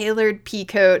this tailored pea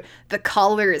coat. The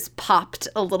collar is popped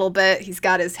a little bit. He's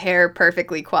got his hair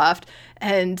perfectly coiffed.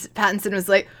 And Pattinson was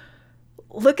like,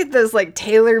 look at this, like,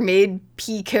 tailor-made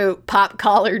pea coat, pop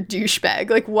collar douchebag.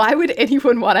 Like, why would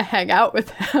anyone want to hang out with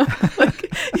him?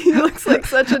 Like, He looks like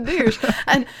such a douche.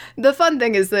 And the fun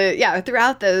thing is that, yeah,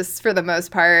 throughout this, for the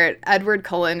most part, Edward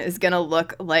Cullen is going to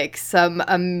look like some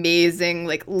amazing,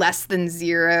 like, less than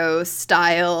zero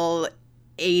style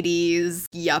 80s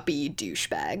yuppie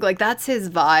douchebag. Like, that's his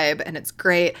vibe, and it's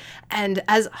great. And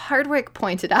as Hardwick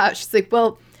pointed out, she's like,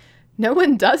 well, no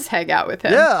one does hang out with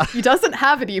him. Yeah. He doesn't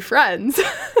have any friends.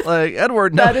 Like,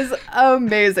 Edward, no. That is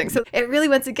amazing. So it really,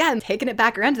 once again, taking it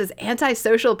back around to this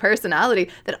antisocial personality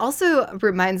that also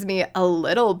reminds me a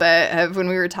little bit of when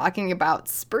we were talking about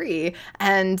Spree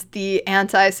and the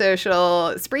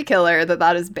antisocial spree killer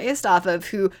that is based off of,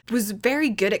 who was very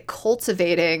good at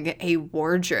cultivating a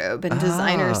wardrobe and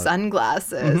designer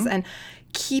sunglasses and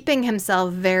keeping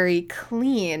himself very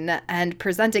clean and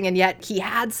presenting, and yet he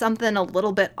had something a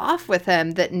little bit off with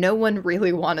him that no one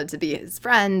really wanted to be his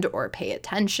friend or pay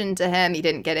attention to him. He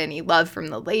didn't get any love from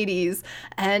the ladies,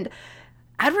 and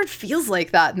Edward feels like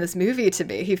that in this movie to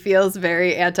me. He feels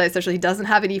very antisocial. He doesn't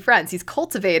have any friends. He's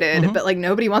cultivated, but like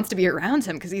nobody wants to be around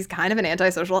him because he's kind of an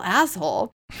antisocial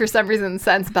asshole. For some reason,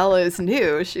 since Bella is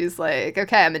new, she's like,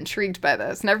 okay, I'm intrigued by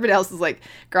this. And everybody else is like,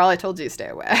 girl, I told you to stay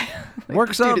away. Like,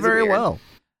 works out very well.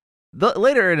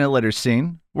 Later in a later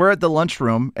scene, we're at the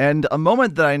lunchroom, and a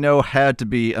moment that I know had to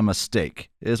be a mistake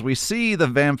is we see the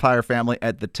vampire family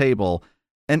at the table,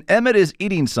 and Emmett is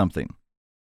eating something.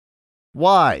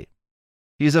 Why?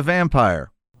 He's a vampire.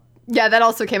 Yeah, that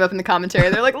also came up in the commentary.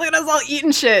 They're like, look at us all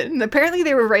eating shit. And apparently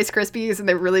they were Rice Krispies and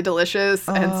they're really delicious.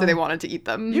 And so they wanted to eat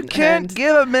them. You can't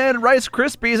give a man Rice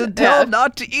Krispies and tell him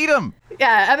not to eat them.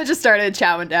 Yeah, Emmett just started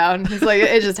chowing down. He's like,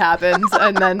 it just happened.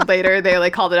 And then later they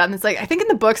like called it out. And it's like, I think in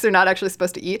the books they're not actually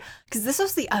supposed to eat. Because this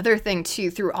was the other thing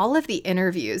too, through all of the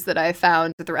interviews that I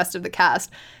found with the rest of the cast,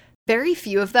 very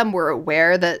few of them were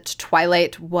aware that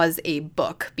Twilight was a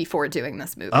book before doing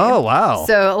this movie. Oh, wow.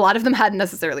 So a lot of them hadn't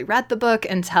necessarily read the book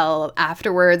until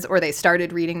afterwards, or they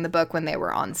started reading the book when they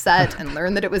were on set and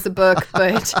learned that it was a book.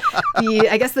 But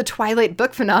I guess the Twilight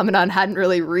book phenomenon hadn't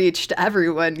really reached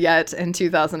everyone yet in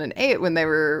 2008 when they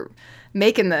were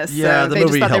making this. Yeah, so they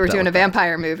just thought they were doing a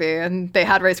vampire movie, and they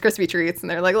had Rice Krispie treats,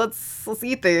 and they're like, let's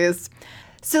eat these.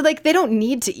 So, like, they don't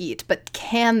need to eat, but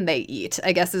can they eat,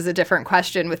 I guess, is a different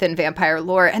question within vampire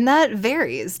lore. And that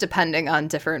varies depending on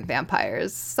different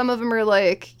vampires. Some of them are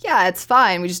like, yeah, it's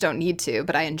fine. We just don't need to,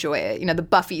 but I enjoy it. You know, the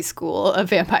Buffy school of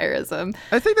vampirism.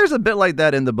 I think there's a bit like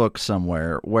that in the book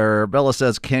somewhere where Bella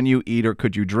says, can you eat or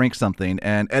could you drink something?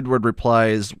 And Edward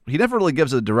replies, he never really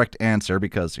gives a direct answer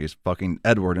because he's fucking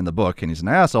Edward in the book and he's an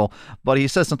asshole. But he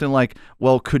says something like,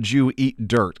 well, could you eat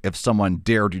dirt if someone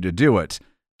dared you to do it?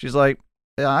 She's like,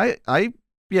 I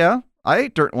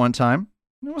ate dirt one time.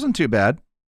 It wasn't too bad.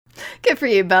 Good for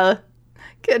you, Bella.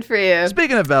 Good for you.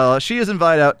 Speaking of Bella, she is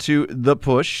invited out to the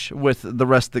Push with the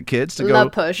rest of the kids to go. La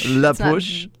Push. La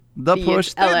Push. The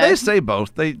Push. They say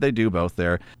both. They do both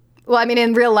there. Well, I mean,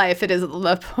 in real life, it is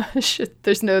La Push.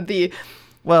 There's no the.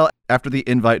 Well, after the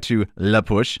invite to La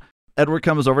Push, Edward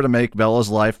comes over to make Bella's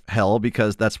life hell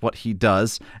because that's what he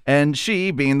does. And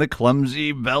she, being the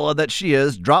clumsy Bella that she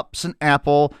is, drops an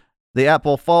apple. The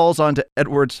apple falls onto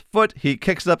Edward's foot. He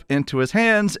kicks up into his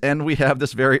hands, and we have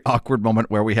this very awkward moment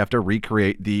where we have to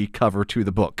recreate the cover to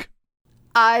the book.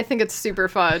 I think it's super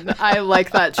fun. I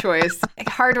like that choice.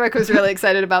 Hardwick was really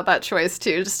excited about that choice,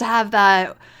 too. Just to have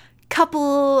that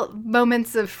couple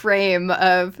moments of frame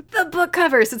of the book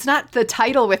cover. So it's not the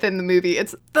title within the movie.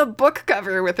 It's the book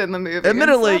cover within the movie.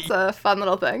 Admittedly, so that's a fun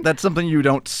little thing. That's something you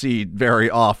don't see very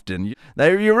often. You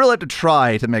really have to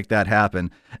try to make that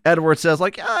happen. Edward says,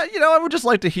 like, I would just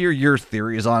like to hear your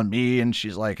theories on me. And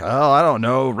she's like, oh, I don't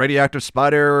know, radioactive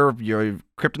spider, your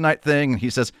kryptonite thing. And he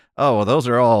says, oh, well, those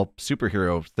are all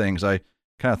superhero things. I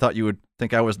kind of thought you would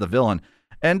think I was the villain.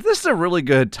 And this is a really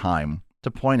good time to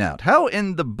point out how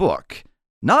in the book,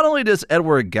 not only does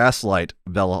Edward gaslight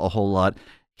Bella a whole lot,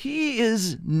 he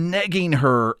is negging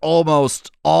her almost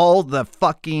all the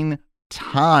fucking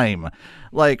time.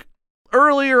 Like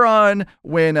earlier on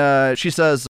when she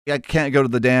says, I can't go to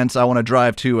the dance, I want to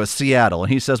drive to Seattle.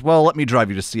 And he says, well, let me drive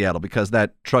you to Seattle because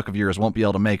that truck of yours won't be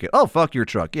able to make it. Oh, fuck your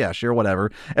truck. Yeah, sure,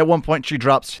 whatever. At one point, she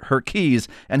drops her keys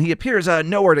and he appears out of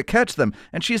nowhere to catch them.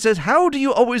 And she says, how do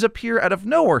you always appear out of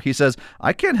nowhere? He says,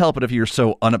 I can't help it if you're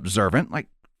so unobservant. Like,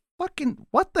 fucking,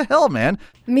 what the hell, man?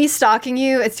 Me stalking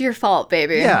you, it's your fault,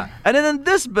 baby. Yeah. And then in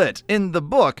this bit in the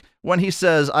book, when he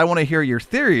says, I want to hear your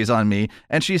theories on me,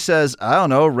 and she says, I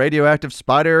don't know, radioactive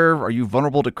spider, are you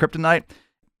vulnerable to kryptonite?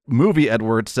 Movie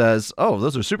Edward says, oh,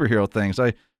 those are superhero things.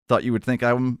 I thought you would think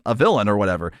I'm a villain or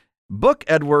whatever. Book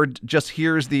Edward just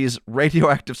hears these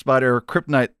radioactive spider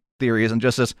kryptonite theories and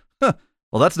just says, well,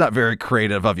 that's not very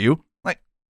creative of you. Like,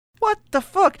 What the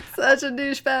fuck? Such a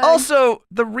douchebag. Also,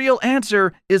 the real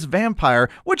answer is vampire,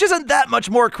 which isn't that much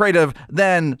more creative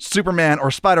than Superman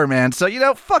or Spider-Man. So,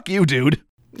 fuck you, dude.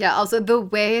 Yeah, also the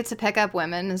way to pick up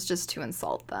women is just to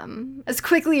insult them as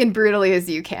quickly and brutally as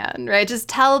you can, right? Just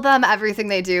tell them everything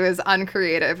they do is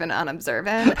uncreative and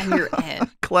unobservant, and you're in.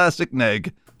 Classic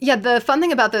neg. Yeah, the fun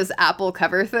thing about this Apple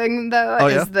cover thing, though,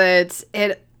 is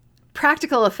that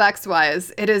practical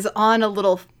effects-wise, it is on a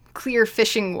little clear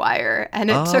fishing wire,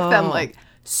 and it took them,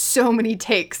 so many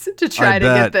takes to try to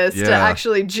get this to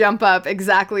actually jump up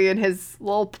exactly in his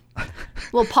little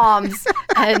palms,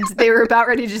 and they were about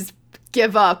ready to just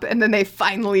give up, and then they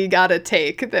finally got a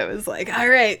take that was like, all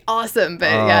right, awesome. But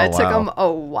it took them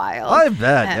a while. I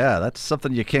bet. That's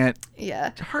something you can't.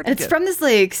 Yeah. Hard to it's get. from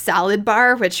this salad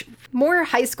bar, which more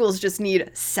high schools just need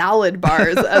salad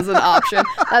bars as an option.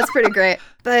 That's pretty great.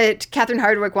 But Catherine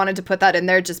Hardwicke wanted to put that in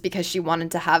there just because she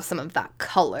wanted to have some of that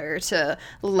color to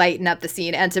lighten up the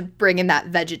scene and to bring in that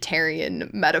vegetarian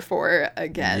metaphor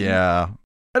again. Yeah.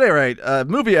 At any rate,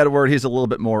 movie Edward, he's a little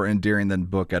bit more endearing than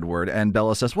book Edward. And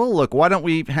Bella says, well, look, why don't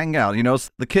we hang out?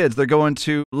 The kids, they're going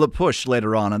to La Push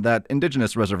later on that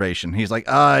indigenous reservation. He's like,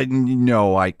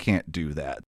 no, I can't do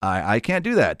that. I can't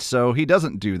do that. So he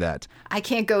doesn't do that. I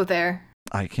can't go there.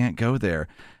 I can't go there.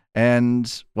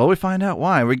 And, well, we find out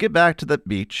why. We get back to the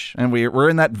beach, and we're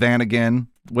in that van again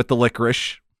with the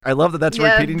licorice. I love that that's a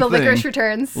repeating the thing. licorice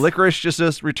returns. Licorice just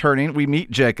is returning. We meet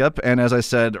Jacob, and as I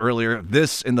said earlier,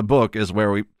 this in the book is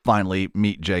where we finally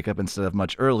meet Jacob instead of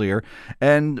much earlier.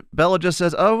 And Bella just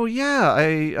says, oh, yeah, I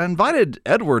invited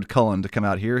Edward Cullen to come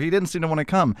out here. He didn't seem to want to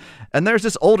come. And there's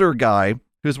this older guy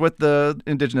who's with the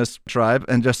indigenous tribe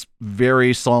and just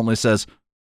very solemnly says,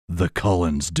 the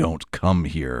Cullens don't come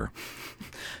here.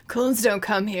 Cullens don't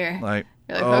come here. Like,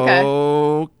 okay.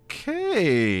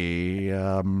 Okay.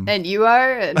 And you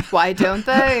are, and why don't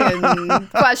they? And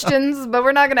questions, but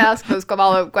we're not going to ask those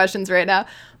follow-up questions right now.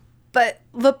 But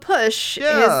La Push is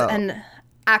an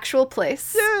actual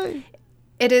place. Yay.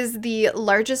 It is the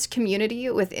largest community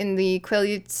within the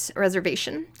Quileute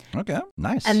Reservation. Okay,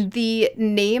 nice. And the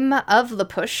name of La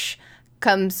Push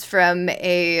comes from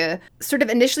a sort of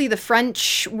initially the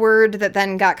French word that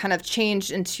then got kind of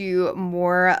changed into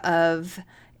more of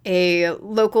a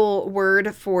local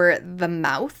word for the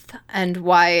mouth, and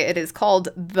why it is called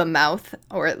the mouth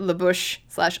or La Bouche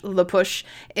 / La Push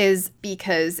is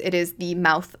because it is the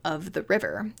mouth of the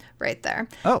river right there.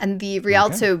 Oh, and the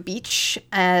Rialto Beach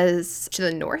as to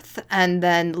the north, and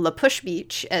then La Push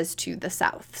Beach as to the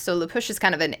south. So La Push is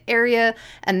kind of an area,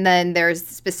 and then there's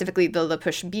specifically the La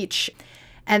Push Beach.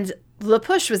 And La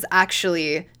Push was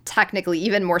actually technically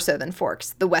even more so than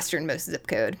Forks, the westernmost zip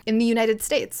code in the United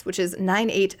States, which is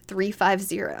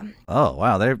 98350. Oh,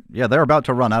 wow. They're about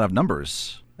to run out of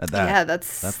numbers at that. Yeah,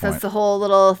 that's the whole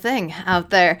little thing out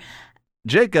there.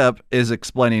 Jacob is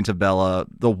explaining to Bella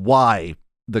the why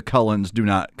the Cullens do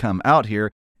not come out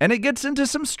here, and it gets into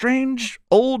some strange,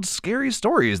 old, scary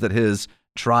stories that his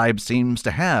tribe seems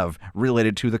to have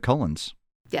related to the Cullens.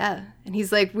 Yeah, and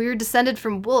he's like, we're descended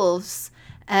from wolves,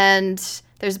 and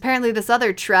there's apparently this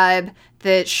other tribe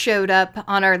that showed up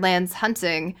on our lands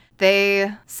hunting.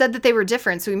 They said that they were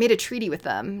different, so we made a treaty with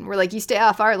them. We're like, you stay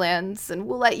off our lands, and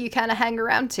we'll let you kind of hang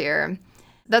around here.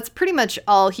 That's pretty much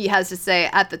all he has to say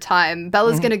at the time.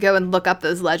 Bella's going to go and look up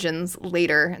those legends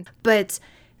later. But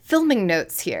filming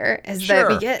notes here is that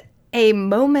we get a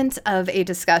moment of a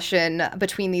discussion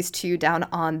between these two down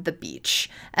on the beach.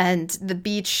 And the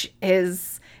beach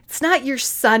is... it's not your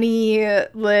sunny,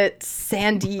 lit,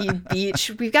 sandy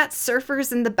beach. We've got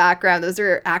surfers in the background. Those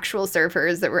are actual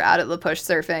surfers that were out at La Push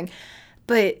surfing.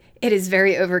 But it is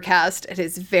very overcast. It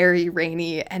is very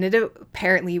rainy. And it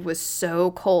apparently was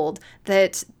so cold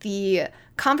that the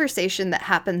conversation that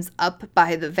happens up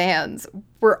by the vans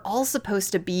were all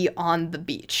supposed to be on the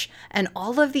beach. And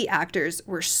all of the actors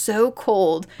were so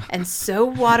cold and so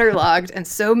waterlogged and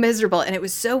so miserable. And it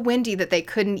was so windy that they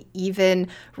couldn't even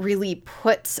really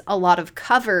put a lot of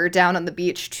cover down on the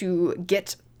beach to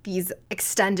get these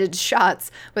extended shots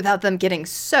without them getting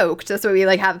soaked. That's why we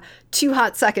have 2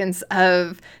 hot seconds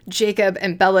of Jacob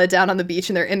and Bella down on the beach,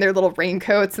 and they're in their little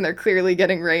raincoats and they're clearly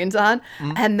getting rained on.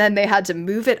 Mm-hmm. And then they had to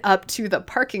move it up to the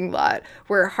parking lot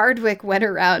where Hardwicke went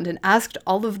around and asked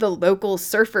all of the local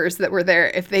surfers that were there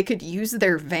if they could use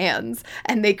their vans.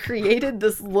 And they created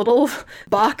this little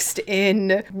boxed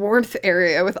in warmth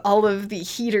area with all of the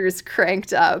heaters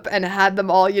cranked up and had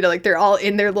them all, they're all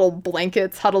in their little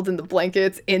blankets, huddled in the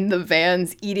blankets in the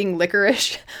vans eating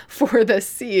licorice for this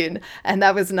scene, and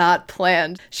that was not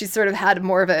planned. She sort of had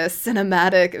more of a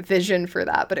cinematic vision for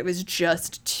that, but it was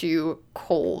just too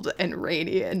cold and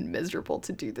rainy and miserable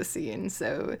to do the scene,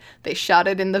 so they shot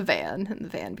it in the van, and the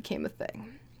van became a thing.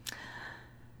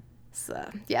 So,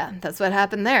 yeah, that's what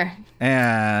happened there.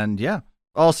 And, yeah.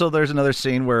 Also, there's another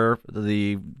scene where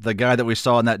the guy that we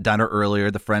saw in that diner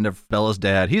earlier, the friend of Bella's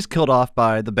dad, he's killed off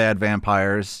by the bad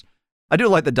vampires. I do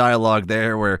like the dialogue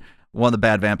there where one of the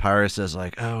bad vampires says,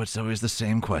 like, oh, it's always the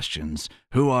same questions.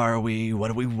 Who are we? What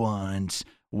do we want?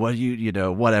 What do you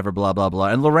know, whatever, blah, blah, blah.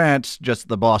 And Laurent, just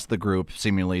the boss of the group,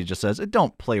 seemingly just says,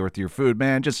 don't play with your food,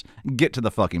 man. Just get to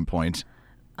the fucking point.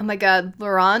 Oh my God,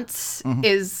 Laurent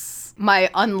is my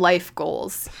unlife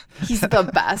goals. He's the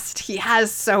best. He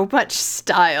has so much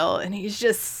style, and he's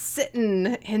just sitting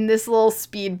in this little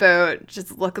speedboat,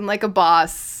 just looking like a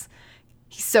boss.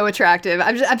 He's so attractive.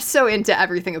 I'm so into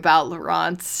everything about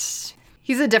Laurent.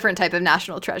 He's a different type of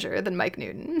national treasure than Mike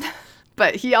Newton,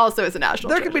 but he also is a national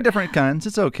treasure. There could be different kinds.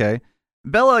 It's okay.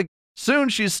 Bella, soon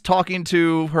she's talking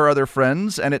to her other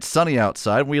friends, and it's sunny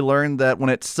outside. We learned that when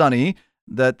it's sunny,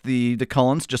 that the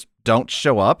Cullens just don't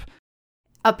show up.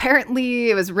 Apparently,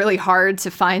 it was really hard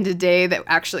to find a day that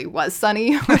actually was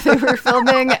sunny where they were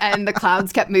filming, and the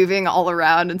clouds kept moving all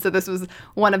around. And so this was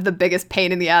one of the biggest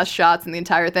pain in the ass shots in the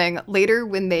entire thing. Later,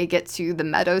 when they get to the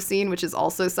meadow scene, which is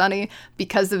also sunny,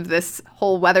 because of this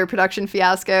whole weather production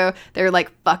fiasco, they're like,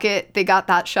 fuck it. They got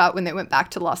that shot when they went back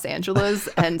to Los Angeles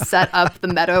and set up the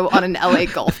meadow on an LA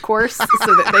golf course so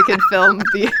that they could film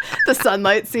the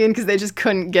sunlight scene, because they just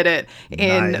couldn't get it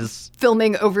in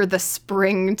filming over the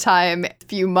springtime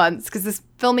few months, because this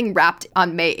filming wrapped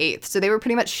on May 8th. So they were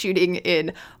pretty much shooting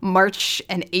in March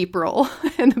and April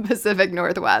in the Pacific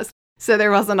Northwest. So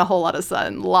there wasn't a whole lot of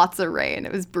sun, lots of rain.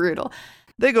 It was brutal.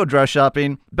 They go dress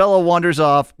shopping. Bella wanders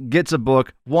off, gets a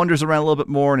book, wanders around a little bit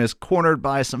more, and is cornered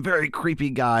by some very creepy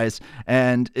guys.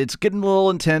 And it's getting a little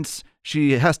intense.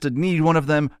 She has to knee one of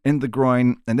them in the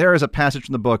groin. And there is a passage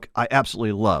from the book I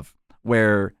absolutely love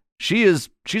where she's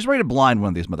ready to blind one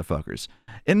of these motherfuckers.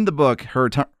 In the book, her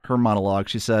monologue,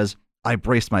 she says, I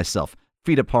braced myself,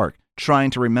 feet apart, trying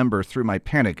to remember through my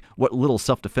panic what little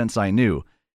self-defense I knew.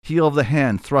 Heel of the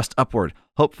hand thrust upward,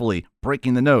 hopefully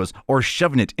breaking the nose or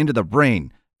shoving it into the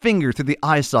brain. Finger through the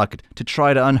eye socket to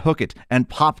try to unhook it and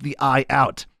pop the eye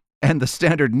out. And the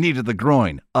standard knee to the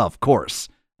groin, of course.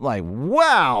 Like,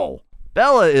 wow!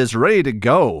 Bella is ready to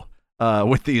go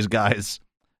with these guys.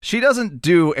 She doesn't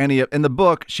do any of, in the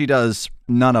book, she does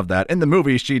none of that. In the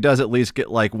movie, she does at least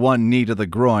get like one knee to the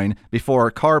groin before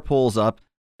a car pulls up.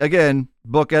 Again,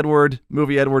 book Edward,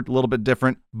 movie Edward, a little bit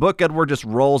different. Book Edward just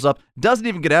rolls up, doesn't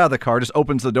even get out of the car, just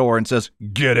opens the door and says,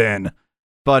 get in.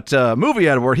 But movie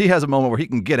Edward, he has a moment where he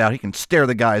can get out, he can stare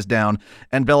the guys down,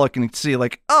 and Bella can see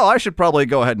like, oh, I should probably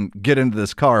go ahead and get into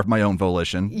this car of my own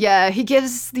volition. Yeah, he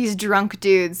gives these drunk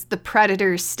dudes the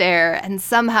predator stare, and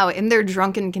somehow in their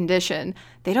drunken condition,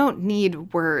 they don't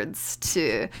need words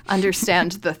to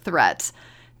understand the threat.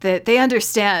 That they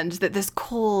understand that this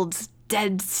cold,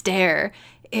 dead stare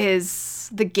is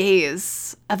the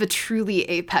gaze of a truly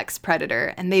apex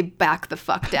predator, and they back the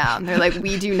fuck down. They're like,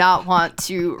 we do not want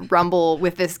to rumble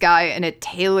with this guy in a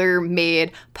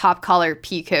tailor-made pop collar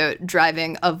peacoat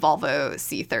driving a Volvo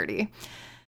C30.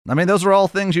 I mean, those are all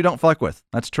things you don't fuck with.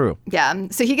 That's true. Yeah.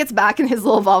 So he gets back in his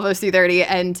little Volvo C30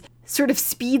 and sort of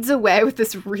speeds away with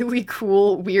this really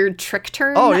cool, weird trick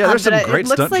turn. Oh, yeah, there's some great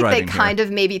stunt driving. It looks like they here. kind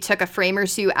of maybe took a frame or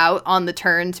two out on the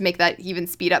turn to make that even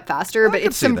speed up faster, but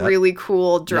it's some really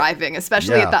cool driving,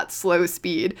 especially at that slow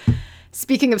speed.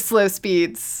 Speaking of slow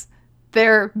speeds,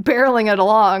 they're barreling it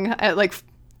along at like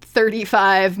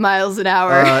 35 miles an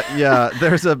hour.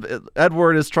 There's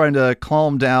Edward is trying to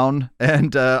calm down,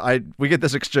 and we get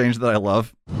this exchange that I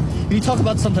love. Can you talk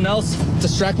about something else?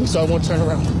 Distract me so I won't turn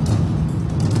around.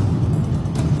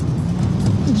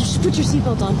 You should put your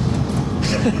seatbelt on.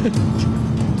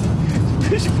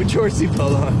 You should put your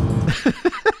seatbelt on.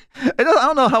 I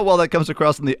don't know how well that comes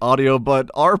across in the audio, but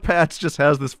our Pats just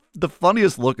has the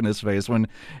funniest look in his face when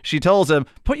she tells him,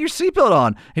 put your seatbelt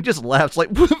on. He just laughs like,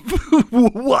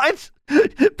 what?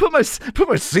 Put my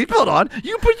seatbelt on?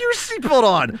 You put your seatbelt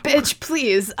on. Bitch,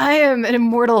 please. I am an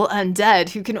immortal undead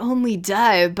who can only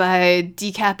die by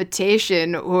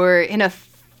decapitation or in a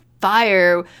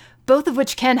fire, both of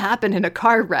which can happen in a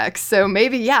car wreck. So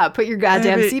maybe, put your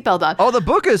goddamn seatbelt on. Oh, the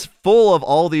book is full of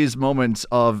all these moments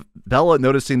of Bella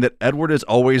noticing that Edward is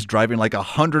always driving like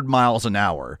 100 miles an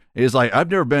hour. He's like, I've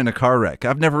never been in a car wreck.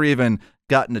 I've never even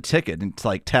gotten a ticket, and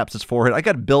like taps his forehead. I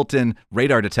got a built-in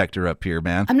radar detector up here,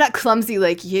 man. I'm not clumsy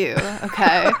like you,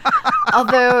 okay?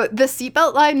 Although the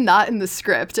seatbelt line not in the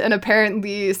script, and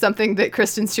apparently something that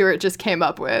Kristen Stewart just came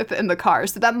up with in the car.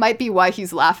 So that might be why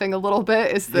he's laughing a little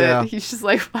bit, is that he's just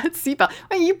like, what seatbelt?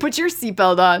 Why don't you put your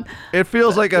seatbelt on? It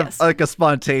feels like a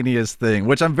spontaneous thing,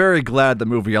 which I'm very glad the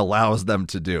movie allows them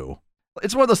to do.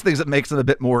 It's one of those things that makes them a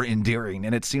bit more endearing,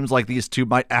 and it seems like these two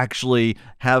might actually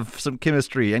have some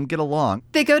chemistry and get along.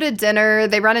 They go to dinner,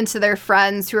 they run into their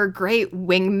friends who are great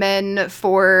wingmen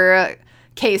for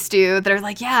K-Stew that are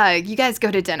like, yeah, you guys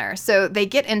go to dinner. So they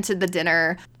get into the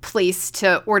dinner place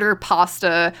to order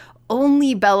pasta.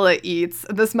 Only Bella eats.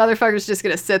 This motherfucker's just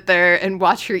gonna sit there and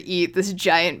watch her eat this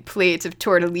giant plate of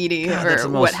tortellini or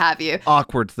what have you.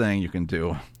 Awkward thing you can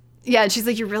do. Yeah, and she's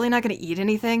like, you're really not going to eat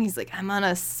anything? He's like, I'm on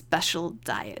a special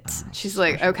diet. She's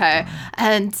like, okay.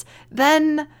 And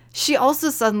then she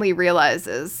also suddenly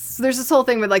realizes, there's this whole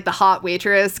thing with like the hot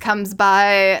waitress comes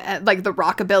by, like the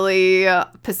Rockabilly,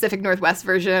 Pacific Northwest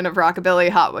version of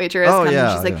Rockabilly hot waitress.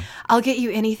 She's like, I'll get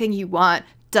you anything you want.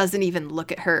 Doesn't even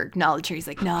look at her, acknowledge her. He's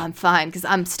like, no, I'm fine, because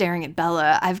I'm staring at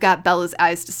Bella. I've got Bella's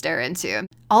eyes to stare into.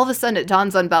 All of a sudden, it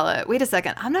dawns on Bella, wait a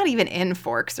second, I'm not even in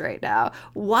Forks right now.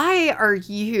 Why are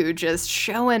you just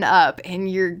showing up in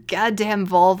your goddamn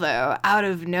Volvo out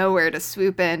of nowhere to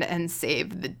swoop in and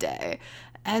save the day?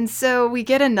 And so we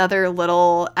get another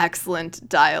little excellent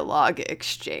dialogue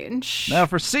exchange. Now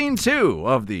for scene 2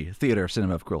 of the Theater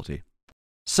Cinema of Cruelty.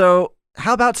 So,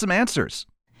 how about some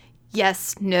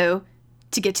Yes, no.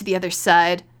 To get to the other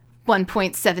side,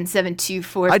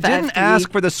 1.77245. I didn't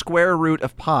ask for the square root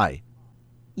of pi.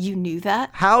 You knew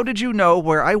that? How did you know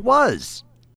where I was?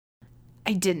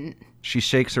 I didn't. She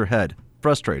shakes her head,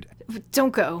 frustrated.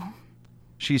 Don't go.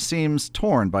 She seems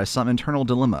torn by some internal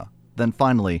dilemma. Then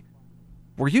finally,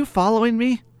 were you following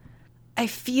me? I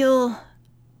feel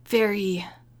very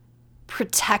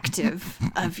protective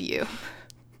of you.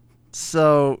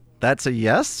 So, that's a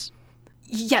yes?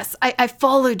 Yes, I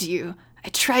followed you. I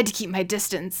tried to keep my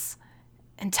distance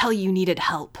until you needed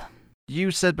help. You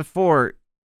said before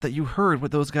that you heard what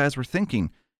those guys were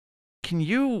thinking. Can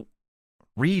you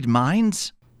read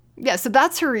minds? Yeah, so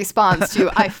that's her response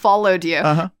to, I followed you.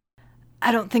 Uh-huh.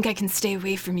 I don't think I can stay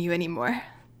away from you anymore.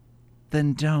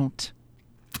 Then don't.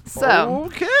 So,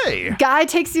 okay. Guy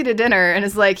takes you to dinner and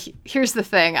is like, here's the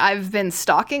thing. I've been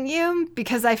stalking you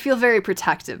because I feel very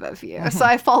protective of you. So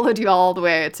I followed you all the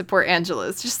way to Port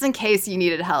Angeles just in case you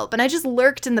needed help. And I just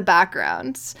lurked in the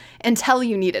background until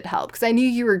you needed help because I knew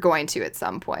you were going to at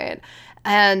some point.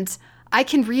 And I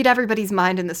can read everybody's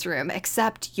mind in this room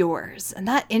except yours. And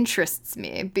that interests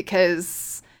me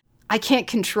because I can't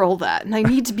control that, and I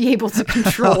need to be able to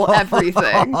control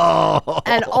everything.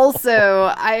 And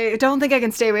also, I don't think I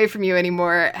can stay away from you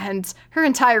anymore. And her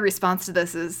entire response to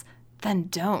this is, then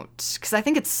don't. Because I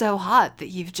think it's so hot that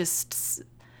you've just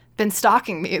been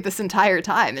stalking me this entire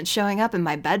time and showing up in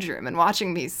my bedroom and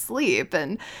watching me sleep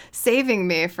and saving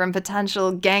me from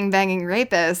potential gangbanging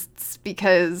rapists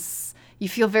because you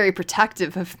feel very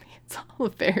protective of me. It's all a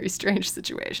very strange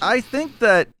situation. I think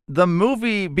that the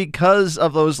movie, because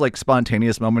of those like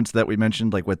spontaneous moments that we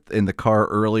mentioned, like in the car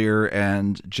earlier,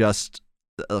 and just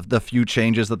the few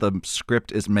changes that the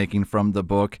script is making from the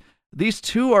book, these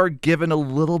two are given a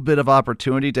little bit of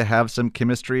opportunity to have some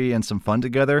chemistry and some fun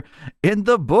together. In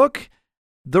the book,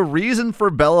 the reason for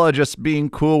Bella just being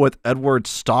cool with Edward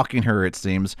stalking her, it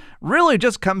seems, really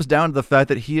just comes down to the fact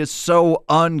that he is so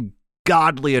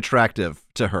ungodly attractive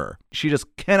to her. She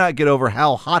just cannot get over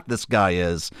how hot this guy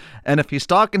is. And if he's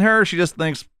stalking her, she just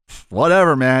thinks,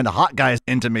 whatever, man, the hot guy's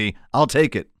into me. I'll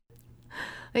take it.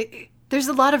 There's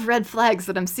a lot of red flags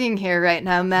that I'm seeing here right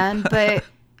now, man, but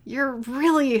you're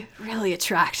really, really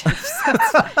attractive. So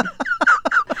it's fine.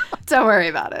 Don't worry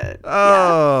about it.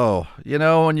 Oh, you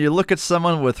know, when you look at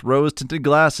someone with rose-tinted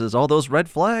glasses, all those red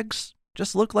flags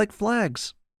just look like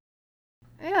flags.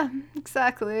 Yeah,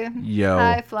 exactly. Yo.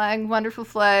 High flying, wonderful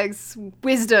flags,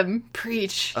 wisdom,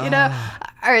 preach, you know?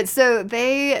 All right, so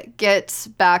they get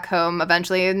back home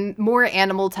eventually, and more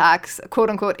animal attacks,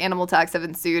 quote-unquote animal attacks have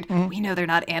ensued. We know they're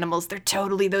not animals. They're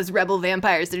totally those rebel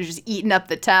vampires that are just eating up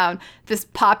the town. This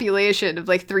population of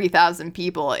like 3,000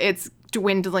 people, it's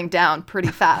dwindling down pretty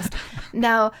fast.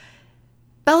 Now,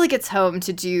 Bella gets home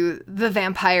to do the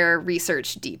vampire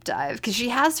research deep dive because she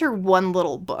has her one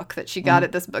little book that she got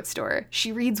at this bookstore.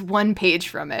 She reads one page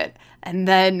from it, and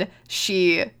then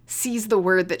she sees the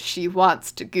word that she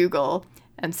wants to Google.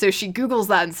 And so she Googles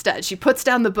that instead. She puts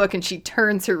down the book and she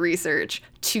turns her research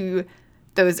to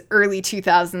those early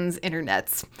 2000s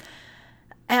internets.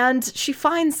 And she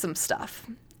finds some stuff.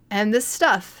 And this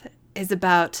stuff is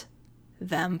about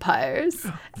vampires.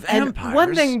 Vampires? And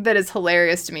one thing that is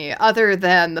hilarious to me, other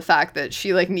than the fact that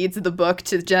she like needs the book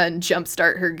to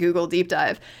jumpstart her Google deep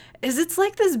dive, is it's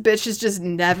like this bitch has just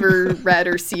never read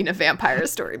or seen a vampire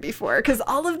story before, because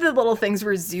all of the little things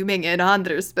we're zooming in on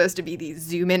that are supposed to be these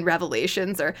zoom in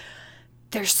revelations are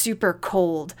they're super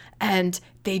cold and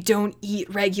they don't eat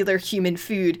regular human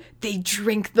food. They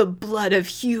drink the blood of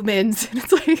humans. And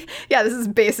it's like, yeah, this is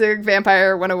basic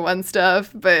Vampire 101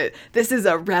 stuff, but this is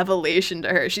a revelation to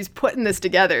her. She's putting this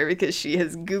together because she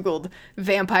has Googled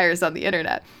vampires on the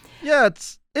internet. Yeah,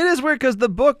 it is weird because the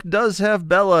book does have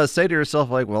Bella say to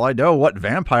herself, like, well, I know what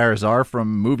vampires are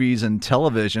from movies and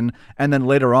television. And then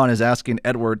later on is asking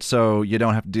Edward, so you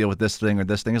don't have to deal with this thing or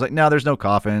this thing. He's like, no, there's no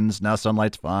coffins. Now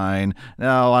sunlight's fine.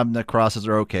 No, the crosses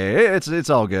are okay. It's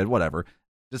all good. Whatever.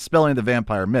 Dispelling the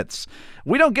vampire myths.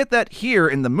 We don't get that here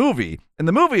in the movie. In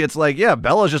the movie, it's like, yeah,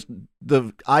 Bella's just,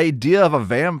 the idea of a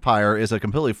vampire is a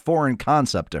completely foreign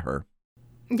concept to her.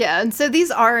 Yeah, and so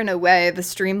these are, in a way, the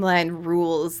streamlined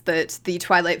rules that the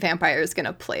Twilight vampire is going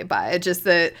to play by. Just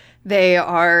that they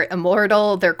are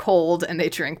immortal, they're cold, and they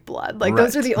drink blood. Like,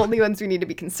 those are the only ones we need to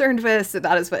be concerned with, so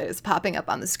that is what is popping up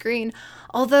on the screen.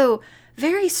 Although,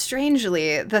 very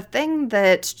strangely, the thing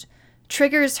that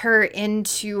triggers her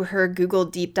into her Google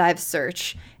deep dive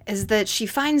search is that she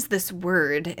finds this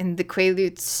word in the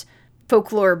Quileute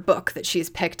folklore book that she's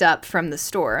picked up from the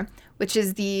store, which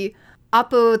is the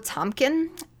Apotomkin.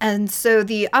 And so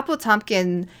the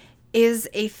Apotomkin is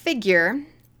a figure,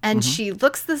 and she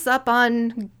looks this up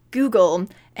on Google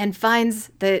and finds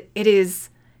that it is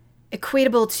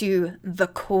equatable to the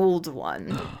Cold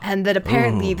One, and that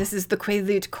apparently this is the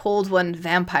Quileute Cold One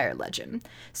vampire legend.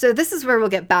 So this is where we'll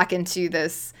get back into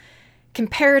this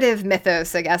comparative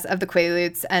mythos, I guess, of the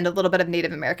Quileutes and a little bit of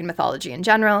Native American mythology in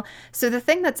general. So the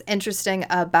thing that's interesting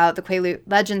about the Quileute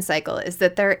legend cycle is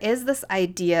that there is this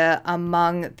idea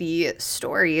among the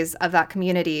stories of that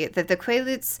community that the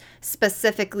Quileutes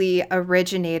specifically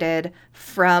originated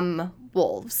from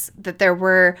wolves, that there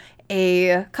were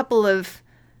a couple of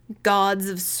gods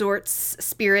of sorts,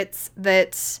 spirits,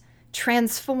 that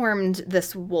transformed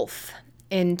this wolf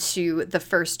into the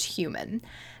first human.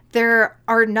 There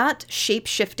are not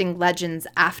shape-shifting legends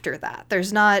after that.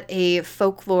 There's not a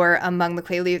folklore among the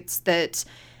Quileutes that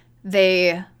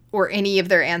they or any of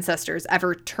their ancestors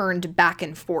ever turned back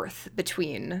and forth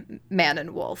between man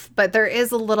and wolf. But there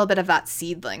is a little bit of that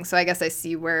seedling. So I guess I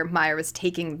see where Meyer was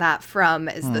taking that from,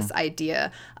 is this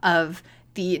idea of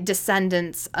the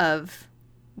descendants of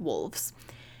wolves.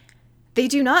 They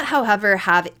do not, however,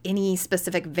 have any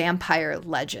specific vampire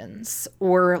legends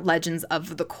or legends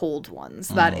of the Cold Ones.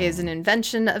 That is an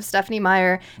invention of Stephenie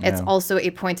Meyer. It's also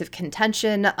a point of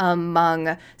contention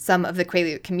among some of the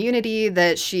Quileute community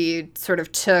that she sort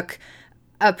of took,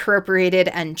 appropriated,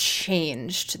 and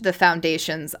changed the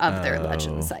foundations of their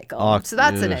legend cycle. So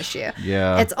that's an issue.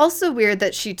 Yeah. It's also weird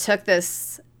that she took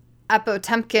this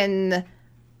Apotemkin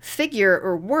figure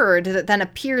or word that then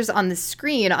appears on the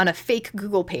screen on a fake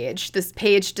Google page. This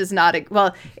page does not,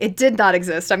 well, it did not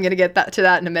exist. I'm going to get to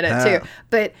that in a minute too.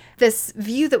 But this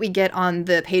view that we get on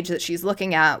the page that she's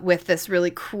looking at with this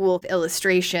really cool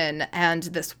illustration and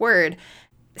this word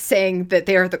saying that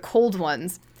they are the Cold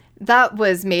Ones, that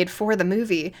was made for the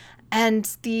movie. And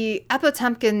the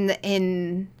Apotemkin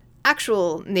in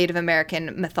actual Native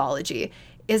American mythology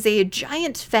is a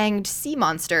giant fanged sea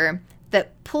monster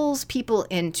that pulls people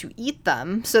in to eat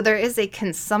them. So there is a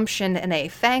consumption and a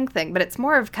fang thing, but it's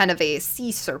more of kind of a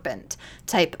sea serpent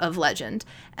type of legend.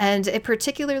 And it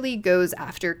particularly goes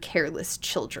after careless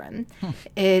children.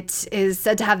 It is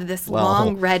said to have this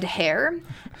long red hair,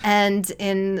 and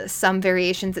in some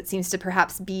variations it seems to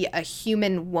perhaps be a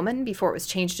human woman before it was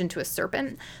changed into a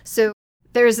serpent. So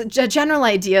there's a general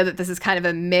idea that this is kind of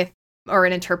a myth or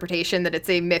an interpretation, that it's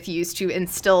a myth used to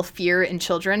instill fear in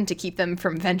children to keep them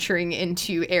from venturing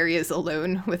into areas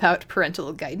alone without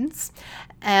parental guidance.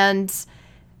 And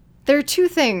there are two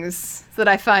things that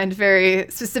I find very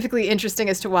specifically interesting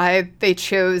as to why they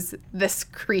chose this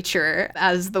creature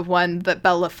as the one that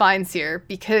Bella finds here.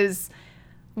 Because,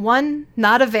 one,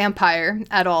 not a vampire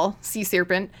at all, sea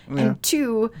serpent, and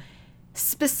two,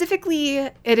 specifically,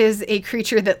 it is a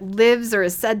creature that lives or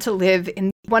is said to live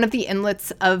in one of the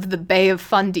inlets of the Bay of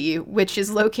Fundy, which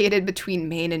is located between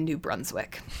Maine and New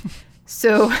Brunswick.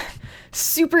 So,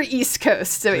 super East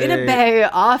Coast. So, in a bay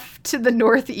off to the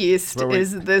northeast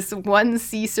is this one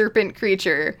sea serpent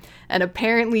creature. And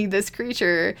apparently, this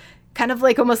creature kind of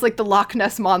like almost like the Loch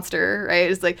Ness Monster,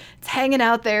 right? It's like it's hanging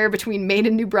out there between Maine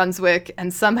and New Brunswick,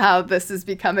 and somehow this is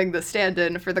becoming the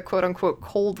stand-in for the quote-unquote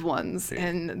cold ones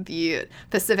in the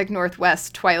Pacific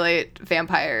Northwest Twilight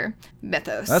vampire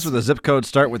mythos. That's where the zip codes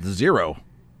start with 0.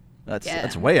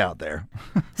 That's way out there.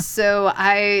 So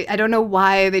I don't know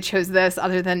why they chose this,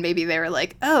 other than maybe they were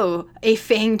like, oh, a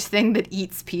fanged thing that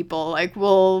eats people. Like,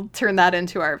 we'll turn that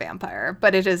into our vampire.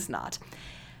 But it is not.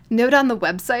 Note on the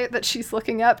website that she's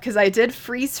looking up, because I did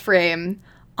freeze frame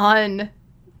on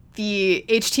the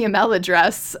HTML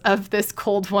address of this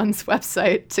Cold Ones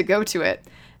website to go to it.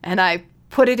 And I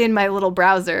put it in my little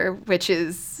browser, which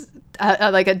is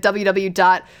like a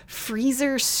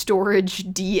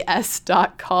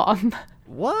www.freezerstorageds.com.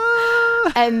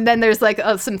 What? And then there's like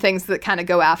some things that kind of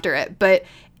go after it. But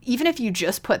even if you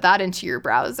just put that into your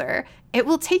browser, it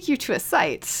will take you to a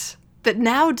site that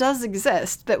now does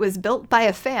exist, that was built by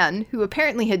a fan who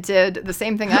apparently had did the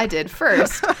same thing I did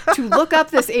first, to look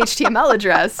up this HTML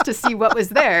address to see what was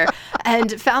there,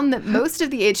 and found that most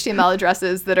of the HTML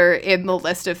addresses that are in the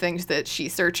list of things that she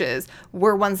searches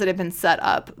were ones that had been set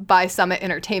up by Summit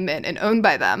Entertainment and owned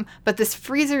by them. But this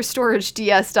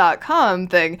freezerstorageds.com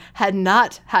thing had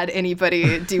not had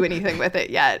anybody do anything with it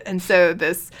yet. And so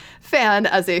this fan,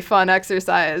 as a fun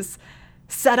exercise,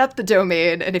 set up the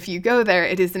domain, and if you go there,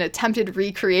 it is an attempted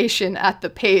recreation at the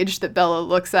page that Bella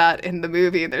looks at in the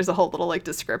movie. There's a whole little like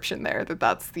description there that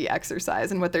that's the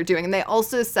exercise and what they're doing. And they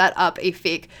also set up a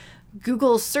fake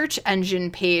Google search engine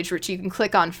page, which you can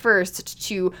click on first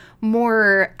to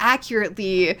more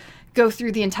accurately go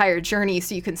through the entire journey.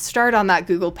 So you can start on that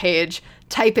Google page,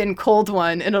 type in Cold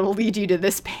One, and it'll lead you to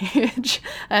this page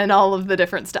and all of the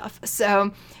different stuff.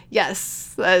 So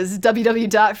yes, that's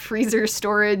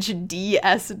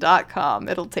www.freezerstorageds.com.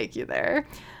 It'll take you there.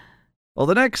 Well,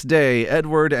 the next day,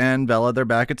 Edward and Bella, they're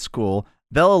back at school.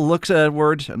 Bella looks at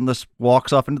Edward and just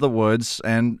walks off into the woods,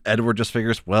 and Edward just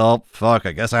figures, well, fuck,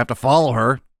 I guess I have to follow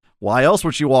her. Why else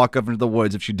would she walk up into the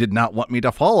woods if she did not want me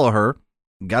to follow her?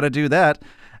 Gotta do that.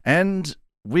 And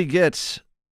we get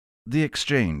the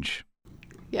exchange.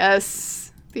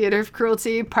 Yes, Theater of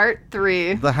Cruelty, Part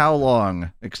 3. The how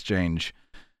long exchange.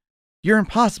 You're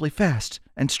impossibly fast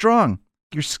and strong.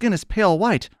 Your skin is pale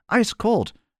white, ice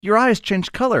cold. Your eyes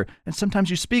change color, and sometimes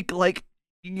you speak like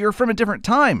you're from a different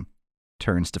time.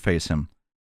 Turns to face him.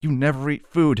 You never eat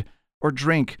food or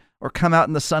drink or come out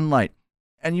in the sunlight.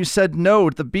 And you said no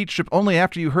to the beach trip only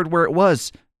after you heard where it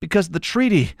was, because of the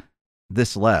treaty.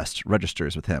 This last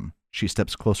registers with him. She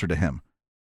steps closer to him.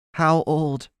 How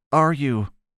old are you?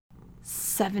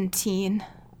 17.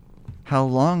 How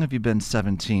long have you been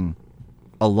 17?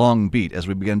 A long beat as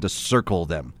we begin to circle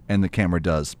them, and the camera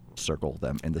does circle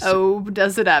them in the Oh,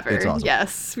 does it ever? It's awesome.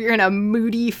 Yes, we're in a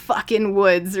moody fucking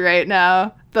woods right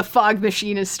now. The fog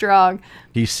machine is strong.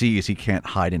 He sees he can't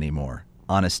hide anymore.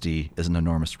 Honesty is an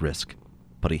enormous risk,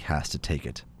 but he has to take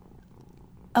it.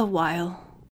 A while.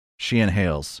 She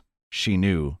inhales. She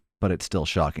knew, but it's still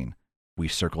shocking. We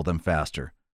circle them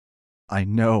faster. I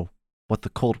know what the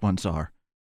Cold Ones are.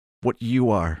 What you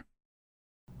are.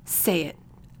 Say it.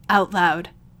 Out loud.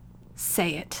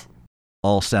 Say it.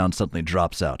 All sound suddenly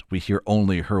drops out. We hear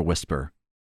only her whisper.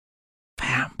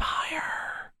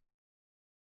 Vampire.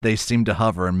 They seem to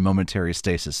hover in momentary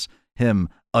stasis, him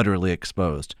utterly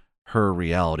exposed, her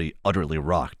reality utterly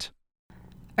rocked.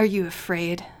 Are you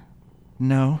afraid?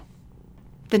 No.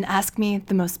 Then ask me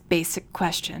the most basic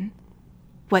question.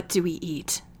 What do we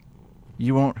eat?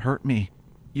 You won't hurt me.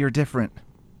 You're different.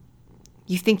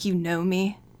 You think you know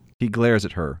me? He glares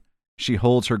at her. She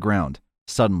holds her ground.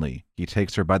 Suddenly, he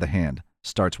takes her by the hand,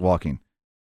 starts walking.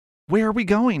 Where are we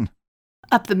going?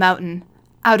 Up the mountain,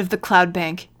 out of the cloud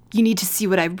bank. You need to see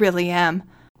what I really am.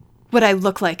 What I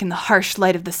look like in the harsh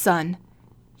light of the sun.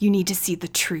 You need to see the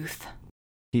truth.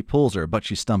 He pulls her, but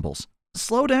she stumbles.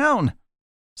 Slow down!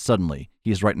 Suddenly,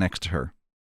 he is right next to her.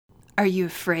 Are you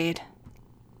afraid?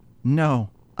 No,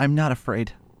 I'm not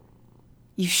afraid.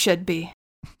 You should be.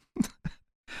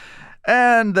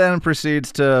 And then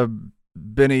proceeds to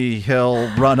Benny Hill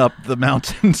run up the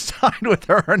mountainside with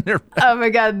her in their back. Oh my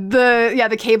god,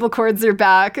 the cable cords are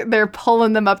back. They're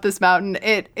pulling them up this mountain.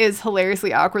 It is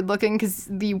hilariously awkward looking because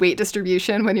the weight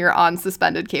distribution when you're on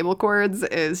suspended cable cords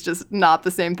is just not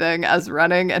the same thing as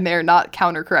running, and they're not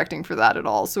counter-correcting for that at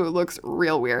all, so it looks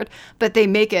real weird. But they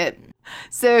make it.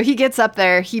 So he gets up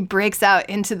there, he breaks out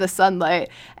into the sunlight,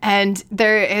 and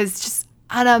there is just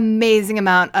an amazing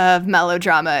amount of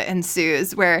melodrama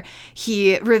ensues where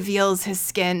he reveals his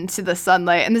skin to the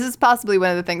sunlight. And this is possibly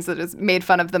one of the things that is made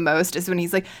fun of the most is when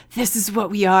he's like, this is what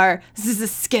we are. This is the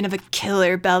skin of a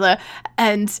killer, Bella.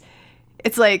 And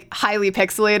It's like highly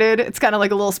pixelated. It's kind of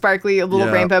like a little sparkly, a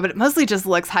little rainbow, but it mostly just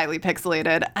looks highly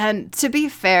pixelated. And to be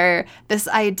fair, this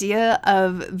idea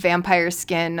of vampire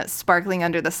skin sparkling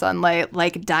under the sunlight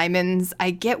like diamonds,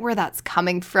 I get where that's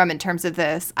coming from in terms of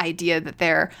this idea that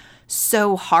they're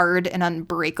so hard and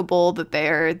unbreakable, that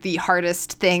they're the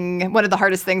hardest thing, one of the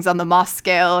hardest things on the Mohs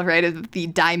scale, right, of the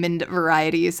diamond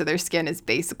variety. So their skin is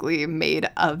basically made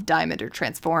of diamond or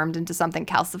transformed into something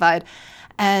calcified.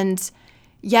 And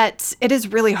yet it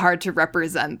is really hard to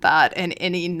represent that in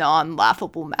any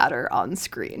non-laughable matter on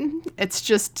screen. It's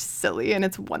just silly, and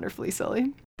it's wonderfully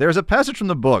silly. There's a passage from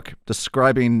the book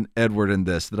describing Edward in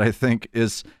this that I think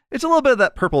it's a little bit of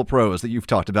that purple prose that you've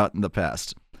talked about in the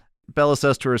past. Bella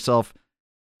says to herself,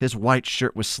 his white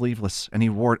shirt was sleeveless, and he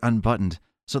wore it unbuttoned,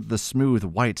 so that the smooth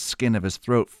white skin of his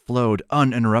throat flowed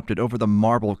uninterrupted over the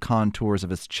marble contours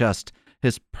of his chest,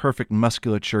 his perfect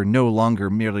musculature no longer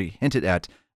merely hinted at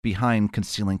behind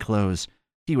concealing clothes.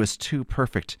 He was too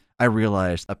perfect, I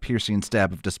realized, a piercing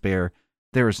stab of despair.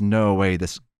 There is no way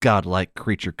this godlike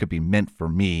creature could be meant for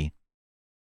me.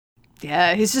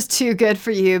 Yeah, he's just too good for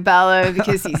you, Bella,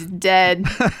 because he's dead.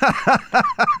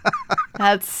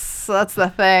 That's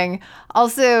the thing.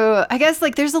 Also, I guess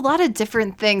like there's a lot of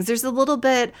different things. There's a little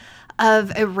bit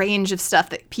of a range of stuff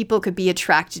that people could be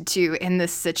attracted to in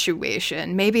this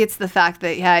situation. Maybe it's the fact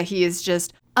that, yeah, he is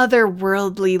just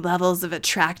otherworldly levels of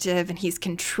attractive, and he's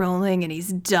controlling and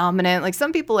he's dominant. Like,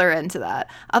 some people are into that.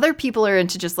 Other people are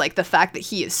into just like the fact that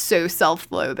he is so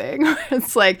self-loathing.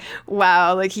 It's like,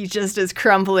 wow, like he just is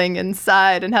crumbling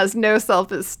inside and has no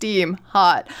self-esteem.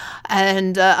 Hot.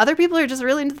 And other people are just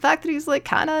really into the fact that he's like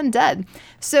kind of undead.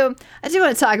 So I do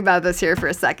want to talk about this here for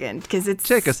a second, because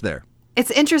take us there. It's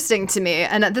interesting to me,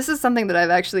 and this is something that I've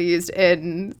actually used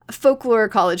in folklore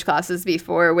college classes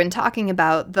before when talking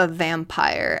about the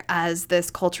vampire as this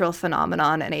cultural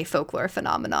phenomenon and a folklore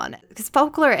phenomenon. Because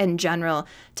folklore in general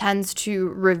tends to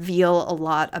reveal a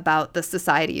lot about the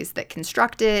societies that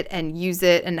construct it and use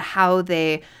it, and how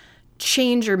they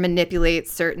change or manipulate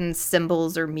certain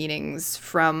symbols or meanings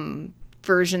from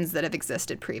versions that have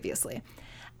existed previously.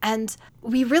 And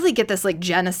we really get this like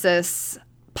genesis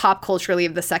pop culturally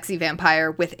of the sexy vampire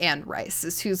with Anne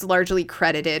Rice, who's largely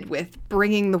credited with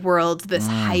bringing the world this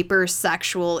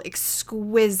hypersexual,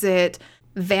 exquisite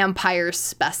vampire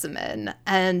specimen.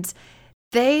 And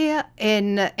they,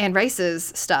 in Anne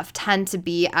Rice's stuff, tend to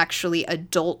be actually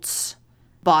adult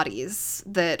bodies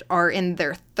that are in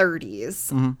their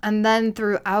 30s. And then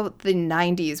throughout the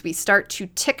 90s, we start to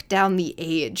tick down the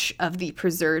age of the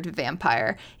preserved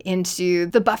vampire into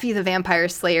the Buffy the Vampire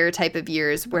Slayer type of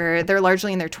years, where they're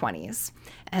largely in their 20s.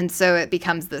 And so it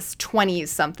becomes this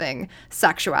 20s-something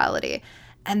sexuality.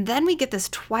 And then we get this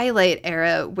Twilight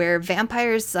era where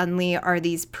vampires suddenly are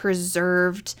these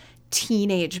preserved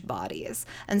teenage bodies.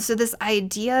 And so this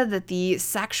idea that the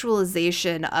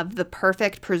sexualization of the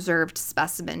perfect preserved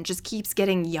specimen just keeps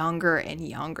getting younger and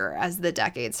younger as the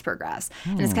decades progress.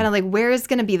 And it's kind of like, where is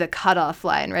going to be the cutoff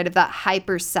line, right, of that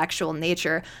hypersexual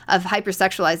nature of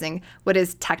hypersexualizing what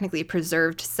is technically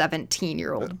preserved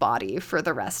 17-year-old body for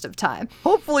the rest of time?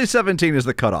 Hopefully 17 is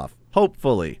the cutoff.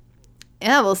 Hopefully.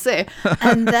 Yeah, we'll see.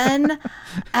 And then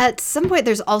at some point,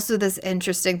 there's also this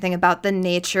interesting thing about the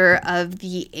nature of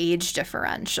the age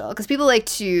differential. Because people like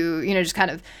to, just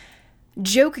kind of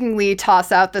jokingly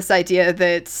toss out this idea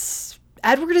that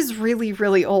Edward is really,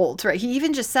 really old, right? He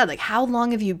even just said, like, how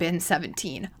long have you been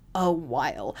 17? A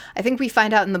while. I think we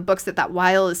find out in the books that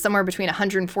while is somewhere between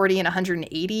 140 and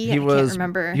 180. I can't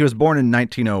remember. He was born in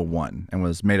 1901 and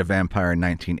was made a vampire in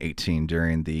 1918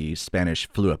 during the Spanish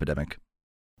flu epidemic.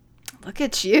 Look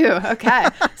at you. Okay.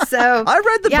 So I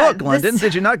read the book, London.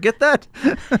 Did you not get that?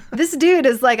 This dude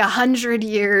is like 100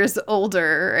 years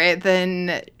older, right,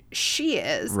 than she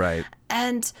is. Right.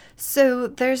 And so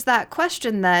there's that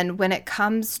question then when it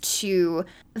comes to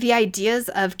the ideas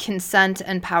of consent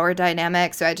and power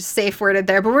dynamics. So I just safe worded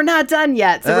there, but we're not done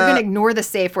yet. So we're going to ignore the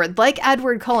safe word. Like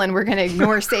Edward Cullen, we're going to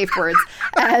ignore safe words.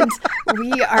 And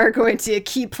we are going to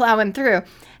keep plowing through.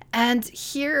 And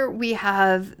here we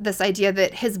have this idea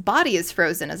that his body is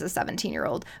frozen as a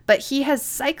 17-year-old, but he has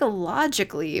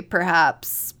psychologically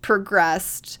perhaps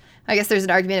progressed. I guess there's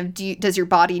an argument of does your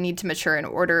body need to mature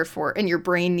and your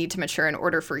brain need to mature in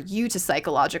order for you to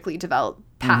psychologically develop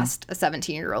past a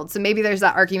 17-year-old. So maybe there's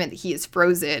that argument that he is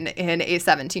frozen in a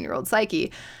 17-year-old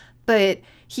psyche, but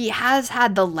he has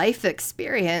had the life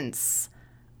experience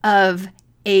of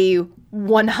a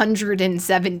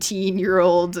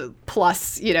 117-year-old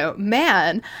plus,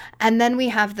 man. And then we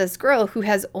have this girl who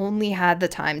has only had the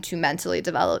time to mentally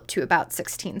develop to about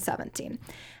 16, 17.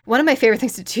 One of my favorite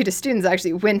things to do to students,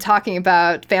 actually, when talking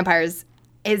about vampires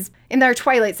is in their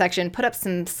Twilight section, put up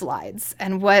some slides.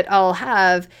 And what I'll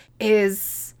have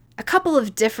is a couple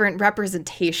of different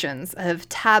representations of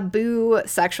taboo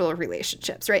sexual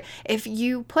relationships, right? If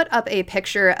you put up a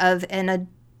picture of an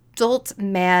adult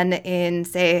man in,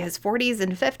 say, his 40s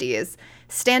and 50s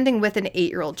standing with an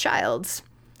 8-year-old child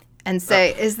and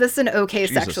say, is this an okay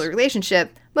sexual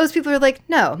relationship? Most people are like,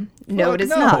 no, it is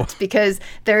not. Because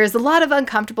there's a lot of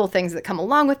uncomfortable things that come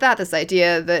along with that. This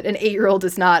idea that an 8-year-old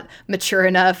is not mature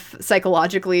enough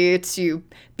psychologically to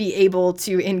be able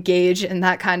to engage in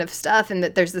that kind of stuff, and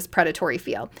that there's this predatory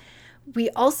feel.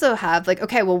 We also have like,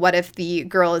 okay, well, what if the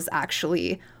girl is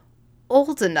actually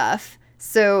old enough?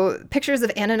 So pictures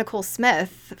of Anna Nicole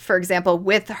Smith, for example,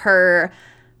 with her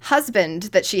husband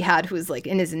that she had who was like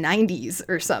in his 90s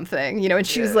or something, you know, and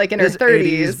she was like in her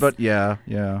 30s. But yeah.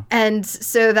 And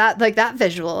so that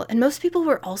visual, and most people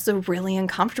were also really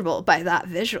uncomfortable by that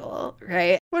visual,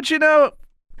 right? But you know,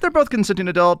 they're both consenting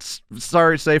adults.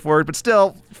 Sorry, safe word, but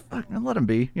still, let them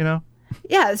be, you know?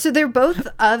 Yeah, so they're both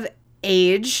of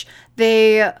age.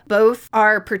 They both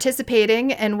are participating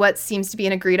in what seems to be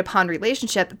an agreed upon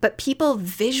relationship, but people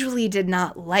visually did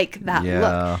not like that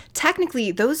look.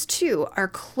 Technically, those two are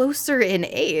closer in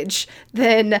age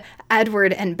than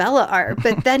Edward and Bella are,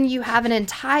 but then you have an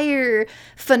entire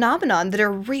phenomenon that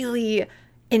are really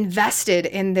invested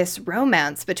in this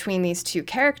romance between these two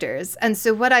characters. And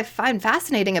so what I find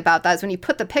fascinating about that is when you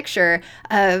put the picture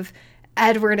of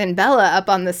Edward and Bella up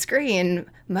on the screen,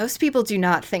 most people do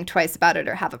not think twice about it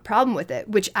or have a problem with it,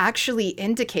 which actually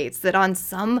indicates that on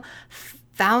some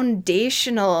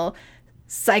foundational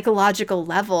psychological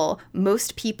level,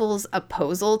 most people's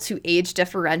opposal to age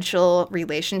differential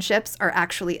relationships are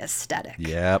actually aesthetic.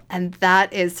 Yep. And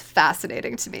that is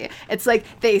fascinating to me. It's like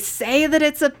they say that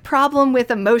it's a problem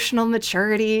with emotional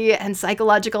maturity and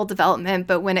psychological development,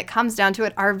 but when it comes down to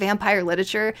it, our vampire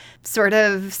literature sort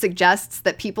of suggests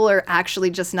that people are actually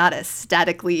just not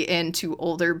aesthetically into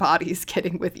older bodies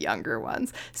getting with younger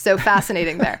ones. So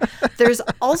fascinating there. There's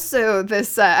also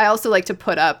this, I also like to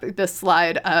put up this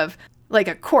slide of like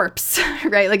a corpse,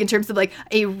 right? Like in terms of like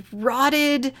a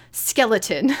rotted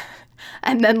skeleton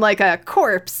and then like a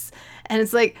corpse. And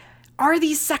it's like, are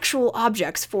these sexual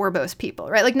objects for most people,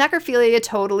 right? Like necrophilia,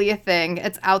 totally a thing.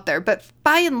 It's out there. But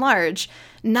by and large,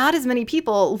 not as many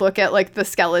people look at like the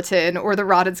skeleton or the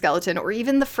rotted skeleton or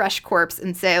even the fresh corpse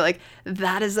and say like,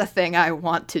 that is a thing I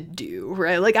want to do,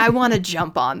 right? Like I want to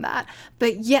jump on that.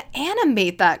 But you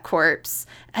animate that corpse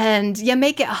and you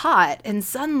make it hot. And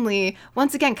suddenly,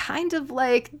 once again, kind of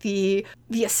like the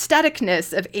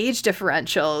aestheticness of age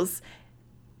differentials,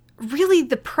 really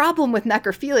the problem with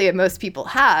necrophilia most people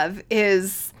have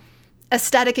is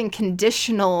aesthetic and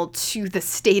conditional to the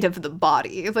state of the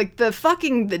body. Like the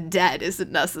fucking the dead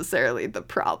isn't necessarily the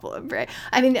problem, right?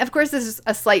 I mean, of course, there's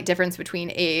a slight difference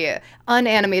between a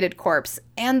unanimated corpse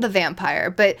and the vampire,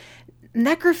 but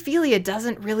necrophilia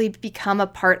doesn't really become a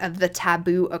part of the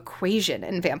taboo equation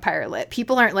in Vampire Lit.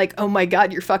 People aren't like, oh my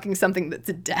God, you're fucking something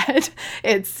that's dead.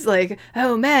 It's like,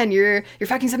 oh man, you're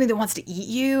fucking something that wants to eat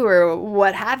you or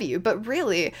what have you. But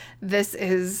really, this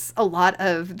is a lot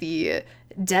of the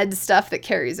dead stuff that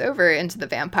carries over into the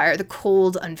vampire, the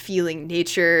cold, unfeeling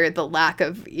nature, the lack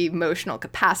of emotional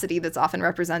capacity that's often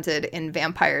represented in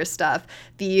vampire stuff,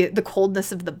 the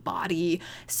coldness of the body.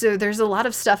 So there's a lot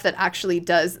of stuff that actually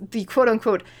does the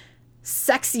quote-unquote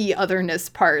sexy otherness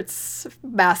parts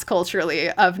mass culturally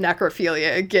of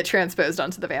necrophilia get transposed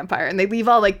onto the vampire, and they leave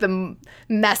all like the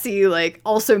messy, like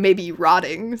also maybe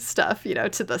rotting stuff, you know,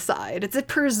 to the side. It's a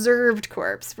preserved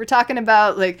corpse. We're talking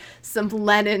about like some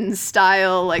Lenin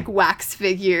style like wax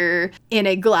figure in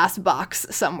a glass box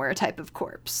somewhere type of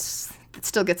corpse that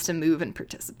still gets to move and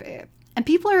participate. And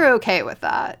people are okay with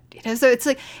that, you know. So it's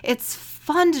like, it's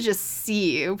fun to just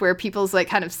see where people's like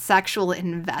kind of sexual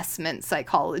investment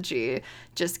psychology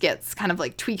just gets kind of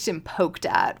like tweaked and poked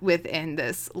at within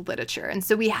this literature. And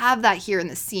so we have that here in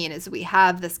the scene, is we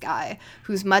have this guy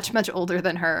who's much, much older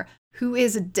than her, who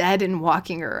is dead and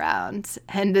walking around.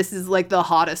 And this is like the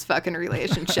hottest fucking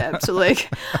relationship to like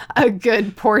a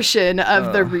good portion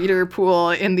of the reader pool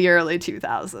in the early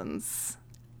 2000s.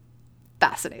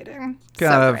 Fascinating.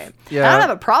 So great. Yeah. I don't have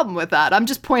a problem with that. I'm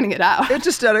just pointing it out. It's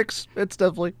aesthetics. It's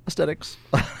definitely aesthetics.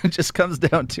 It just comes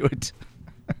down to it.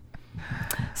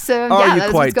 So yeah,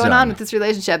 that's what's going on with this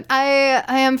relationship. I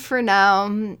am for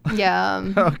now.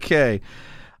 Yeah. Okay.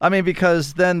 I mean,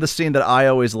 because then the scene that I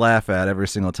always laugh at every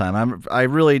single time,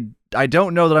 I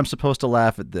don't know that I'm supposed to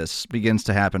laugh at this, begins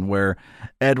to happen, where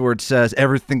Edward says,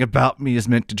 everything about me is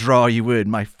meant to draw you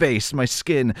in. My face, my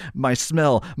skin, my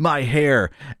smell, my hair.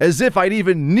 As if I'd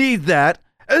even need that.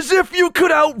 As if you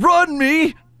could outrun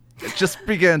me. just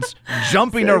begins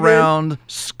jumping So good. around,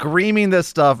 screaming this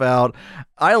stuff out.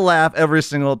 I laugh every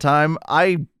single time.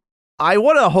 I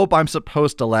want to hope I'm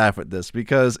supposed to laugh at this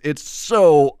because it's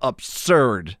so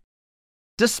absurd.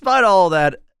 Despite all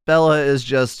that, Bella is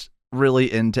just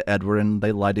really into Edward and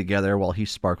they lie together while he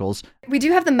sparkles. We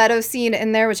do have the meadow scene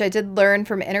in there, which I did learn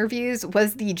from interviews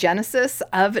was the genesis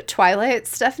of Twilight.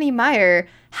 Stephenie Meyer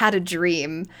had a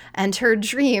dream, and her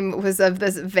dream was of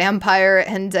this vampire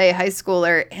and a high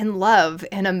schooler in love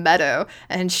in a meadow.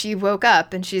 And she woke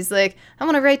up and she's like, I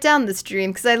want to write down this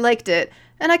dream because I liked it.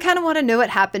 And I kind of want to know what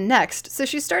happened next. So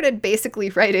she started basically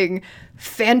writing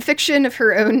fan fiction of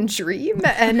her own dream.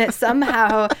 And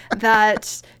somehow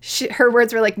her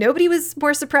words were like, nobody was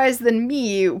more surprised than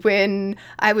me when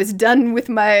I was done with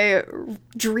my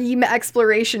dream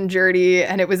exploration journey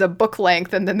and it was a book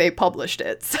length and then they published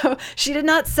it. So she did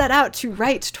not set out to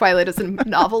write Twilight as a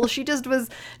novel. She just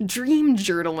was dream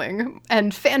journaling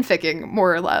and fanficking,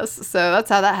 more or less. So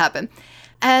that's how that happened.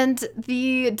 And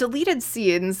the deleted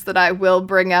scenes that I will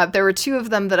bring up, there were two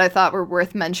of them that I thought were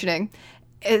worth mentioning,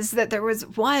 is that there was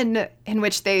one in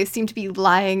which they seem to be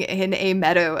lying in a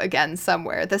meadow again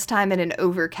somewhere, this time in an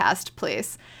overcast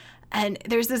place. And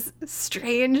there's this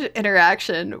strange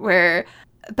interaction where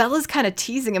Bella's kind of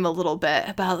teasing him a little bit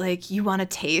about like, you want a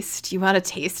taste? You want a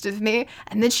taste of me?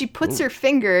 And then she puts her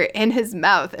finger in his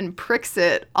mouth and pricks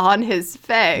it on his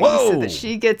fang so that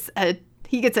he gets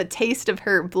a taste of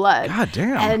her blood. God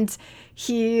damn. And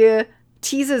he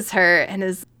teases her and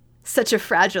is such a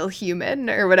fragile human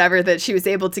or whatever that she was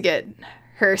able to get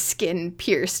her skin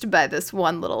pierced by this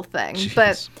one little thing. Jeez.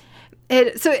 But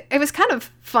it was kind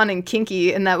of fun and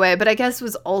kinky in that way, but I guess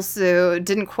was also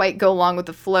didn't quite go along with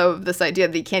the flow of this idea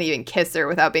that he can't even kiss her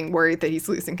without being worried that he's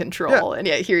losing control. Yeah. And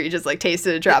yet here he just like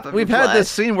tasted a drop of her blood. We've had this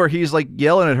scene where he's like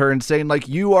yelling at her and saying like,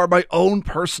 you are my own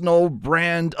personal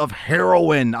brand of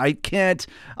heroin. I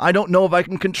don't know if I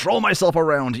can control myself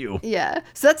around you. Yeah.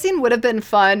 So that scene would have been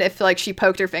fun if like she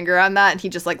poked her finger on that and he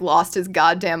just like lost his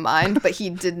goddamn mind, but he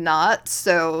did not.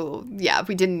 So yeah,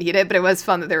 we didn't need it, but it was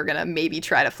fun that they were going to maybe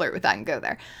try to flirt with that and go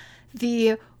there.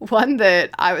 The one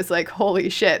that I was like, holy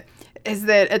shit, is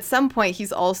that at some point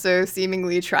he's also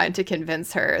seemingly trying to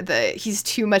convince her that he's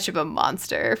too much of a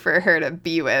monster for her to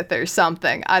be with or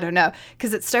something. I don't know.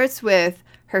 Because it starts with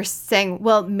her saying,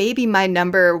 well, maybe my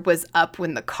number was up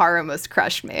when the car almost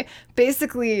crushed me.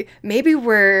 Basically, maybe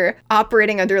we're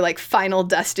operating under like Final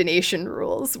Destination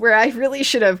rules where I really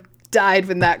should have died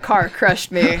when that car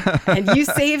crushed me and you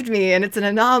saved me and it's an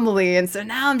anomaly and so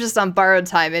now I'm just on borrowed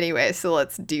time anyway, so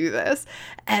let's do this.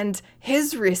 And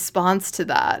his response to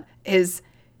that is,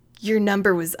 your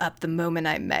number was up the moment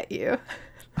I met you.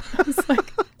 I was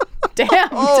like, damn,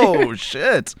 oh dude.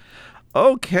 Shit,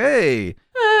 okay.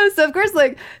 So of course,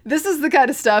 like, this is the kind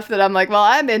of stuff that I'm like, well,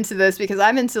 I'm into this because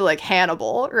I'm into like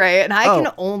Hannibal, right? And I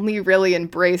can only really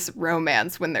embrace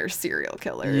romance when they're serial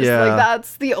killers. Yeah. Like,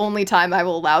 that's the only time I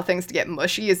will allow things to get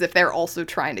mushy is if they're also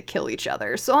trying to kill each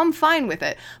other. So I'm fine with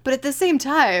it. But at the same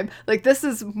time, like, this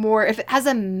is more, if it has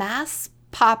a mass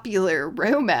popular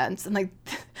romance, and like,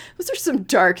 those are some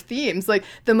dark themes. Like,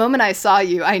 the moment I saw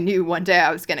you, I knew one day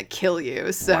I was going to kill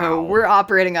you. So we're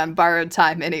operating on borrowed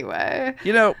time anyway.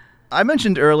 You know, I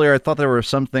mentioned earlier I thought there were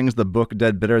some things the book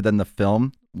did better than the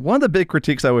film. One of the big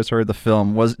critiques I always heard of the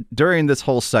film was during this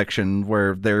whole section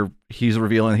where he's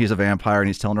revealing he's a vampire and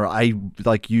he's telling her, I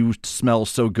like, you smell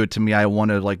so good to me, I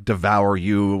want to like devour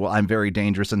you, I'm very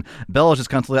dangerous. And Bella's just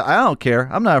constantly, I don't care,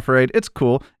 I'm not afraid, it's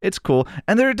cool.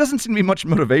 And there doesn't seem to be much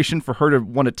motivation for her to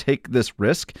want to take this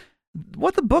risk.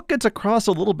 What the book gets across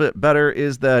a little bit better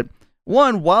is that,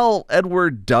 one, while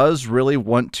Edward does really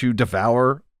want to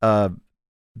devour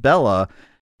Bella,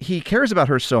 he cares about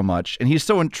her so much and he's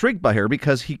so intrigued by her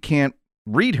because he can't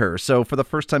read her. So for the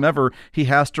first time ever, he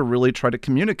has to really try to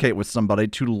communicate with somebody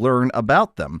to learn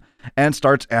about them and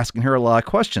starts asking her a lot of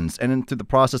questions. And through the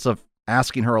process of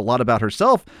asking her a lot about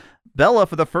herself, Bella,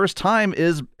 for the first time,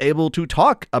 is able to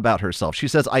talk about herself. She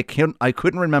says, I couldn't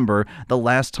remember the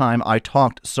last time I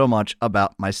talked so much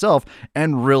about myself,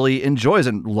 and really enjoys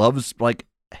and loves like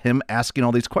him asking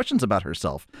all these questions about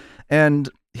herself. And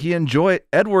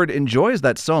Edward enjoys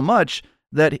that so much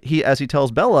that he, as he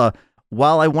tells Bella,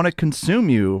 while I want to consume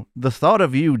you, the thought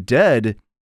of you dead,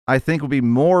 I think would be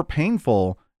more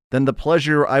painful than the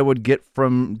pleasure I would get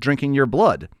from drinking your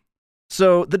blood.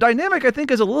 So the dynamic, I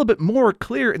think, is a little bit more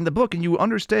clear in the book, and you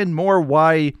understand more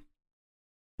why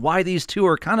these two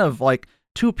are kind of like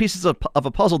two pieces of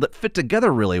a puzzle that fit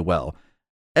together really well.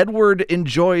 Edward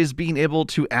enjoys being able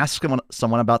to ask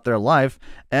someone about their life,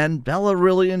 and Bella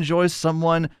really enjoys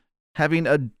someone having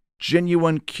a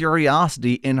genuine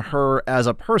curiosity in her as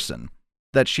a person.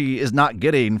 that she is not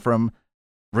getting from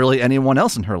really anyone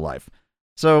else in her life.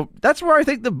 So that's where I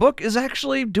think the book is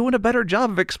actually doing a better job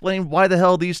of explaining why the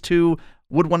hell these two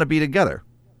would want to be together.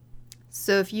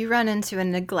 So if you run into a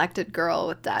neglected girl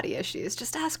with daddy issues,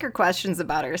 just ask her questions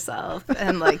about herself,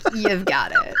 and like you've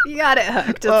got it. You got it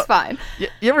hooked. It's fine.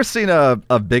 You ever seen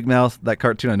a Big Mouth, that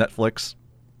cartoon on Netflix?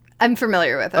 I'm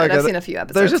familiar with it. Okay, I've seen a few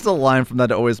episodes. There's just a line from that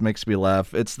that always makes me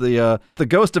laugh. It's the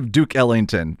ghost of Duke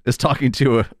Ellington is talking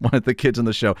to one of the kids in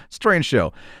the show. Strange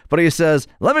show. But he says,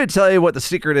 "Let me tell you what the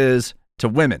secret is to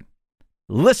women.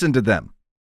 Listen to them."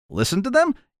 Listen to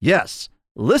them? Yes.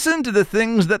 Listen to the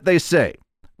things that they say.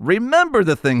 Remember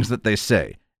the things that they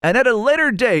say. And at a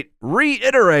later date,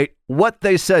 reiterate what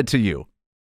they said to you.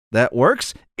 That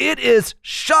works. It is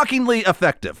shockingly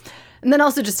effective. And then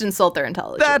also just insult their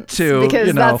intelligence. That too.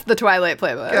 Because that's the Twilight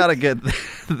playbook. Gotta get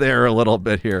there a little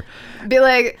bit here. Be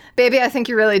like, baby, I think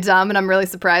you're really dumb, and I'm really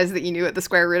surprised that you knew what the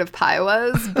square root of pi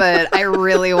was, but I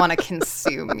really want to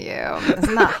consume you.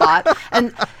 Isn't that hot?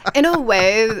 And in a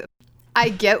way, I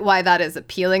get why that is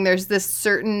appealing. There's this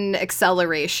certain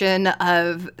acceleration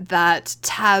of that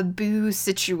taboo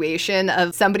situation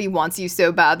of somebody wants you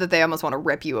so bad that they almost want to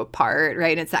rip you apart,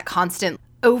 right? And it's that constant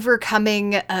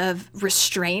overcoming of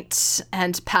restraint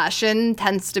and passion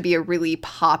tends to be a really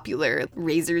popular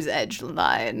razor's edge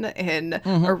line in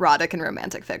erotic and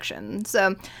romantic fiction.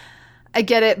 So I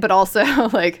get it, but also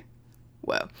like,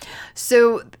 whoa.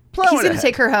 So he's going to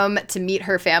take her home to meet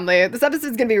her family. This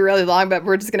episode's going to be really long, but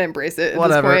we're just going to embrace it at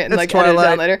this point and like edit it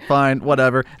down later. Fine,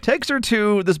 whatever. Takes her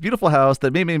to this beautiful house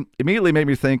that immediately made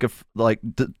me think of like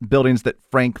buildings that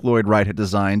Frank Lloyd Wright had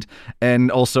designed,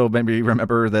 and also made me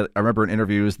remember in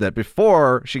interviews that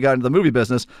before she got into the movie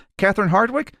business, Catherine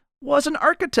Hardwicke was an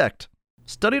architect.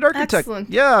 Studied architect. Excellent.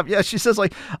 Yeah. She says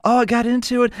like, oh, I got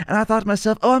into it and I thought to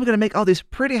myself, oh, I'm going to make all these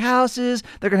pretty houses.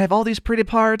 They're going to have all these pretty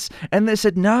parts. And they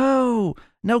said, no,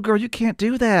 girl, you can't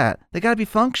do that. They got to be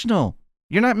functional.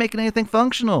 You're not making anything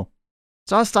functional.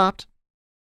 So I stopped.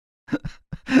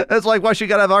 That's like why she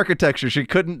got to have architecture. She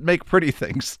couldn't make pretty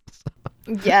things.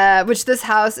 Yeah, which this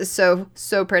house is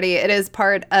so pretty. It is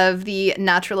part of the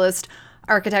naturalist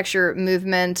architecture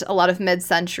movement, a lot of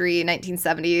mid-century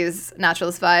 1970s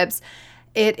naturalist vibes.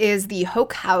 It is the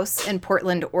Hoke House in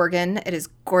Portland, Oregon. It is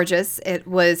gorgeous. It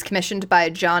was commissioned by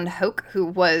John Hoke, who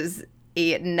was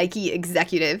a Nike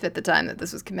executive at the time that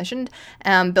this was commissioned,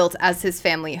 built as his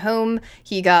family home.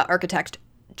 He got architect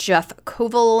Jeff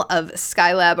Koval of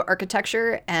Skylab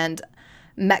Architecture and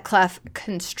Metcalf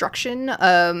Construction,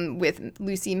 with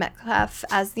Lucy Metcalf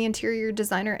as the interior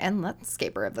designer and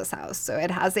landscaper of this house. So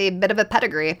it has a bit of a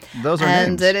pedigree. Those are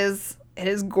names. It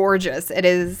is gorgeous. It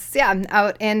is,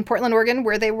 out in Portland, Oregon,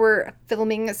 where they were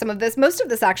filming some of this. Most of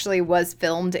this actually was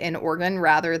filmed in Oregon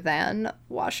rather than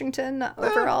Washington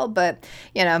overall, but,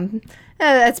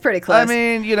 it's pretty close. I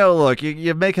mean, look,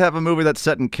 you have a movie that's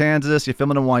set in Kansas, you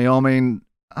film it in Wyoming,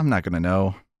 I'm not going to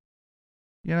know.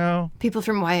 People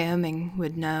from Wyoming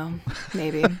would know,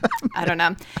 maybe. I don't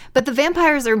know. But the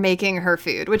vampires are making her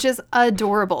food, which is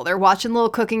adorable. They're watching little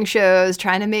cooking shows,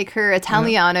 trying to make her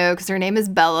Italiano because her name is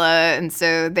Bella. And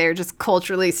so they're just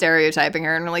culturally stereotyping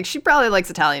her. And like, she probably likes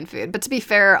Italian food. But to be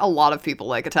fair, a lot of people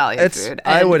like Italian food.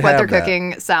 And what they're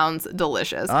cooking sounds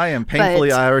delicious. I am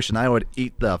painfully Irish, and I would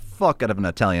eat the fuck out of an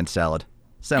Italian salad.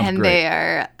 Sounds great.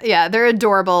 And they're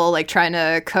adorable, like trying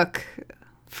to cook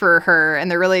for her,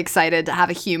 and they're really excited to have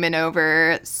a human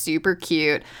over. Super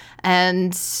cute.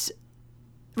 And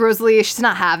Rosalie, she's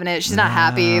not having it. She's not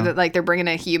happy that like they're bringing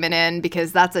a human in,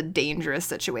 because that's a dangerous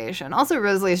situation. Also,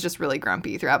 Rosalie is just really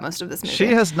grumpy throughout most of this movie. She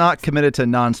has not committed to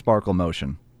non-sparkle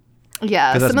motion.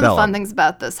 Yeah, some of the fun things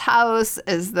about this house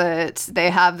is that they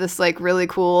have this like really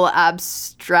cool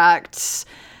abstract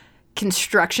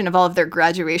construction of all of their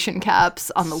graduation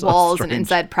caps on the walls, strange. An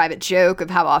inside private joke of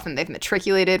how often they've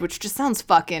matriculated, which just sounds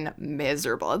fucking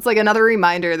miserable. It's like another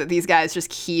reminder that these guys just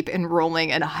keep enrolling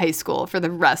in high school for the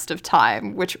rest of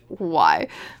time, which, why?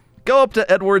 Go up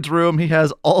to Edward's room. He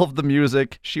has all of the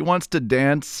music. She wants to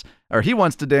dance, or he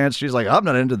wants to dance. She's like, I'm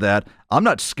not into that. I'm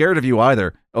not scared of you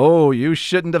either. Oh, you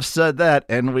shouldn't have said that.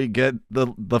 And we get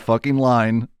the fucking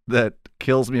line that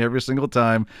kills me every single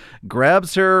time.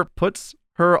 Grabs her, puts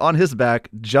her on his back,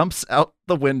 jumps out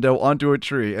the window onto a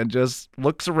tree, and just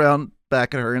looks around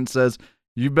back at her and says,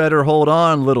 you better hold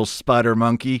on, little spider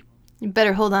monkey. You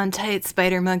better hold on tight,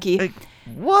 spider monkey. Like,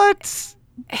 what?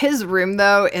 His room,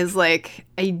 though, is like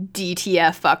a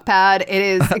DTF fuck pad. It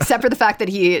is, except for the fact that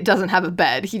he doesn't have a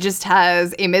bed. He just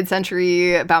has a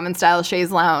mid-century Bauman-style chaise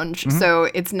lounge. Mm-hmm. So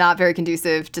it's not very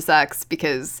conducive to sex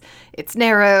because it's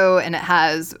narrow and it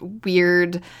has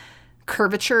weird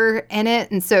curvature in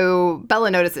it. And so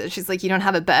Bella notices. She's like, you don't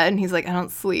have a bed? And he's like, I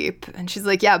don't sleep. And she's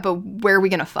like, yeah, but where are we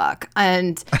going to fuck?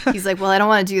 And he's like, well, I don't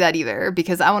want to do that either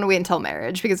because I want to wait until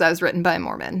marriage because I was written by a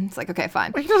Mormon. It's like, okay,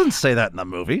 fine. Well, he doesn't say that in the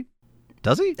movie.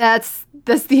 Does he? That's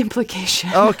the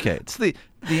implication. Okay. It's the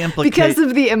implication. Because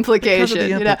of the implication. Because of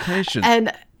the implication. You know?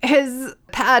 And his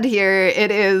pad here, it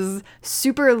is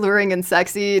super alluring and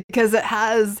sexy because it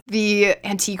has the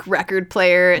antique record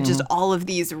player, just all of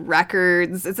these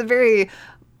records. It's a very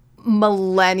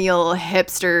millennial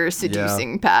hipster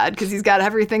seducing pad because he's got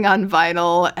everything on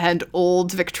vinyl and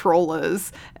old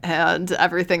Victrolas and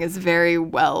everything is very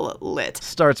well lit.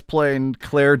 Starts playing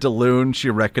Claire de Lune. She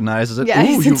recognizes it. Yeah,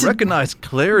 Ooh, you recognize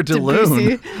Claire de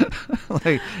Lune.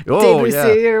 Like, oh,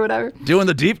 Debussy yeah. or whatever. Doing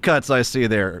the deep cuts I see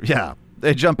there. Yeah.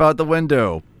 They jump out the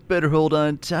window. Better hold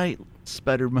on tight,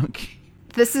 spider monkey.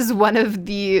 This is one of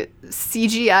the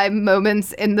CGI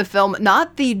moments in the film.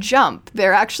 Not the jump.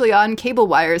 They're actually on cable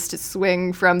wires to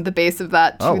swing from the base of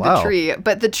that to the tree.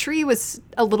 But the tree was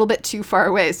a little bit too far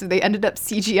away, so they ended up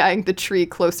CGIing the tree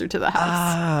closer to the house.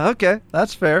 Ah, okay.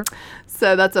 That's fair.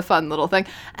 So that's a fun little thing.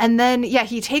 And then, yeah,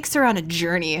 he takes her on a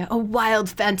journey, a wild,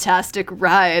 fantastic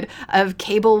ride of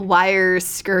cable wires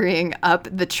scurrying up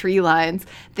the tree lines.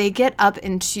 They get up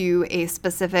into a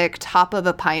specific top of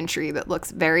a pine tree that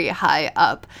looks very high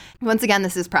up. Once again,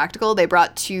 this is practical. They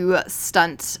brought 2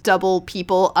 stunt double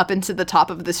people up into the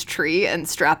top of this tree and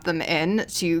strapped them in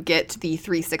to get the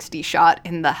 360 shot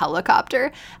in the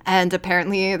helicopter. And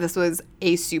apparently this was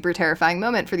a super terrifying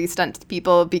moment for these stunt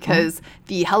people because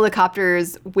the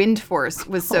helicopter's wind force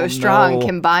was so strong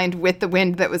combined with the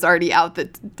wind that was already out the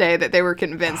day that they were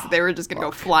convinced that they were just going to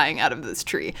go flying out of this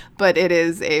tree. But it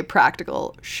is a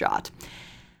practical shot.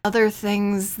 Other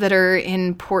things that are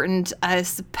important, I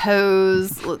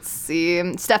suppose, let's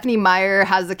see. Stephanie Meyer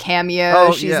has a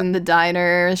cameo. She's in the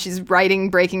diner. She's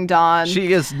writing Breaking Dawn.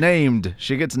 She is named.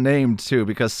 She gets named, too,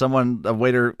 because a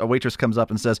waitress comes up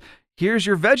and says, here's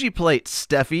your veggie plate,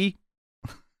 Steffi.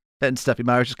 And Stephanie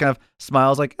Meyer just kind of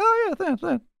smiles like, oh, yeah,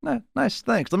 thanks, nice,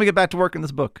 thanks. Let me get back to work in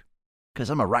this book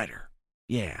because I'm a writer.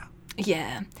 Yeah.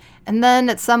 Yeah. And then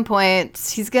at some point,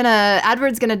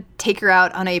 Edward's gonna take her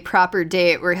out on a proper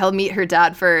date where he'll meet her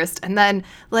dad first. And then,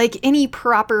 like any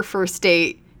proper first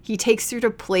date, he takes her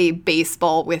to play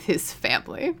baseball with his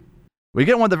family. We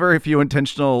get one of the very few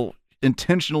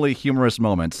intentionally humorous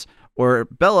moments where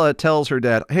Bella tells her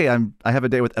dad, hey, I have a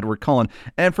date with Edward Cullen.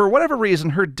 And for whatever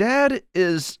reason, her dad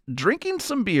is drinking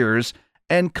some beers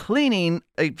and cleaning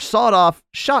a sawed-off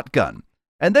shotgun.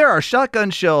 And there are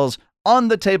shotgun shells on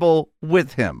the table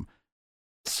with him.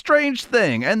 Strange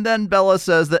thing. And then Bella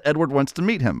says that Edward wants to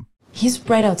meet him. He's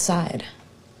right outside.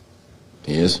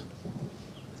 He is?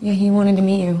 Yeah, he wanted to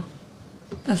meet you.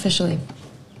 Officially.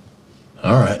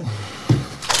 All right.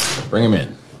 Bring him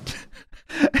in.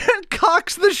 And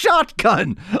cocks the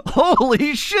shotgun.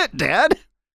 Holy shit, Dad.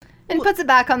 And puts it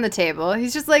back on the table.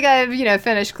 He's just like, I've,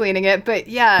 finished cleaning it. But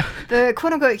yeah, the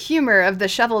quote-unquote humor of the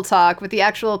shovel talk with the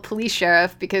actual police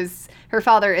sheriff, because her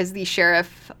father is the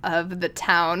sheriff of the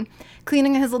town,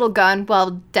 cleaning his little gun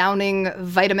while downing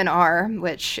vitamin R,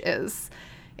 which is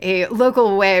a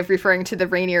local way of referring to the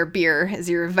Rainier beer as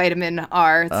your vitamin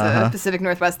R. It's a Pacific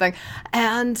Northwest thing.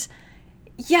 And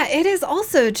yeah, it is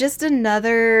also just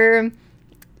another,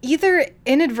 either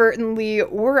inadvertently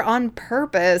or on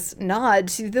purpose, nod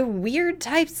to the weird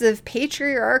types of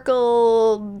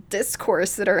patriarchal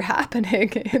discourse that are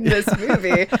happening in this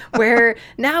movie, where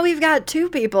now we've got 2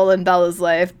 people in Bella's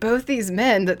life, both these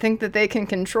men that think that they can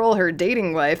control her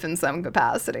dating life in some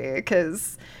capacity,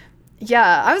 because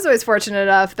yeah, I was always fortunate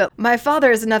enough that my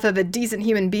father is enough of a decent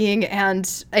human being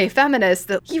and a feminist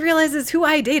that he realizes who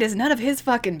I date is none of his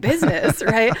fucking business,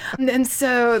 right? And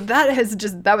so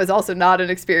that was also not an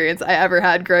experience I ever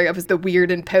had growing up as the weird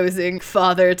imposing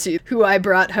father to who I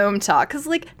brought home talk, because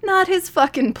not his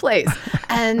fucking place.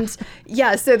 And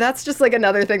yeah, so that's just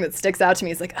another thing that sticks out to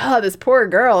me. It's this poor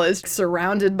girl is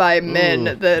surrounded by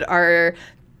men that are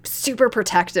super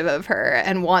protective of her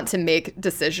and want to make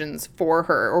decisions for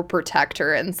her or protect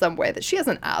her in some way that she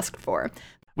hasn't asked for.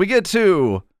 We get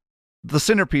to the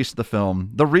centerpiece of the film,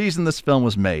 the reason this film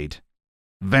was made,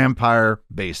 vampire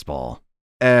baseball.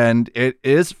 And it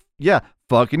is,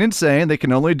 fucking insane. They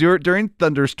can only do it during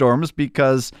thunderstorms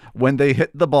because when they hit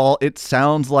the ball, it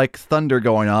sounds like thunder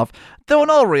going off. Though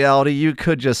in all reality, you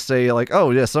could just say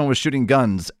someone was shooting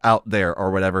guns out there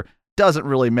or whatever. Doesn't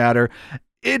really matter.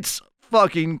 It's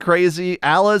fucking crazy.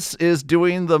 Alice is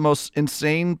doing the most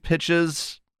insane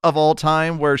pitches of all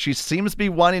time where she seems to be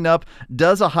winding up,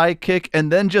 does a high kick, and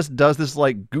then just does this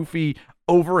goofy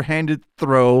overhanded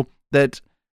throw that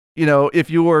if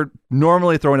you were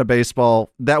normally throwing a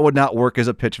baseball, that would not work as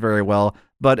a pitch very well.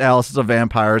 But Alice is a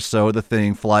vampire, so the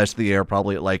thing flies through the air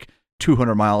probably at like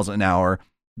 200 miles an hour.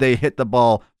 They hit the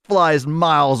ball, flies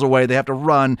miles away. They have to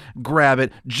run, grab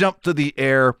it, jump through the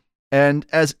air. And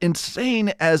as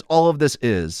insane as all of this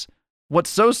is, what's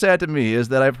so sad to me is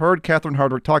that I've heard Catherine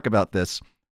Hardwicke talk about this,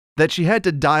 that she had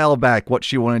to dial back what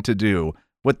she wanted to do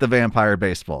with the vampire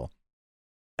baseball.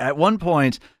 At one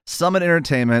point, Summit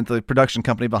Entertainment, the production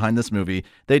company behind this movie,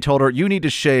 they told her, you need to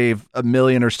shave $1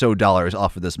 million or so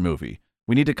off of this movie.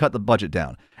 We need to cut the budget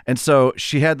down. And so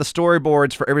she had the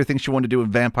storyboards for everything she wanted to do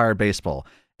in vampire baseball.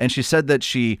 And she said that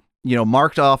she,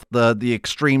 marked off the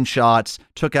extreme shots,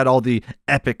 took out all the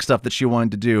epic stuff that she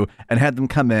wanted to do, and had them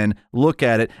come in, look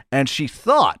at it, and she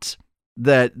thought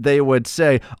that they would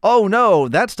say, oh no,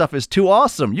 that stuff is too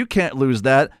awesome. You can't lose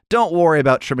that. Don't worry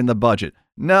about trimming the budget.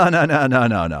 No.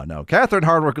 Catherine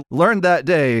Hardwicke learned that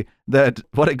day that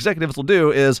what executives will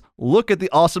do is look at the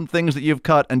awesome things that you've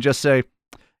cut and just say,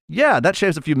 yeah, that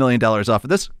shaves a few $1 million off of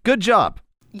this. Good job.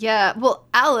 Yeah, well,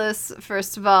 Alice,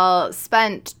 first of all,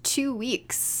 spent 2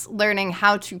 weeks learning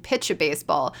how to pitch a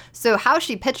baseball. So how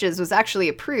she pitches was actually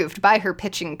approved by her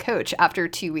pitching coach after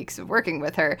 2 weeks of working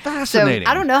with her. Fascinating.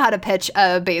 So I don't know how to pitch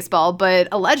a baseball, but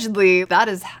allegedly that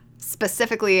is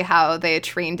specifically how they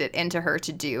trained it into her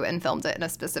to do and filmed it in a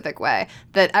specific way,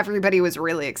 that everybody was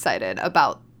really excited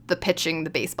about the pitching the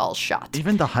baseball shot.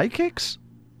 Even the high kicks?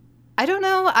 I don't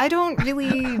know. I don't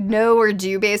really know or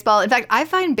do baseball. In fact, I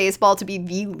find baseball to be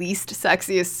the least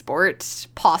sexiest sport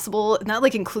possible. And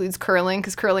that includes curling,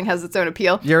 because curling has its own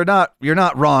appeal. You're not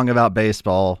wrong about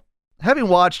baseball. Having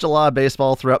watched a lot of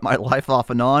baseball throughout my life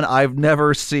off and on, I've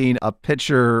never seen a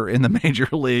pitcher in the major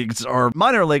leagues or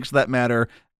minor leagues for that matter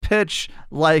pitch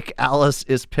like Alice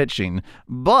is pitching.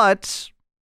 But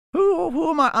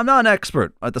who am I? I'm not an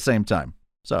expert at the same time.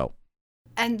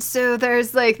 And so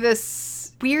there's this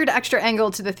weird extra angle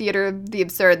to the theater of the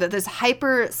absurd that this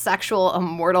hyper-sexual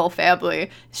immortal family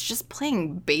is just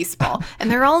playing baseball. And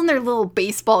they're all in their little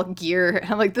baseball gear.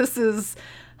 And I'm like, this is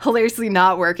hilariously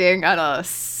not working on a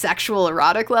sexual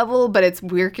erotic level, but it's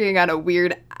working on a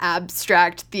weird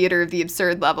abstract theater of the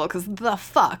absurd level, because the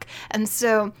fuck. And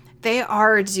so they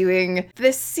are doing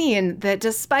this scene that,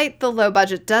 despite the low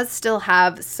budget, does still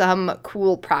have some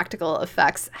cool practical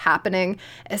effects happening,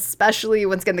 especially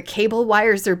once again, the cable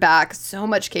wires are back, so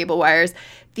much cable wires.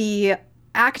 The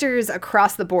actors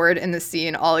across the board in the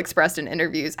scene all expressed in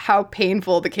interviews how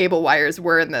painful the cable wires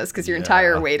were in this, because your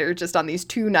entire weight are just on these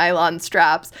 2 nylon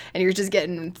straps, and you're just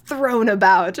getting thrown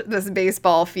about this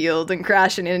baseball field and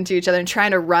crashing into each other and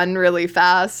trying to run really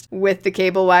fast with the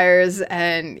cable wires.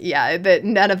 And yeah, that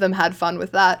none of them had fun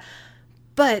with that.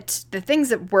 But the things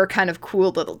that were kind of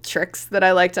cool little tricks that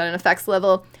I liked on an effects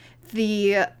level,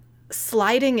 the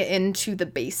sliding into the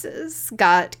bases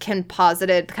got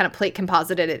composited, kind of plate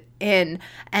composited it in.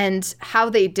 And how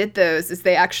they did those is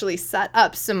they actually set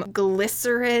up some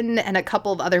glycerin and a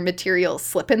couple of other material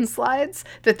slip-and slides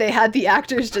that they had the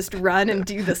actors just run and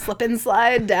do the slip-and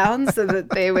slide down so that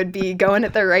they would be going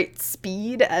at the right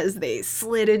speed as they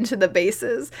slid into the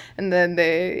bases. And then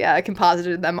they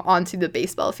composited them onto the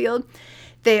baseball field.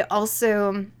 They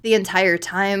also, the entire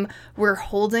time, were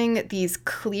holding these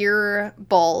clear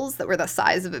balls that were the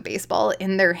size of a baseball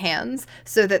in their hands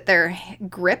so that their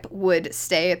grip would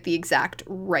stay at the exact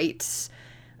right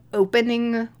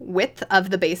opening width of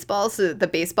the baseball, so that the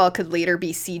baseball could later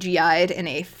be CGI'd in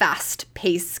a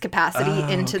fast-paced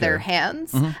capacity into their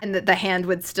hands, and that the hand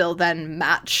would still then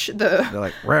match the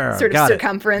sort of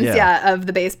circumference of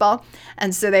the baseball.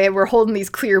 And so they were holding these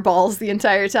clear balls the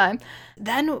entire time.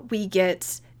 Then we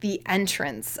get the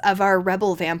entrance of our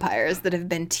rebel vampires that have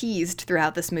been teased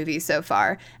throughout this movie so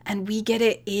far, and we get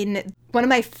it in one of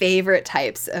my favorite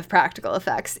types of practical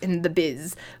effects in the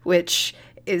biz, which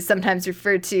is sometimes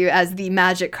referred to as the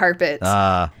magic carpet.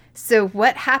 So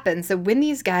what happens? So when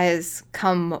these guys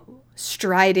come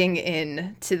striding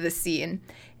in to the scene,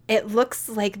 it looks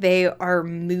like they are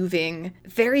moving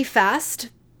very fast,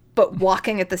 but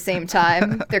walking at the same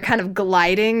time. They're kind of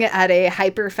gliding at a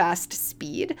hyper fast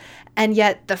speed, and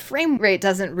yet the frame rate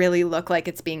doesn't really look like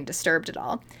it's being disturbed at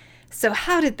all. So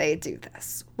how did they do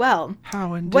this? Well,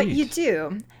 what you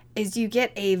do is you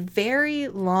get a very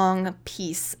long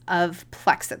piece of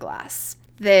plexiglass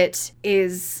that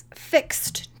is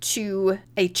fixed to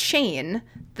a chain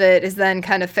that is then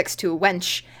kind of fixed to a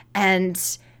winch,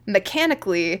 and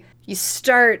mechanically you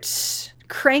start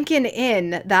cranking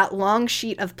in that long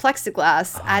sheet of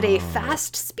plexiglass at a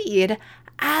fast speed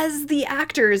as the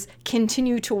actors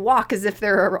continue to walk as if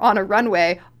they're on a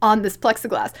runway on this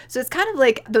plexiglass. So it's kind of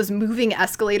like those moving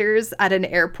escalators at an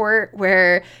airport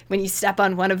where when you step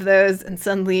on one of those and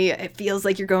suddenly it feels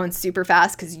like you're going super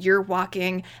fast because you're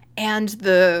walking and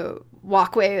the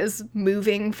walkway is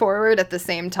moving forward at the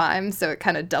same time. So it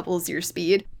kind of doubles your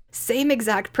speed. Same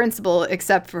exact principle,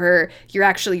 except for you're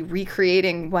actually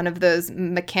recreating one of those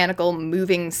mechanical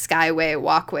moving skyway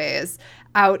walkways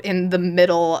out in the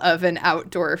middle of an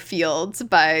outdoor field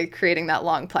by creating that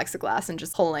long plexiglass and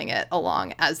just pulling it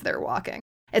along as they're walking.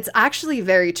 It's actually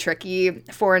very tricky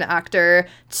for an actor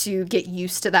to get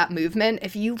used to that movement.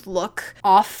 If you look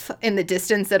off in the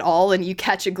distance at all and you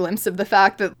catch a glimpse of the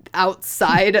fact that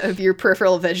outside of your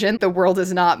peripheral vision, the world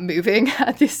is not moving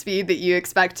at the speed that you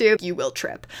expect to, you will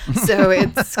trip. So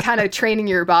it's kind of training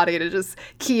your body to just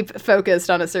keep focused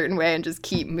on a certain way and just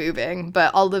keep moving.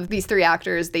 But all of these 3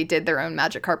 actors, they did their own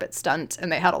magic carpet stunt and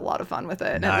they had a lot of fun with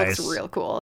it. Nice. And it looks real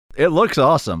cool. It looks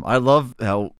awesome. I love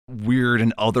how weird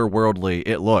and otherworldly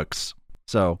it looks.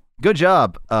 So, good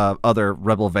job, other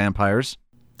rebel vampires.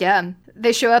 Yeah.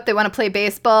 They show up, they want to play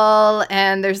baseball,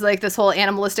 and there's like this whole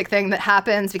animalistic thing that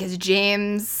happens because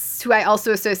James, who I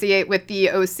also associate with the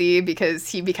OC because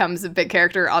he becomes a big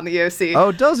character on the OC.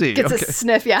 Oh, does he? Gets Okay. a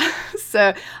sniff, yeah.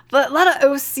 So a lot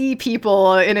of OC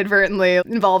people inadvertently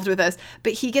involved with this,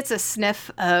 but he gets a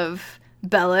sniff of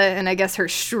Bella and I guess her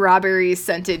strawberry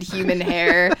scented human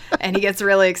hair, and he gets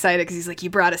really excited because he's like,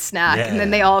 you brought a snack. Yeah. And then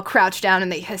they all crouch down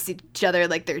and they hiss each other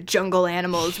like they're jungle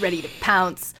animals ready to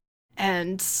pounce.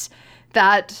 And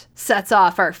that sets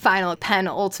off our final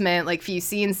penultimate few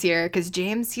scenes here, because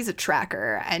James, he's a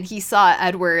tracker and he saw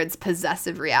Edward's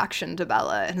possessive reaction to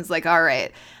Bella and is like, all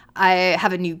right, I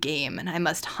have a new game and I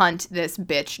must hunt this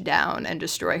bitch down and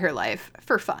destroy her life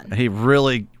for fun. He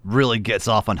really, really gets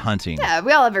off on hunting. Yeah,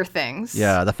 we all have our things.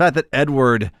 Yeah, the fact that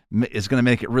Edward is going to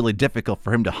make it really difficult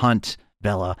for him to hunt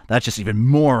Bella, that's just even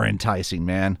more enticing,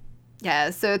 man. Yeah,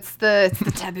 so it's the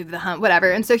taboo of the hunt,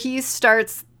 whatever. And so he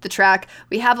starts the track.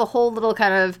 We have a whole little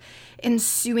kind of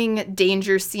ensuing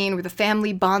danger scene where the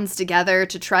family bonds together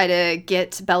to try to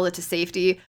get Bella to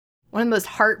safety. One of the most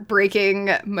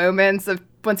heartbreaking moments of,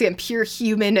 once again, pure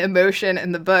human emotion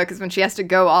in the book is when she has to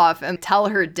go off and tell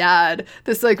her dad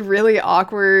this really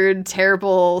awkward,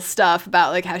 terrible stuff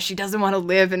about how she doesn't want to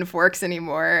live in Forks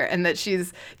anymore and that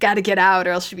she's got to get out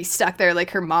or else she'll be stuck there like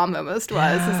her mom almost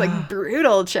was. Yeah. This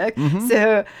brutal chick. Mm-hmm.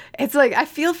 So it's I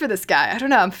feel for this guy. I don't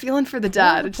know. I'm feeling for the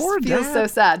dad. It just feels so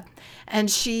sad. And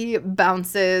she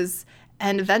bounces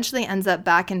and eventually ends up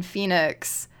back in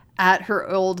Phoenix at her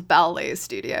old ballet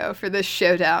studio for this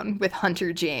showdown with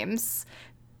Hunter James.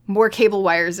 More cable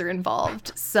wires are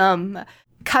involved. Some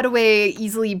cutaway,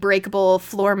 easily breakable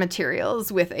floor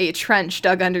materials with a trench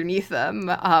dug underneath them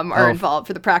are involved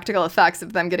for the practical effects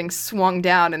of them getting swung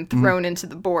down and thrown into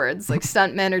the boards.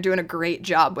 Stuntmen are doing a great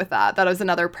job with that. That was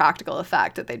another practical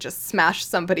effect, that they just smashed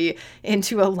somebody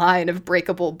into a line of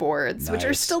breakable boards, which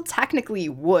are still technically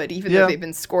wood, even though they've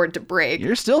been scored to break.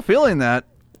 You're still feeling that.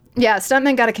 Yeah,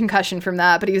 stuntman got a concussion from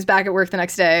that, but he was back at work the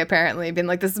next day, apparently, being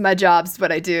like, this is my job, this is what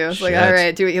I do. It's all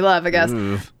right, do what you love, I guess.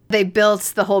 Oof. They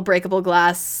built the whole breakable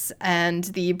glass and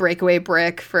the breakaway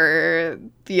brick for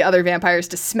the other vampires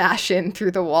to smash in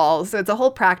through the walls. So it's a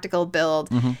whole practical build.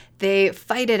 Mm-hmm. They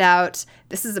fight it out.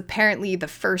 This is apparently the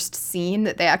first scene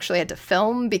that they actually had to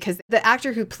film because the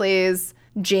actor who plays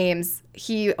James,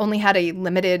 he only had a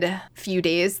limited few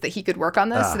days that he could work on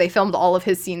this, so they filmed all of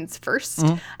his scenes first.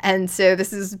 Mm-hmm. And so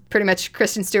this is pretty much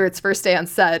Kristen Stewart's first day on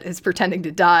set, is pretending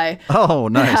to die. Oh,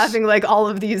 nice. Having all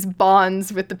of these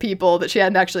bonds with the people that she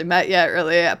hadn't actually met yet,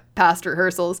 really, at past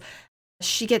rehearsals.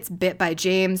 She gets bit by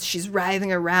James. She's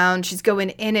writhing around. She's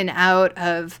going in and out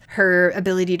of her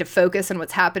ability to focus on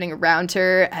what's happening around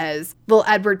her as little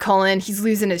Edward Cullen, he's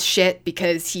losing his shit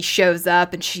because he shows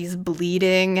up and she's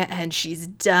bleeding and she's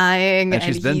dying and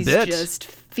he's bit. Just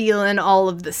feeling all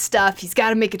of the stuff. He's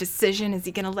got to make a decision. Is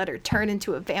he going to let her turn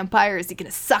into a vampire? Is he going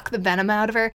to suck the venom out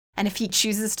of her? And if he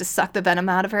chooses to suck the venom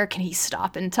out of her, can he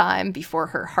stop in time before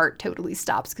her heart totally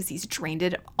stops because he's drained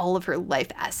it of all of her life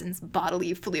essence,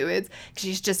 bodily fluids? Because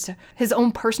she's just his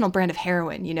own personal brand of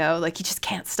heroin, he just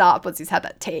can't stop once he's had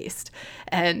that taste.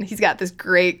 And he's got this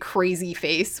great, crazy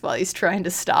face while he's trying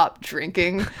to stop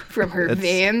drinking from her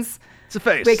veins. It's a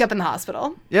face. Wake up in the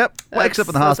hospital. Yep, wakes up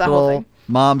in the hospital.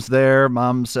 Mom's there.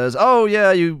 Mom says, oh,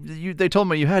 yeah, they told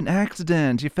me you had an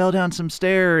accident. You fell down some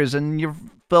stairs and you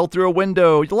fell through a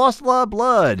window. You lost a lot of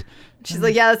blood. She's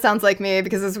like, yeah, that sounds like me,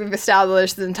 because as we've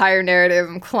established the entire narrative,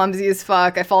 I'm clumsy as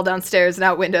fuck. I fall downstairs and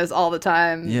out windows all the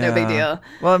time. Yeah. No big deal.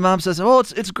 Well, Mom says, oh,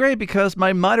 it's great because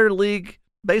my minor league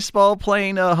baseball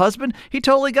playing husband, he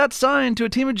totally got signed to a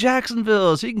team in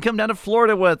Jacksonville so he can come down to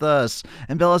Florida with us.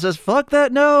 And Bella says, fuck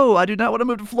that, no, I do not want to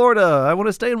move to Florida. I want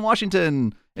to stay in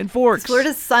Washington, in Forks.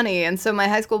 Florida's sunny, and so my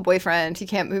high school boyfriend, he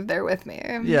can't move there with me.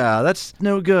 Yeah, that's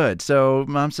no good. So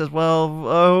Mom says, well,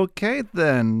 okay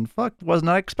then. Fuck, was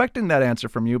not expecting that answer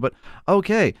from you, but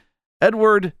okay.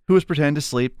 Edward, who is pretending to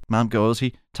sleep, Mom goes,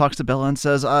 he talks to Bella and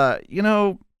says,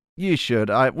 you should.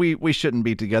 We shouldn't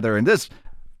be together, and this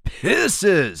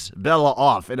pisses Bella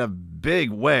off in a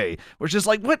big way. We're just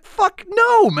like, what? Fuck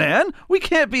no, man. We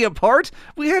can't be apart.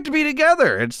 We have to be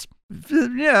together. It's,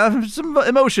 some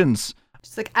emotions.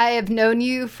 She's like, I have known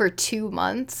you for 2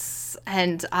 months,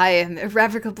 and I am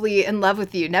irrevocably in love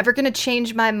with you. Never gonna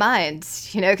change my mind,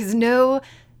 because no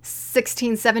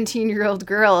 16, 17-year-old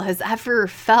girl has ever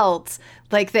felt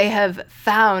like they have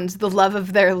found the love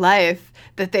of their life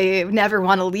that they never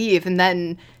want to leave and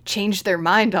then change their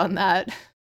mind on that.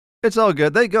 It's all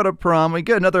good. They go to prom. We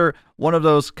get another one of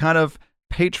those kind of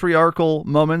patriarchal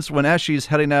moments when as she's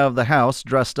heading out of the house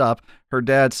dressed up, her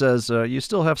dad says, you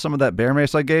still have some of that bear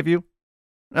mace I gave you?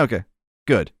 Okay,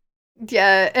 good.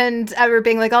 Yeah, and Edward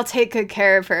being like, I'll take good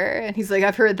care of her. And he's like,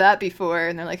 I've heard that before.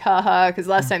 And they're like, haha, because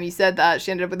last time you said that,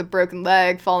 she ended up with a broken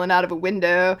leg, falling out of a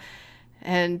window.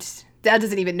 And Dad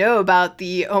doesn't even know about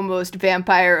the almost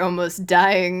vampire, almost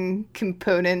dying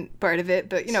component part of it,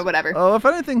 but, whatever. Oh, if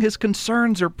anything, his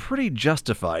concerns are pretty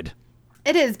justified.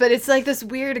 It is, but it's like this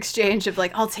weird exchange of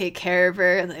like, I'll take care of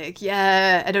her, like,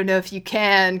 yeah, I don't know if you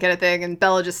can, kind of thing, and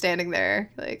Bella just standing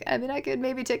there, like, I mean, I could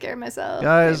maybe take care of myself.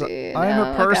 Guys, maybe. I'm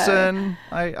a person.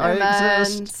 Okay. I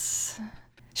exist.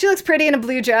 She looks pretty in a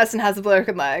blue dress and has a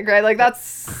broken leg, right? Like,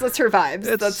 that's her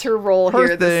vibes. That's her role her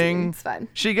here. Thing. It's fine.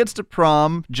 She gets to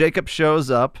prom. Jacob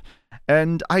shows up.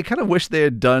 And I kind of wish they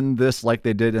had done this like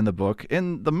they did in the book.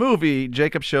 In the movie,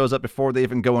 Jacob shows up before they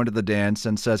even go into the dance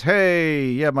and says, hey,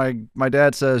 yeah, my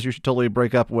dad says you should totally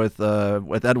break up with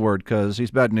Edward because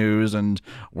he's bad news and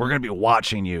we're going to be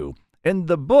watching you. In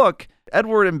the book,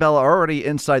 Edward and Bella are already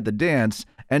inside the dance,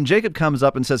 and Jacob comes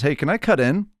up and says, hey, can I cut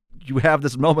in? You have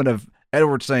this moment of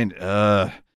Edward saying,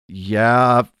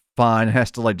 yeah, fine.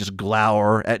 Has to just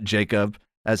glower at Jacob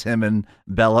as him and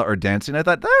Bella are dancing. I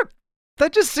thought,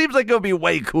 that just seems like it would be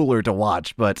way cooler to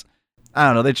watch, but I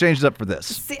don't know. They changed it up for this.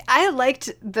 See, I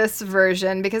liked this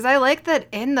version because I like that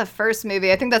in the first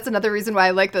movie. I think that's another reason why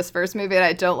I like this first movie and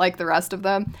I don't like the rest of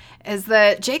them, is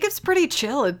that Jacob's pretty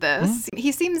chill at this. Mm-hmm.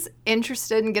 He seems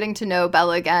interested in getting to know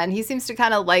Bella again. He seems to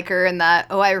kind of like her in that,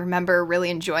 I remember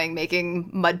really enjoying making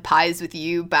mud pies with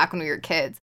you back when we were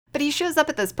kids. But he shows up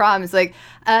at this prom. He's like,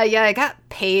 yeah, I got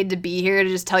paid to be here to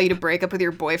just tell you to break up with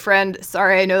your boyfriend.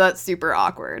 Sorry, I know that's super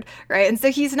awkward, right? And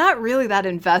so he's not really that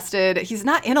invested. He's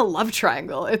not in a love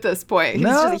triangle at this point.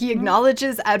 He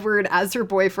acknowledges Edward as her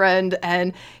boyfriend,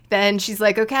 and then she's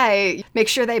like, okay, make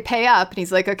sure they pay up. And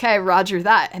he's like, okay, roger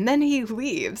that. And then he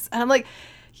leaves. And I'm like,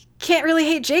 can't really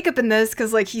hate Jacob in this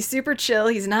because he's super chill.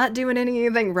 He's not doing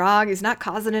anything wrong. He's not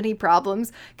causing any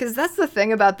problems, because that's the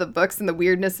thing about the books and the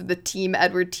weirdness of the Team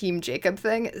Edward, Team Jacob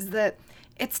thing, is that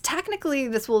it's technically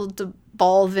this will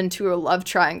devolve into a love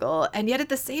triangle, and yet at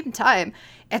the same time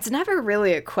it's never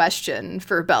really a question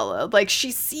for Bella. She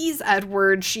sees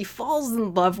Edward, she falls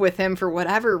in love with him for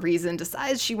whatever reason,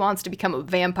 decides she wants to become a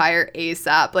vampire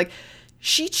ASAP.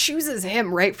 She chooses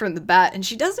him right from the bat, and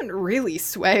she doesn't really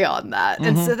sway on that. Mm-hmm.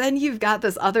 And so then you've got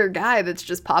this other guy that's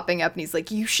just popping up, and he's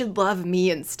like, you should love me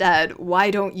instead.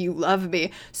 Why don't you love me?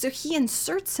 So he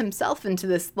inserts himself into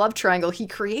this love triangle. He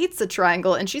creates a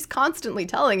triangle, and she's constantly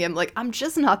telling him, I'm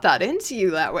just not that into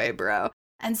you that way, bro.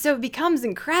 And so it becomes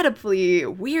incredibly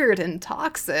weird and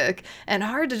toxic and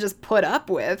hard to just put up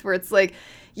with, where it's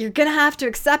you're going to have to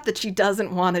accept that she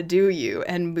doesn't want to do you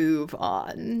and move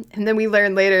on. And then we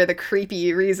learn later the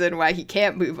creepy reason why he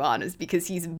can't move on is because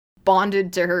he's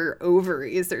bonded to her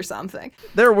ovaries or something.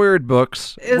 They're weird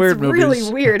books. It's weird movies.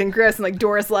 Really weird and gross and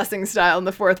Doris Lessing style in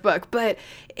the fourth book. But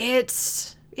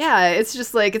it's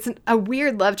just it's a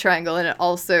weird love triangle, and it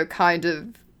also kind of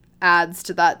adds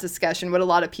to that discussion what a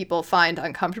lot of people find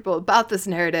uncomfortable about this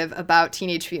narrative about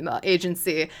teenage female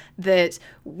agency, that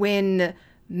when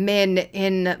men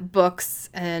in books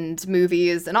and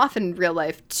movies, and often real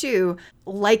life too,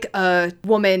 like a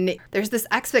woman, there's this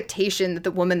expectation that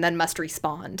the woman then must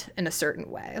respond in a certain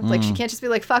way. She can't just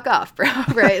be fuck off, bro,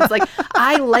 right? It's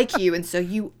I like you, and so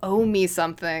you owe me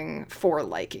something for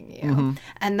liking you. Mm-hmm.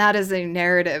 And that is a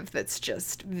narrative that's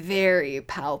just very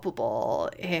palpable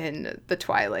in the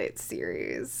Twilight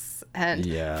series. And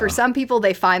for some people,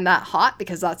 they find that hot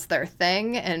because that's their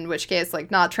thing, in which case,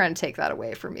 not trying to take that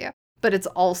away from you. But it's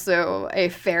also a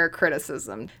fair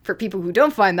criticism. For people who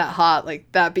don't find that hot,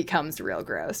 that becomes real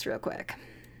gross real quick.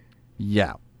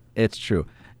 Yeah, it's true.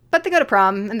 But they go to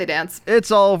prom and they dance.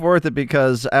 It's all worth it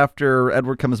because after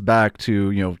Edward comes back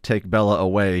to, take Bella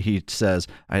away, he says,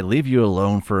 I leave you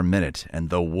alone for a minute and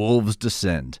the wolves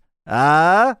descend.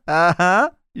 You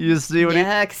see what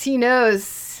Yeah, because he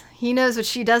knows. He knows what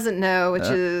she doesn't know, which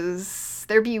is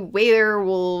there be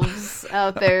werewolves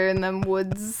out there in them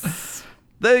woods.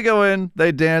 They go in,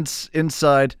 they dance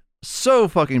inside so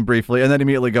fucking briefly, and then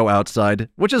immediately go outside,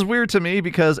 which is weird to me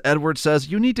because Edward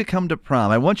says, you need to come to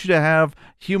prom. I want you to have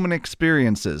human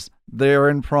experiences. They're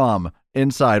in prom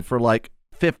inside for like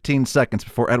 15 seconds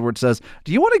before Edward says,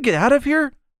 do you want to get out of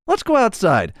here? Let's go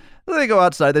outside. They go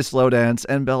outside, they slow dance,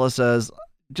 and Bella says,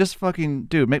 just fucking,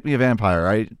 dude, make me a vampire.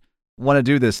 I want to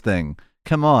do this thing.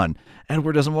 Come on.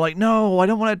 Edward doesn't want, no, I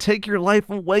don't want to take your life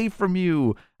away from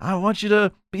you. I want you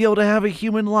to be able to have a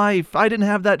human life. I didn't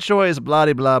have that choice,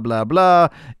 blah, blah, blah, blah.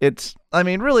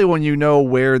 Really, when you know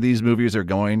where these movies are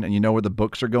going and you know where the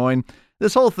books are going,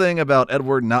 this whole thing about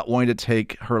Edward not wanting to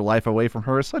take her life away from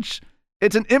her is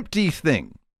it's an empty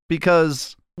thing.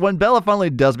 Because when Bella finally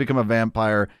does become a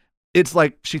vampire, it's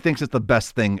like she thinks it's the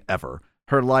best thing ever.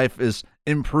 Her life is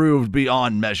improved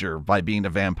beyond measure by being a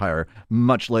vampire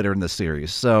much later in the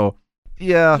series. So,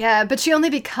 yeah. Yeah, but she only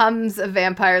becomes a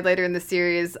vampire later in the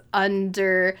series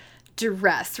under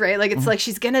duress, right? Like, it's like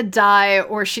she's gonna die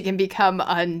or she can become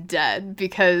undead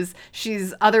because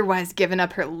she's otherwise given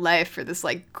up her life for this,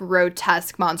 like,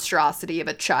 grotesque monstrosity of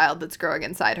a child that's growing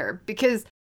inside her. Because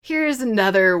here's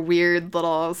another weird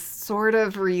little sort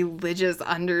of religious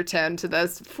undertone to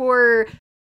this for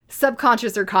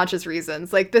subconscious or conscious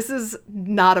reasons. Like, this is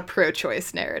not a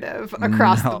pro-choice narrative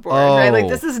across the board, right? Like,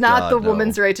 this is not the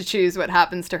woman's right to choose what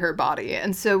happens to her body.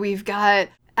 And so we've got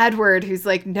Edward who's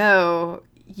like, no,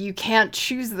 you can't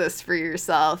choose this for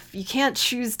yourself. You can't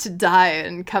choose to die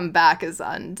and come back as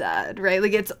undead, right?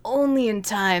 Like, it's only in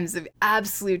times of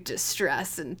absolute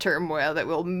distress and turmoil that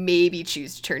we'll maybe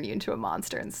choose to turn you into a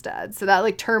monster instead. So that,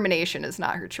 like, termination is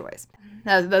not her choice.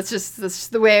 That's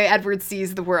just the way Edward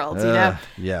sees the world, you know?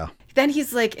 Yeah. Then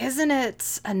he's like, isn't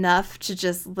it enough to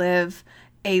just live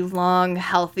a long,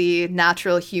 healthy,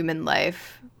 natural human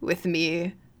life with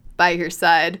me by your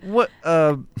side? What?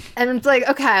 And it's like,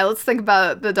 okay, let's think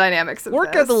about the dynamics of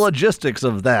work this. out the logistics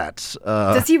of that.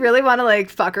 Does he really want to, like,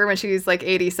 fuck her when she's, like,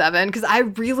 87? Because I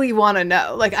really want to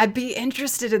know. Like, I'd be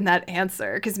interested in that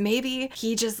answer. Because maybe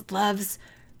he just loves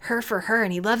her for her,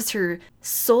 and he loves her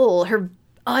soul, her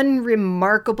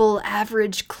unremarkable,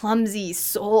 average, clumsy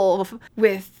soul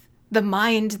with the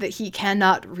mind that he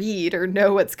cannot read or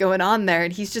know what's going on there,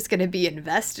 and he's just going to be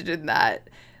invested in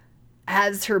that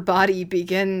as her body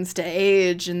begins to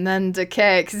age and then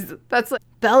decay. Because that's like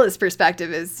Bella's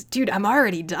perspective is, dude, I'm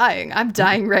already dying. I'm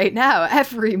dying right now.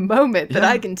 Every moment that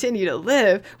I continue to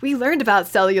live. We learned about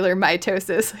cellular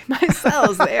mitosis. My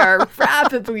cells, they are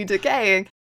rapidly decaying.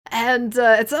 And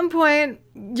at some point,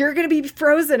 you're going to be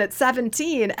frozen at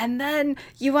 17. And then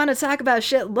you want to talk about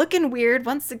shit looking weird.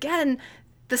 Once again,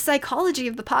 the psychology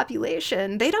of the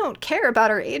population, they don't care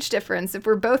about our age difference if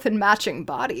we're both in matching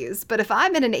bodies. But if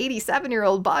I'm in an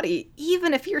 87-year-old body,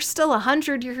 even if you're still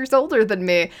 100 years older than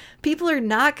me, people are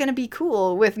not going to be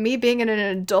cool with me being in an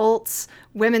adult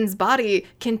women's body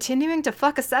continuing to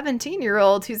fuck a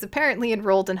 17-year-old who's apparently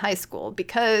enrolled in high school.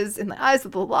 Because in the eyes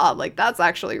of the law, like, that's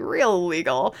actually real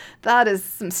illegal. That is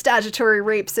some statutory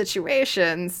rape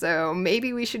situation. So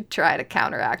maybe we should try to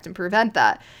counteract and prevent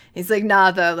that. He's like,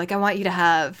 nah, though, like, I want you to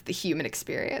have the human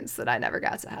experience that I never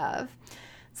got to have.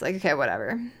 It's like, okay,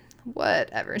 whatever.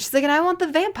 And she's like, and I want the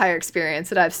vampire experience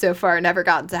that I've so far never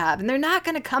gotten to have. And they're not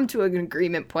going to come to an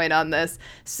agreement point on this.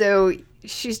 So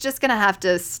she's just going to have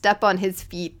to step on his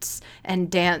feet and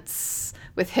dance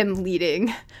with him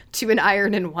leading to an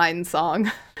Iron and Wine song,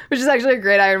 which is actually a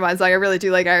great Iron and Wine song. I really do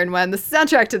like Iron and Wine. The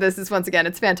soundtrack to this is, once again,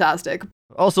 it's fantastic.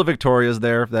 Also, Victoria's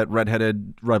there, that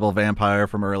redheaded rebel vampire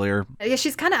from earlier. Yeah,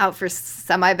 she's kind of out for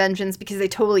semi-vengeance because they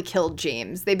totally killed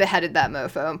James. They beheaded that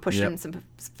mofo and pushed him some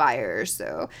fire,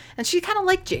 so... And she kind of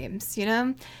liked James, you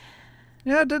know?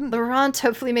 Yeah, it didn't... Laurent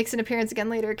hopefully makes an appearance again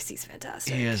later because he's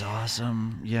fantastic. He is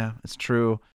awesome. Yeah, it's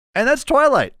true. And that's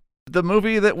Twilight, the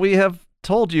movie that we have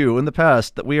told you in the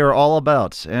past that we are all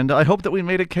about, and I hope that we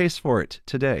made a case for it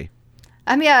today.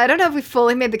 Yeah, I don't know if we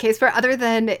fully made the case for it, other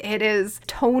than it is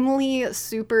tonally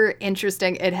super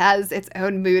interesting. It has its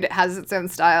own mood, it has its own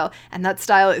style, and that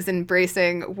style is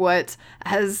embracing what,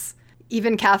 as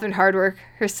even Catherine Hardwicke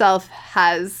herself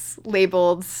has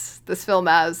labeled this film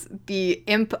as, the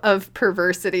imp of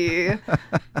perversity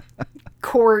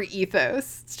core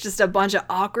ethos. It's just a bunch of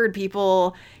awkward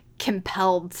people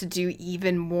compelled to do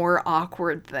even more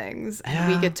awkward things,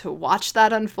 and we get to watch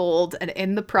that unfold, and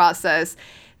in the process,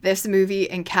 this movie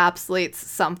encapsulates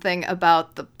something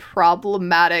about the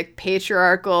problematic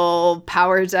patriarchal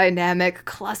power dynamic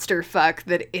clusterfuck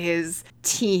that is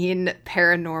teen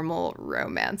paranormal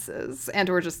romances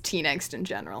or just teen angst in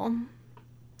general.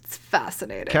 It's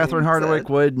fascinating. Catherine Hardwicke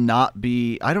would not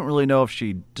be, I don't really know if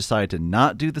she decided to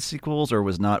not do the sequels or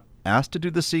was not asked to do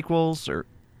the sequels or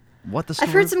what the story.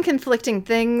 I've heard some conflicting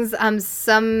things.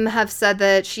 Some have said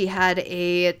that she had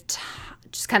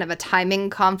just kind of a timing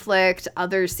conflict.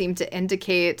 Others seem to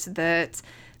indicate that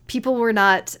people were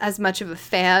not as much of a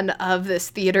fan of this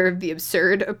theater of the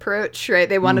absurd approach, right?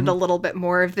 They wanted a little bit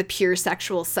more of the pure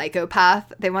sexual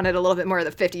psychopath. They wanted a little bit more of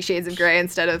the 50 Shades of Grey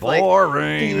instead of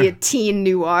boring. Like the teen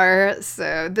noir.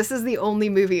 So this is the only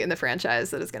movie in the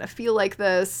franchise that is going to feel like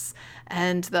this,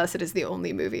 and thus it is the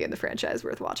only movie in the franchise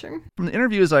worth watching. From the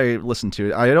interviews I listened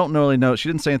to, I don't really know. She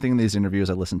didn't say anything in these interviews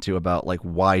I listened to about like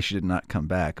why she did not come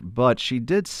back, but she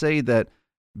did say that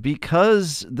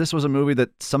because this was a movie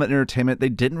that Summit Entertainment, they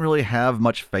didn't really have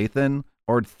much faith in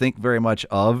or think very much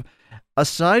of.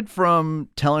 Aside from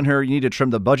telling her you need to trim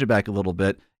the budget back a little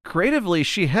bit, creatively,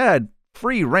 she had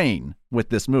free reign with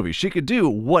this movie. She could do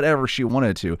whatever she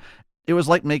wanted to. It was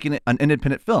like making an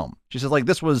independent film. She says, like,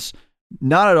 this was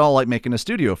not at all like making a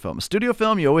studio film. A studio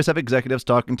film, you always have executives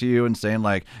talking to you and saying,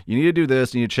 like, you need to do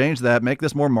this, you need to change that, make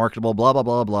this more marketable, blah, blah,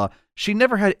 blah, blah. She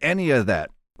never had any of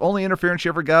that. Only interference she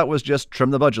ever got was just trim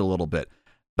the budget a little bit.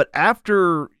 But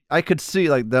after I could see,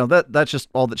 like, that's just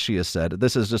all that she has said.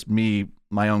 This is just me,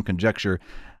 my own conjecture.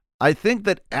 I think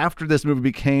that after this movie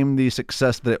became the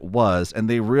success that it was, and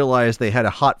they realized they had a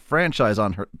hot franchise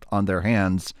on their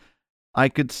hands, I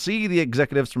could see the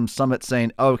executives from Summit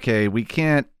saying, okay, we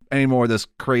can't anymore this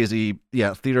crazy,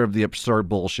 theater of the absurd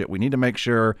bullshit. We need to make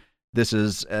sure this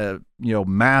is,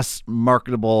 mass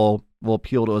marketable, will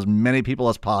appeal to as many people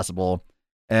as possible.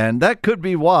 And that could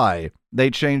be why they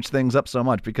changed things up so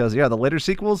much, because, the later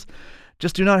sequels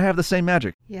just do not have the same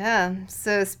magic. Yeah,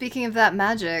 so speaking of that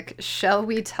magic, shall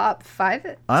we top 5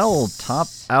 it? I'll top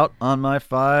out on my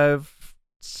 5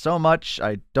 so much.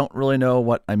 I don't really know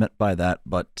what I meant by that,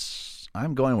 but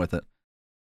I'm going with it.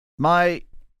 My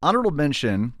honorable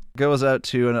mention goes out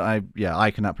to, and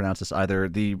I cannot pronounce this either,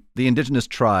 the indigenous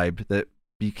tribe that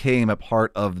became a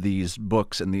part of these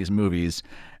books and these movies.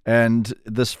 And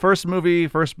this first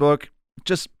book,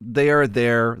 just they are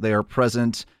there, they are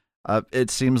present. It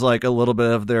seems like a little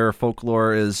bit of their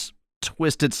folklore is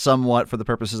twisted somewhat for the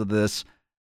purposes of this.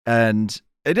 And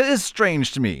it is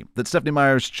strange to me that Stephenie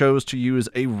Meyers chose to use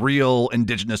a real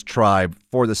indigenous tribe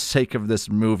for the sake of this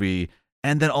movie,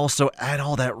 and then also add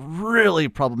all that really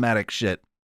problematic shit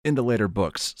in the later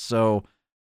books. So,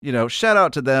 shout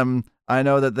out to them. I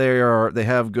know that they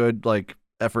have good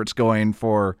efforts going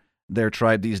for their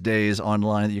tribe these days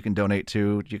online that you can donate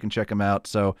to. You can check them out.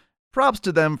 So props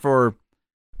to them for,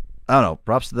 I don't know,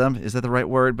 props to them. Is that the right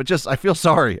word? But just, I feel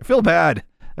sorry. I feel bad.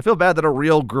 I feel bad that a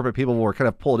real group of people were kind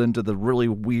of pulled into the really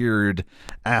weird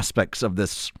aspects of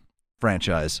this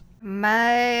franchise.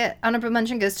 My honorable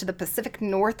mention goes to the Pacific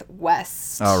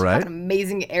Northwest. All right. An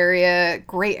amazing area,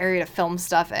 great area to film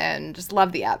stuff in. Just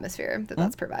love the atmosphere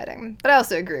that's providing. But I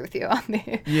also agree with you on the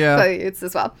it's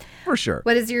as well. For sure.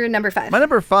 What is your number 5? My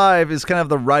number 5 is kind of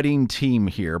the writing team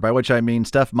here, by which I mean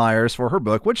Steph Meyers for her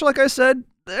book, which, like I said,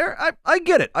 I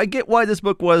get it. I get why this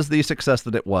book was the success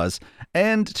that it was.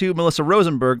 And to Melissa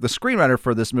Rosenberg, the screenwriter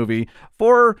for this movie,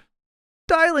 for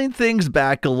dialing things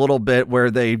back a little bit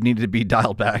where they needed to be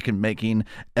dialed back and making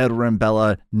Edward and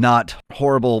Bella not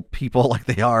horrible people like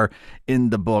they are in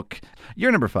the book. Your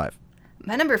number 5.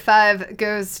 My number 5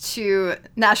 goes to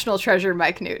National Treasure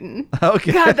Mike Newton.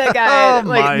 Okay. God, that guy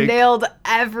Mike nailed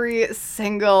every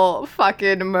single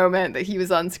fucking moment that he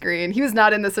was on screen. He was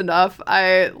not in this enough.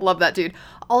 I love that dude.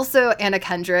 Also, Anna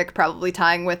Kendrick, probably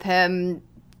tying with him.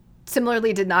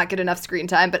 Similarly, did not get enough screen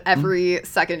time, but every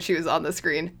second she was on the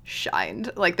screen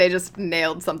shined. They just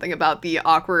nailed something about the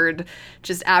awkward,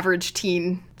 just average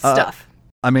teen stuff.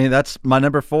 That's my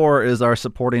number 4 is our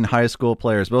supporting high school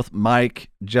players, both Mike,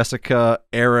 Jessica,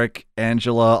 Eric,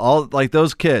 Angela, all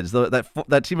those kids,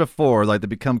 that team of 4, they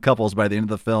become couples by the end of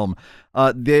the film.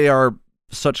 They are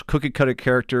such cookie-cutter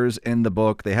characters in the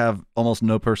book. They have almost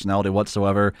no personality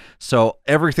whatsoever. So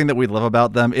everything that we love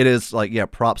about them, it is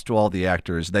props to all the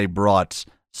actors. They brought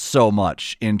so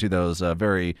much into those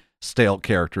very stale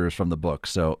characters from the book.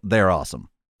 So they're awesome.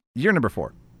 You're number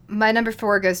 4. My number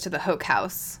 4 goes to the Hoke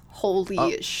House.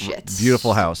 Holy shit.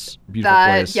 Beautiful house. Beautiful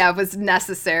place. That, was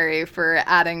necessary for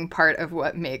adding part of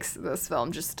what makes this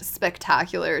film just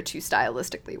spectacular to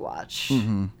stylistically watch.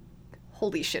 Mm-hmm.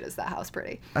 Holy shit, is that house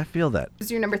pretty. I feel that. Who's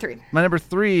your number 3? My number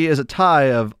 3 is a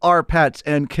tie of R. Pats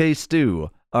and K. Stu,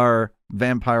 our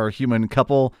vampire-human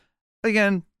couple.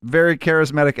 Again, very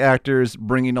charismatic actors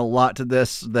bringing a lot to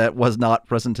this that was not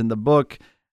present in the book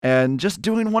and just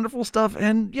doing wonderful stuff.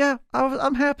 And yeah,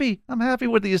 I'm happy. I'm happy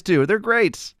with these two. They're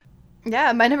great.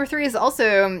 Yeah, my number 3 is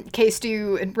also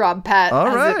K-Stu and Rob Pat, All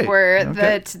as right. it were, Okay.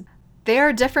 that they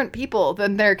are different people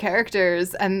than their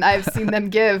characters, and I've seen them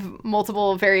give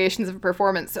multiple variations of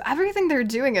performance. So everything they're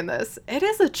doing in this, it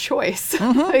is a choice.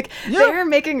 They're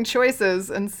making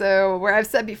choices. And so where I've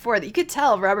said before that you could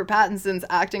tell Robert Pattinson's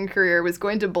acting career was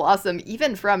going to blossom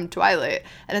even from Twilight.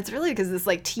 And it's really because this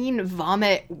like teen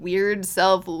vomit, weird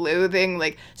self-loathing,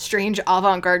 like strange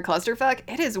avant-garde clusterfuck,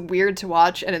 it is weird to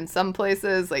watch. And in some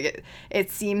places, like it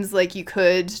seems like you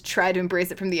could try to embrace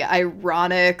it from the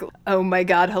ironic, oh my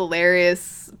God, hilarious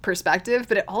perspective,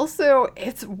 but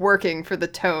it's working for the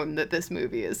tone that this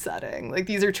movie is setting. Like,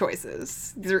 these are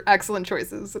choices. These are excellent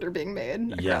choices that are being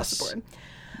made across the board.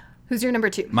 Who's your number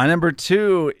 2? My number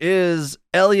 2 is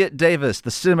Elliot Davis,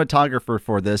 the cinematographer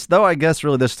for this, though I guess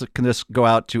really this can just go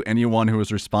out to anyone who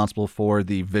was responsible for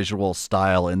the visual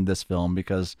style in this film,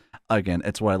 because again,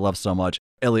 it's what I love so much.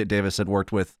 Elliot Davis had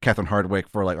worked with Catherine Hardwicke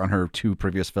for on her 2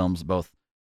 previous films, both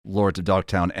Lords of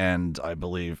Dogtown and I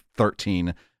believe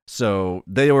 13. So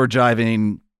they were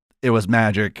jiving. It was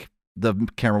magic. The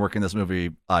camera work in this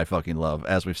movie, I fucking love.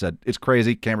 As we've said, it's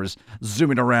crazy. Camera's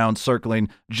zooming around, circling,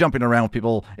 jumping around with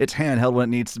people. It's handheld when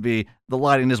it needs to be. The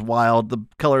lighting is wild. The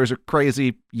colors are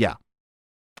crazy. Yeah.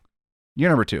 You're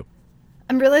number 2.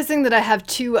 I'm realizing that I have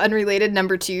 2 unrelated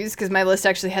number 2s because my list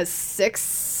actually has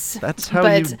 6. That's how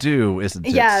you do, isn't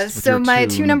it? Yeah, so my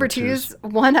 2 number 2s,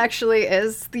 one actually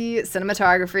is the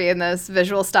cinematography in this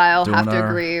visual style. Have to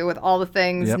agree with all the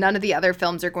things. Yep. None of the other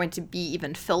films are going to be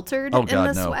even filtered Oh, in God,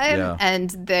 this no. way. Yeah.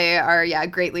 And they are,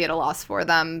 greatly at a loss for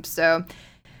them. So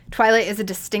Twilight is a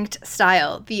distinct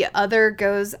style. The other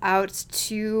goes out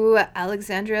to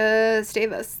Alexandra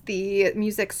Stavas, the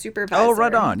music supervisor. Oh,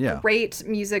 right on, yeah. Great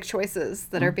music choices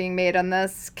that are being made on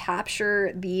this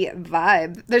capture the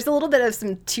vibe. There's a little bit of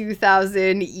some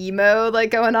 2000 emo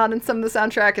going on in some of the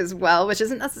soundtrack as well, which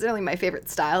isn't necessarily my favorite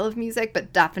style of music,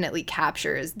 but definitely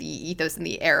captures the ethos and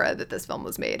the era that this film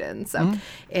was made in. So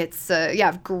it's,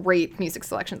 great music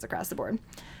selections across the board.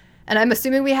 And I'm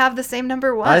assuming we have the same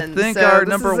number 1. I think so our this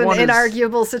number is 1 an is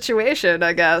inarguable situation,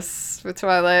 I guess, with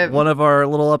Twilight. one of our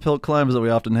little uphill climbs that we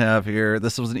often have here.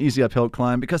 This was an easy uphill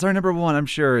climb because our number 1, I'm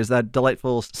sure, is that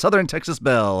delightful Southern Texas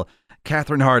belle,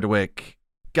 Catherine Hardwicke.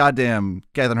 Goddamn,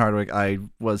 Catherine Hardwicke. I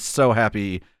was so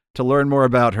happy to learn more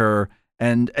about her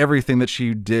and everything that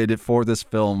she did for this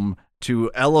film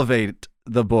to elevate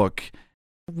the book.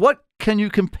 What can you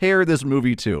compare this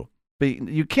movie to?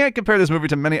 You can't compare this movie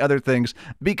to many other things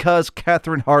because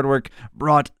Catherine Hardwicke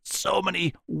brought so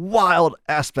many wild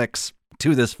aspects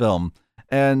to this film.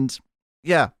 And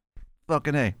yeah,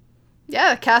 fucking A.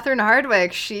 Yeah, Catherine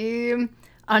Hardwicke, she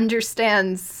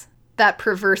understands that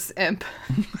perverse imp.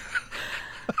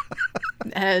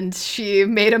 And she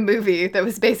made a movie that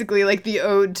was basically like the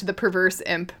ode to the perverse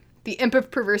imp. The Imp of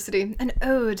Perversity. An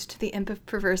ode to the Imp of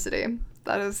Perversity.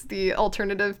 That is the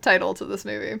alternative title to this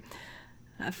movie.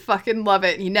 I fucking love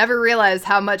it. You never realize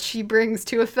how much she brings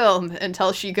to a film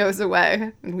until she goes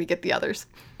away and we get the others.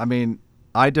 I mean,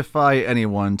 I defy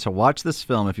anyone to watch this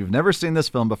film. If you've never seen this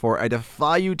film before, I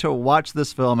defy you to watch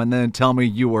this film and then tell me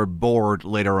you were bored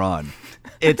later on.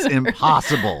 It's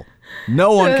impossible.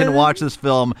 No one can watch this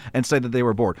film and say that they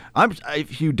were bored.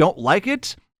 If you don't like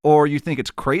it or you think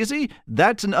it's crazy,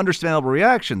 that's an understandable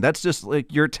reaction. That's just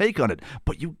like your take on it.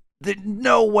 But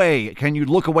no way can you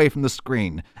look away from the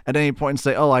screen at any point and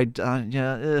say,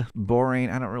 oh, boring.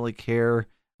 I don't really care.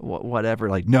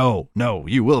 Whatever. No,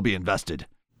 you will be invested.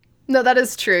 No, that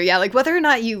is true. Yeah, whether or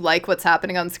not you like what's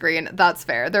happening on screen, that's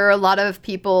fair. There are a lot of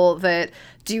people that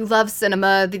do love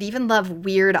cinema, that even love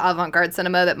weird avant-garde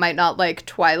cinema that might not like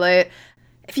Twilight.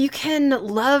 If you can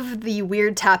love the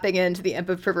weird tapping into the Imp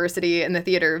of Perversity and the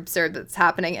theater absurd that's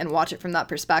happening and watch it from that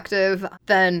perspective,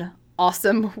 then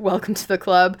awesome. Welcome to the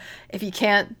club. If you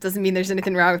can't, doesn't mean there's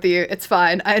anything wrong with you. It's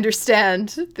fine. I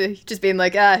understand just being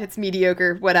like, it's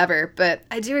mediocre, whatever. But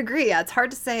I do agree. Yeah, it's hard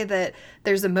to say that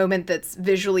there's a moment that's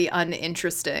visually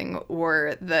uninteresting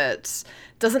or that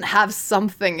doesn't have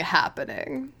something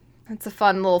happening. It's a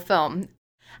fun little film.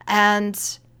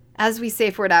 And as we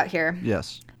safe word out here.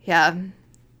 Yes. Yeah.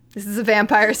 This is a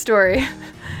vampire story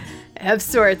of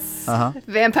sorts.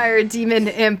 Vampire, demon,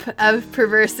 imp of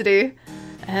perversity.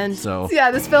 And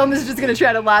this film is just going to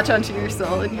try to latch onto your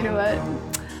soul. And you know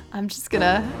what? I'm just going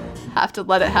to have to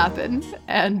let it happen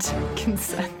and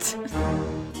consent.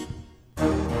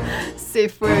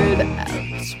 Safe word out.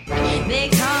 They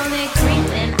call me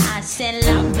creeping. I I said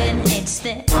loving, it's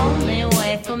the only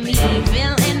way for me.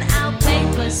 Filling out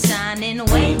papers, signing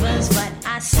waivers, but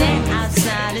I stand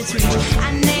outside its reach.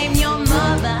 I name your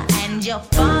mother and your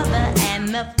father and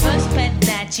the first pet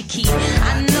that you keep.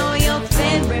 I know your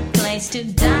favorite place to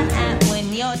dine at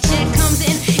when your check comes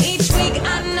in each week.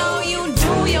 I know you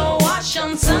do your wash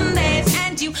on Sundays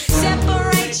and you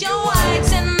separate your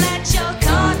whites and that your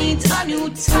car needs a new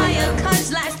tire.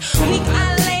 Cause last week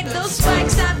I laid those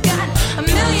spikes. I've got a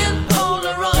million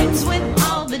Polaroids with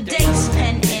all the dates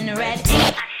pen in red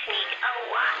ink. I sneak a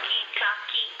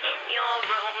walkie-talkie in your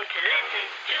room to listen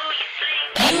to you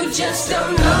sleep. You just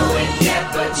don't know it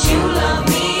yet, but you love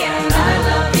me and I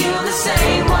love you the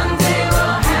same. One day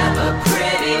we'll have a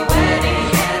pretty wedding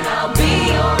and I'll be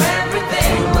your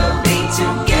everything. We'll be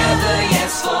together,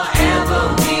 yes, forever.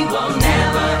 We will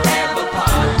never ever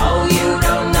part. Oh, you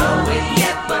don't know it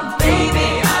yet, but baby,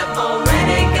 I've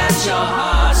already got your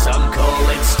heart. Some call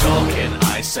it stalking,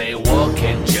 I say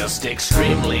walking, just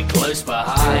extremely close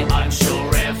behind. I'm sure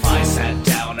if I sat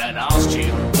down and asked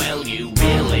you, well, you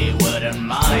really wouldn't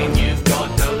mind. You've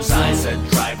got those eyes that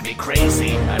drive me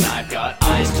crazy, and I've got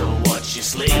eyes to watch you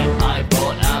sleep. I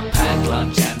bought a packed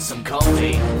lunch and some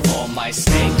coffee for my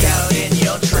stakeout in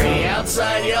your tree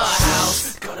outside your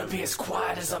house. Gotta be as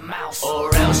quiet as a mouse,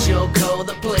 or else you'll call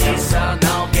the police and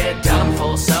I'll get done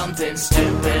for something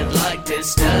stupid like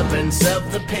disturbance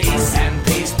of the peace. And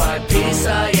piece by piece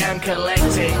I am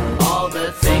collecting all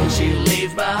the things you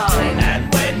leave behind.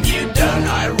 And when you don't,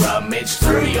 I rummage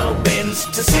through your bins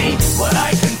to see what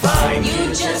I can find. You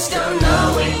just don't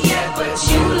know it yet, but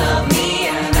you love me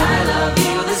and I love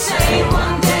you the same.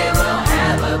 One day we'll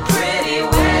have a pretty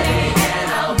wedding and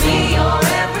I'll be your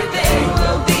everything.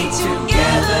 We'll be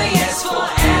together, yes,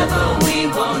 forever. We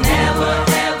will never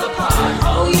ever part.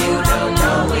 Oh, you don't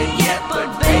know it yet, but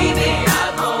baby,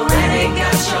 I've already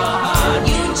got your heart.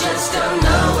 You just don't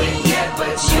know it yet,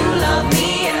 but you love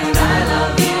me and I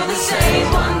love you the same.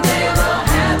 One day we'll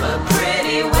have a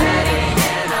pretty wedding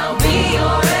and I'll be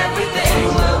your everything.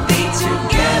 We'll be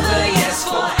together, yes,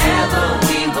 forever.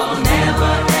 We will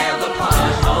never ever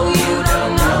part. Oh, you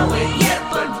don't know it yet,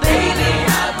 but baby,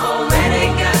 I've already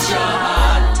got your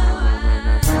heart.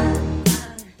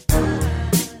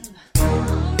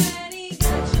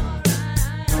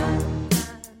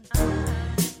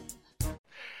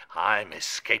 I'm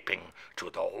escaping to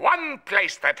the one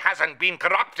place that hasn't been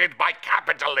corrupted by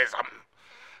capitalism.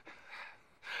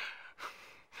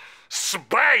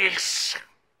 Space!